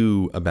lesson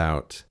 2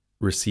 about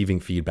receiving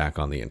feedback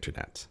on the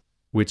internet,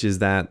 which is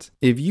that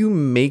if you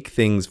make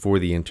things for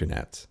the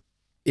internet,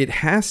 it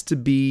has to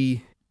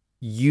be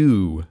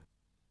you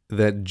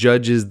that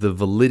judges the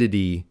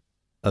validity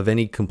of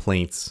any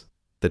complaints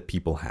that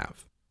people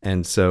have.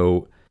 And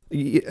so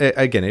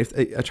again, if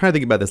I try to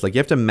think about this, like you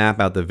have to map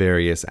out the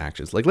various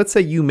actions. Like let's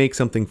say you make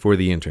something for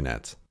the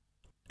internet,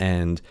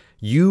 and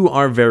you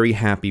are very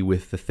happy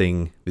with the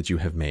thing that you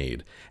have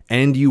made,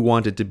 and you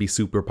want it to be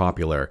super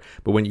popular.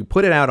 But when you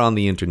put it out on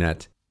the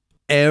internet,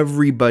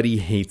 everybody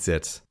hates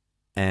it,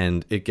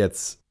 and it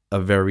gets a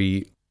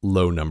very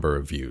low number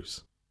of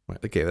views.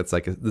 Okay, that's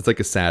like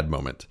a sad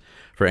moment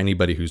for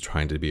anybody who's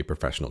trying to be a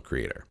professional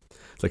creator.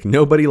 It's like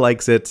nobody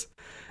likes it,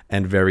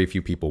 and very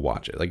few people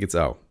watch it. Like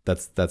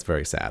that's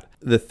very sad.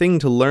 The thing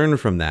to learn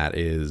from that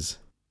is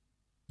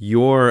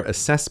your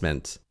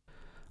assessment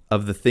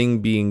of the thing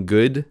being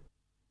good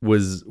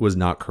was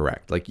not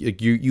correct. Like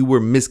you were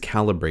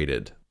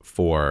miscalibrated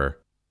for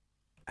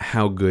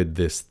how good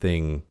this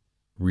thing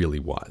really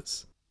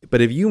was. But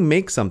if you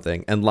make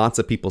something and lots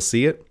of people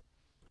see it,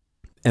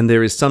 and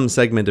there is some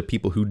segment of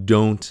people who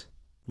don't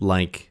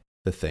like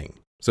the thing.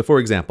 So for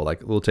example,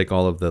 like we'll take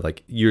all of the,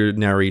 like your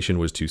narration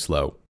was too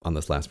slow on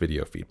this last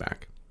video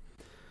feedback.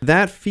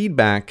 That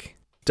feedback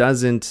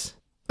doesn't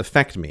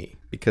affect me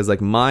because like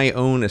my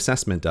own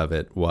assessment of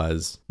it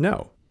was,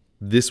 no,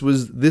 this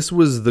was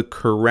the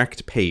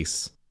correct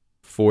pace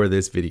for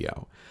this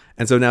video.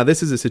 And so now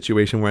this is a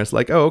situation where it's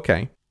like, oh,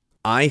 okay,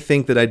 I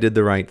think that I did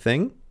the right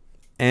thing,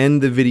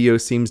 and the video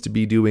seems to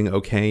be doing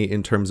okay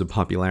in terms of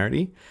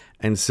popularity.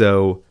 And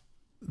so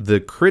the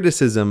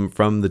criticism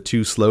from the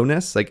too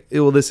slowness, like,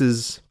 well, this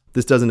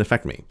doesn't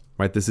affect me,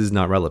 right? This is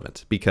not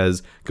relevant,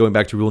 because going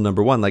back to rule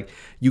number 1, like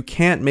you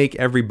can't make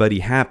everybody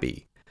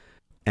happy.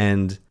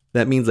 And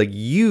that means like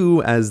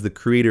you as the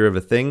creator of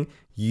a thing,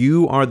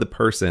 you are the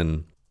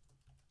person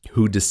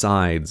who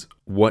decides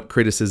what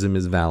criticism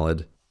is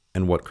valid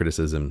and what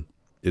criticism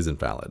isn't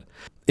valid.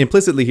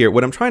 Implicitly here,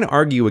 what I'm trying to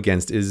argue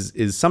against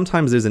is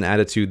sometimes there's an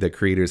attitude that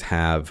creators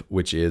have,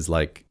 which is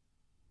like,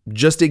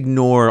 just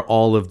ignore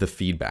all of the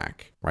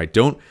feedback, right?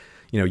 Don't,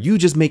 you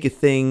just make a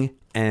thing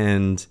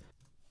and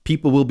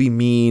people will be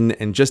mean,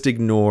 and just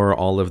ignore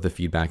all of the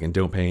feedback and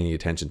don't pay any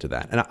attention to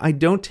that. And I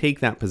don't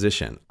take that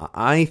position.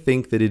 I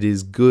think that it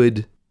is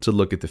good to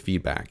look at the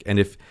feedback. And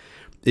if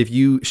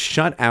you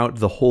shut out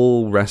the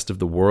whole rest of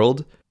the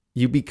world,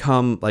 you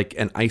become like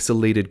an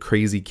isolated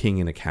crazy king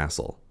in a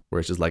castle, where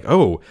it's just like,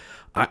 oh,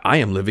 I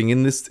am living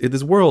in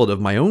this world of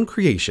my own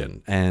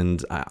creation,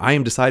 and I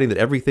am deciding that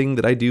everything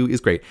that I do is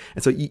great.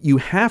 And so you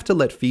have to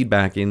let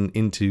feedback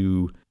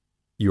into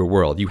your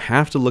world. You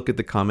have to look at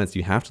the comments.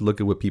 You have to look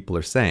at what people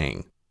are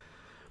saying.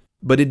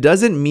 But it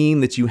doesn't mean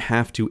that you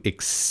have to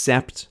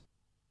accept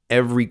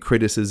every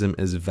criticism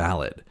as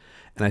valid.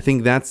 And I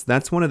think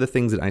that's one of the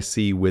things that I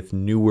see with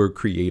newer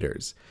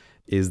creators,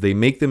 is they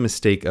make the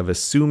mistake of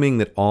assuming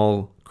that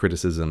all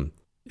criticism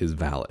is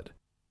valid.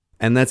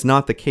 And that's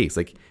not the case.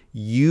 Like,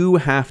 you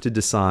have to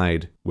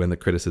decide when the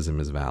criticism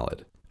is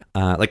valid.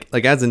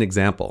 Like as an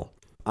example,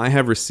 I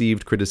have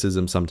received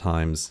criticism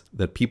sometimes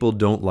that people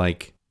don't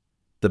like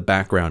the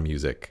background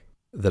music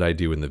that I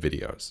do in the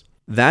videos.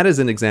 That is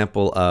an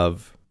example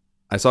of,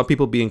 I saw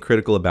people being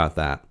critical about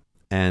that,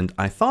 and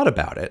I thought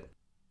about it,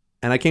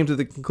 and I came to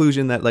the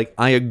conclusion that, like,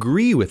 I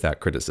agree with that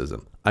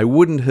criticism. I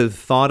wouldn't have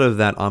thought of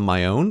that on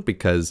my own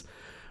because,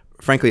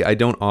 frankly, I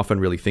don't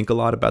often really think a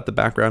lot about the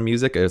background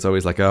music. It's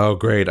always like, oh,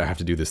 great, I have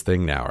to do this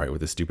thing now, right,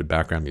 with this stupid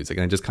background music.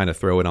 And I just kind of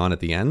throw it on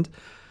at the end.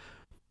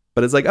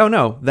 But it's like, oh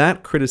no,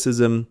 that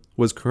criticism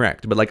was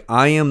correct. But like,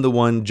 I am the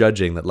one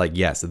judging that, like,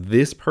 yes,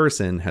 this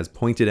person has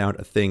pointed out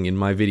a thing in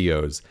my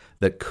videos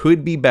that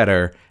could be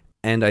better,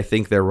 and I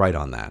think they're right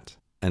on that.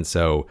 And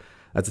so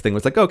that's the thing.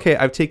 It's like, okay,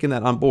 I've taken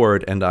that on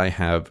board, and I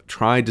have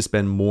tried to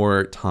spend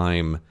more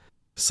time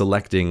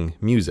selecting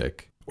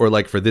music. Or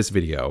like for this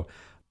video,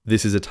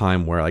 this is a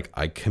time where like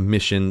I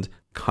commissioned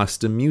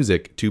custom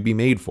music to be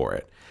made for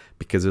it.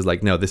 Because it's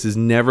like, no, this is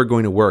never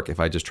going to work if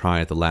I just try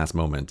at the last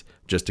moment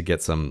just to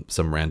get some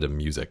random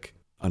music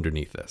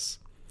underneath this.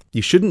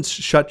 You shouldn't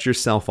shut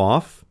yourself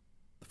off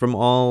from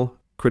all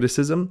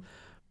criticism,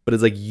 but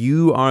it's like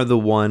you are the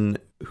one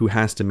who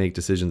has to make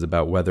decisions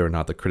about whether or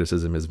not the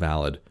criticism is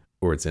valid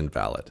or it's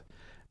invalid.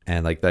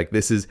 And like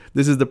this is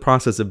the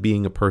process of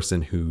being a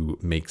person who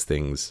makes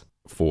things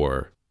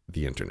for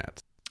the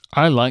internet.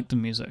 I like the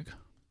music.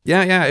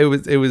 Yeah,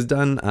 it was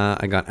done.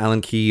 I got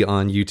Alan Key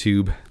on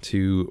YouTube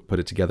to put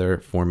it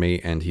together for me,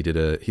 and he did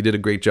a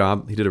great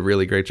job. He did a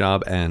really great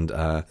job, and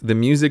the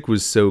music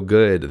was so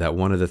good that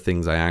one of the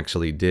things I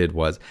actually did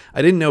was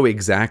I didn't know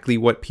exactly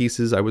what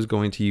pieces I was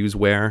going to use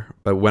where,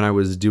 but when I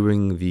was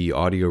doing the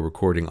audio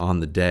recording on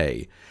the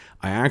day,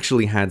 I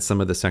actually had some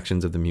of the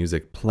sections of the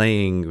music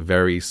playing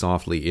very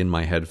softly in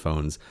my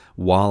headphones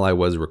while I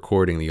was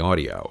recording the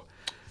audio.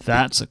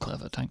 That's a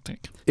clever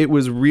tactic. It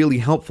was really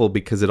helpful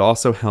because it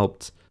also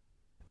helped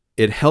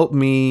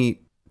me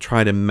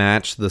try to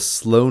match the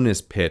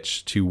slowness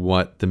pitch to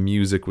what the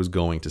music was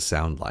going to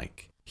sound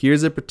like.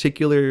 Here's a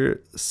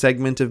particular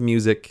segment of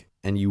music,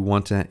 and you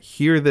want to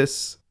hear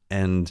this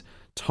and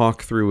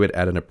talk through it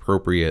at an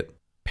appropriate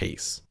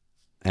pace.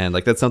 And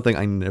like that's something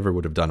I never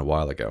would have done a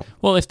while ago.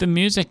 Well, if the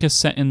music is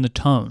set in the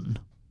tone,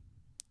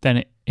 then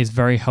it is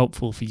very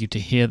helpful for you to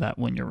hear that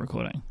when you're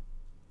recording.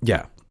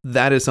 Yeah,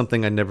 that is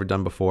something I'd never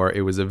done before.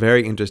 It was a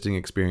very interesting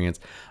experience.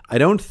 I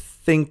don't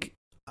think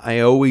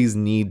I always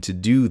need to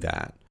do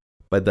that,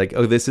 but like,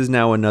 oh, this is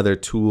now another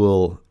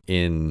tool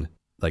in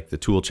like the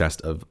tool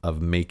chest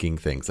of making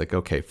things. Like,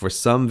 okay, for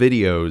some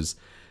videos,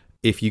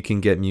 if you can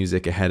get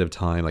music ahead of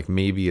time, like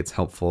maybe it's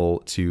helpful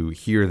to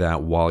hear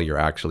that while you're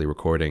actually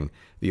recording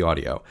the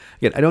audio.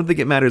 Again, I don't think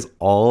it matters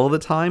all the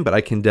time, but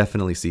I can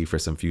definitely see for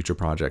some future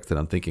projects that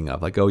I'm thinking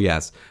of, like, oh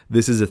yes,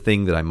 this is a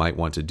thing that I might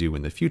want to do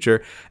in the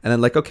future. And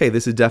then like, okay,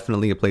 this is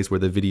definitely a place where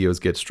the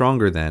videos get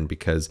stronger then,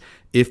 because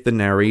if the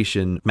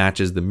narration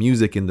matches the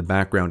music in the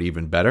background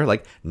even better,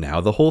 like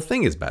now the whole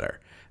thing is better.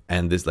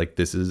 And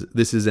this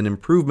is an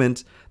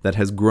improvement that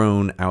has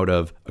grown out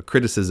of a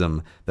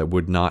criticism that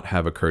would not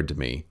have occurred to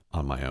me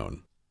on my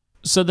own.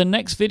 So the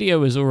next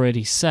video is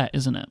already set,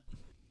 isn't it?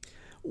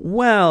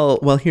 Well,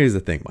 here's the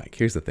thing,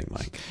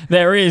 Mike.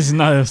 There is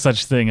no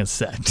such thing as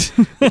set.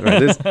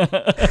 Right,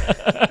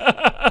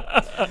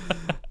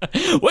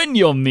 when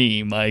you're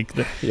me, Mike.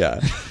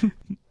 Yeah.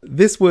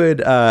 This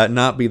would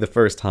not be the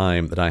first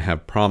time that I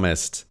have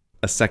promised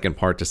a second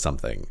part to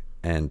something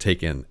and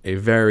taken a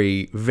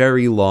very,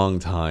 very long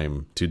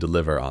time to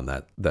deliver on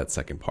that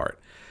second part.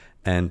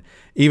 And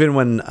even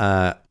when,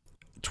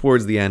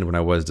 towards the end, when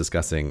I was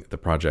discussing the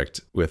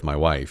project with my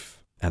wife,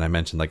 and I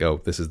mentioned like,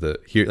 oh, this is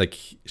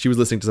she was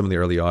listening to some of the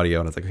early audio,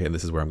 and I was like, okay,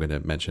 this is where I'm going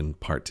to mention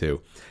part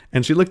 2.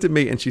 And she looked at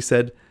me and she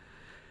said,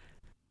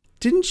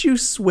 didn't you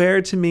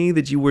swear to me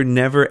that you were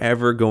never,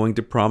 ever going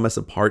to promise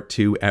a part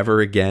 2 ever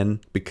again?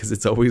 Because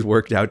it's always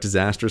worked out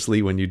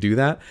disastrously when you do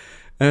that.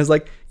 And I was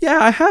like, yeah,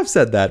 I have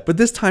said that, but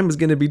this time is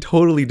going to be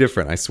totally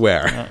different, I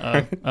swear.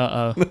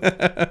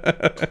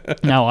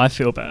 Now I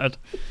feel bad.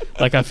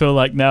 Like, I feel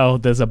like now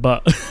there's a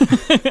but.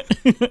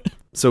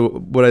 So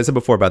what I said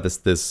before about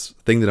this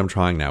thing that I'm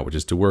trying now, which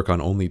is to work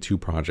on only 2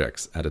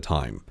 projects at a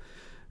time.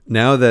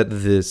 Now that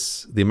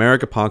the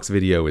America Pox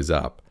video is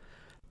up,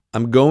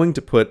 I'm going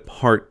to put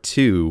part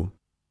 2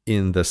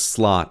 in the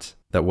slot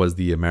that was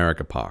the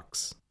America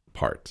Pox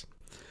part.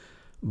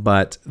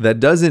 But that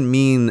doesn't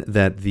mean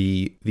that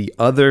the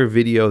other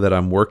video that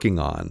I'm working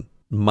on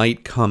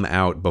might come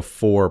out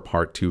before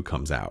part 2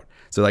 comes out.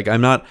 So like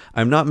I'm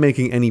not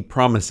making any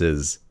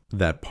promises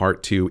that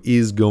part 2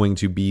 is going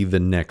to be the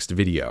next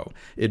video.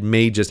 It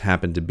may just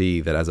happen to be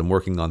that as I'm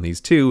working on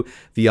these 2,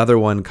 the other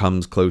one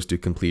comes close to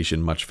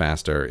completion much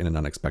faster in an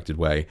unexpected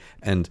way.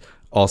 And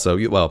also,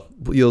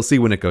 you'll see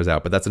when it goes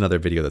out, but that's another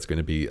video that's going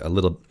to be a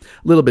little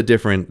bit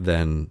different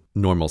than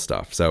normal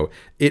stuff. So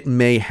it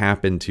may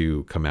happen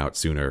to come out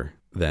sooner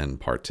than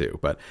part 2,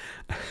 but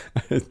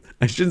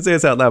I shouldn't say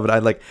this out loud,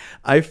 but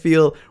I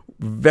feel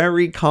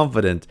very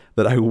confident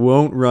that I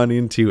won't run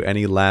into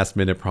any last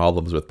minute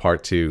problems with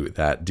part 2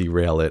 that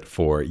derail it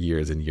for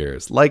years and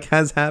years, like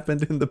has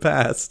happened in the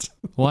past.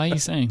 Why are you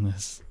saying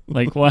this?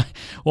 Like, why?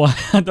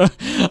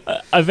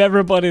 Of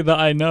everybody that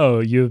I know,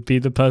 you'd be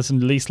the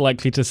person least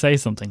likely to say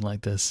something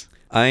like this.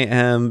 I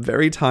am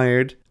very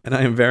tired and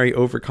I am very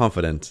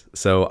overconfident.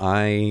 So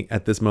I,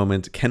 at this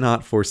moment,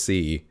 cannot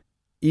foresee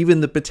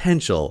even the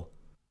potential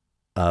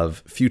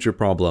of future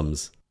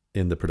problems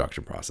in the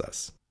production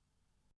process.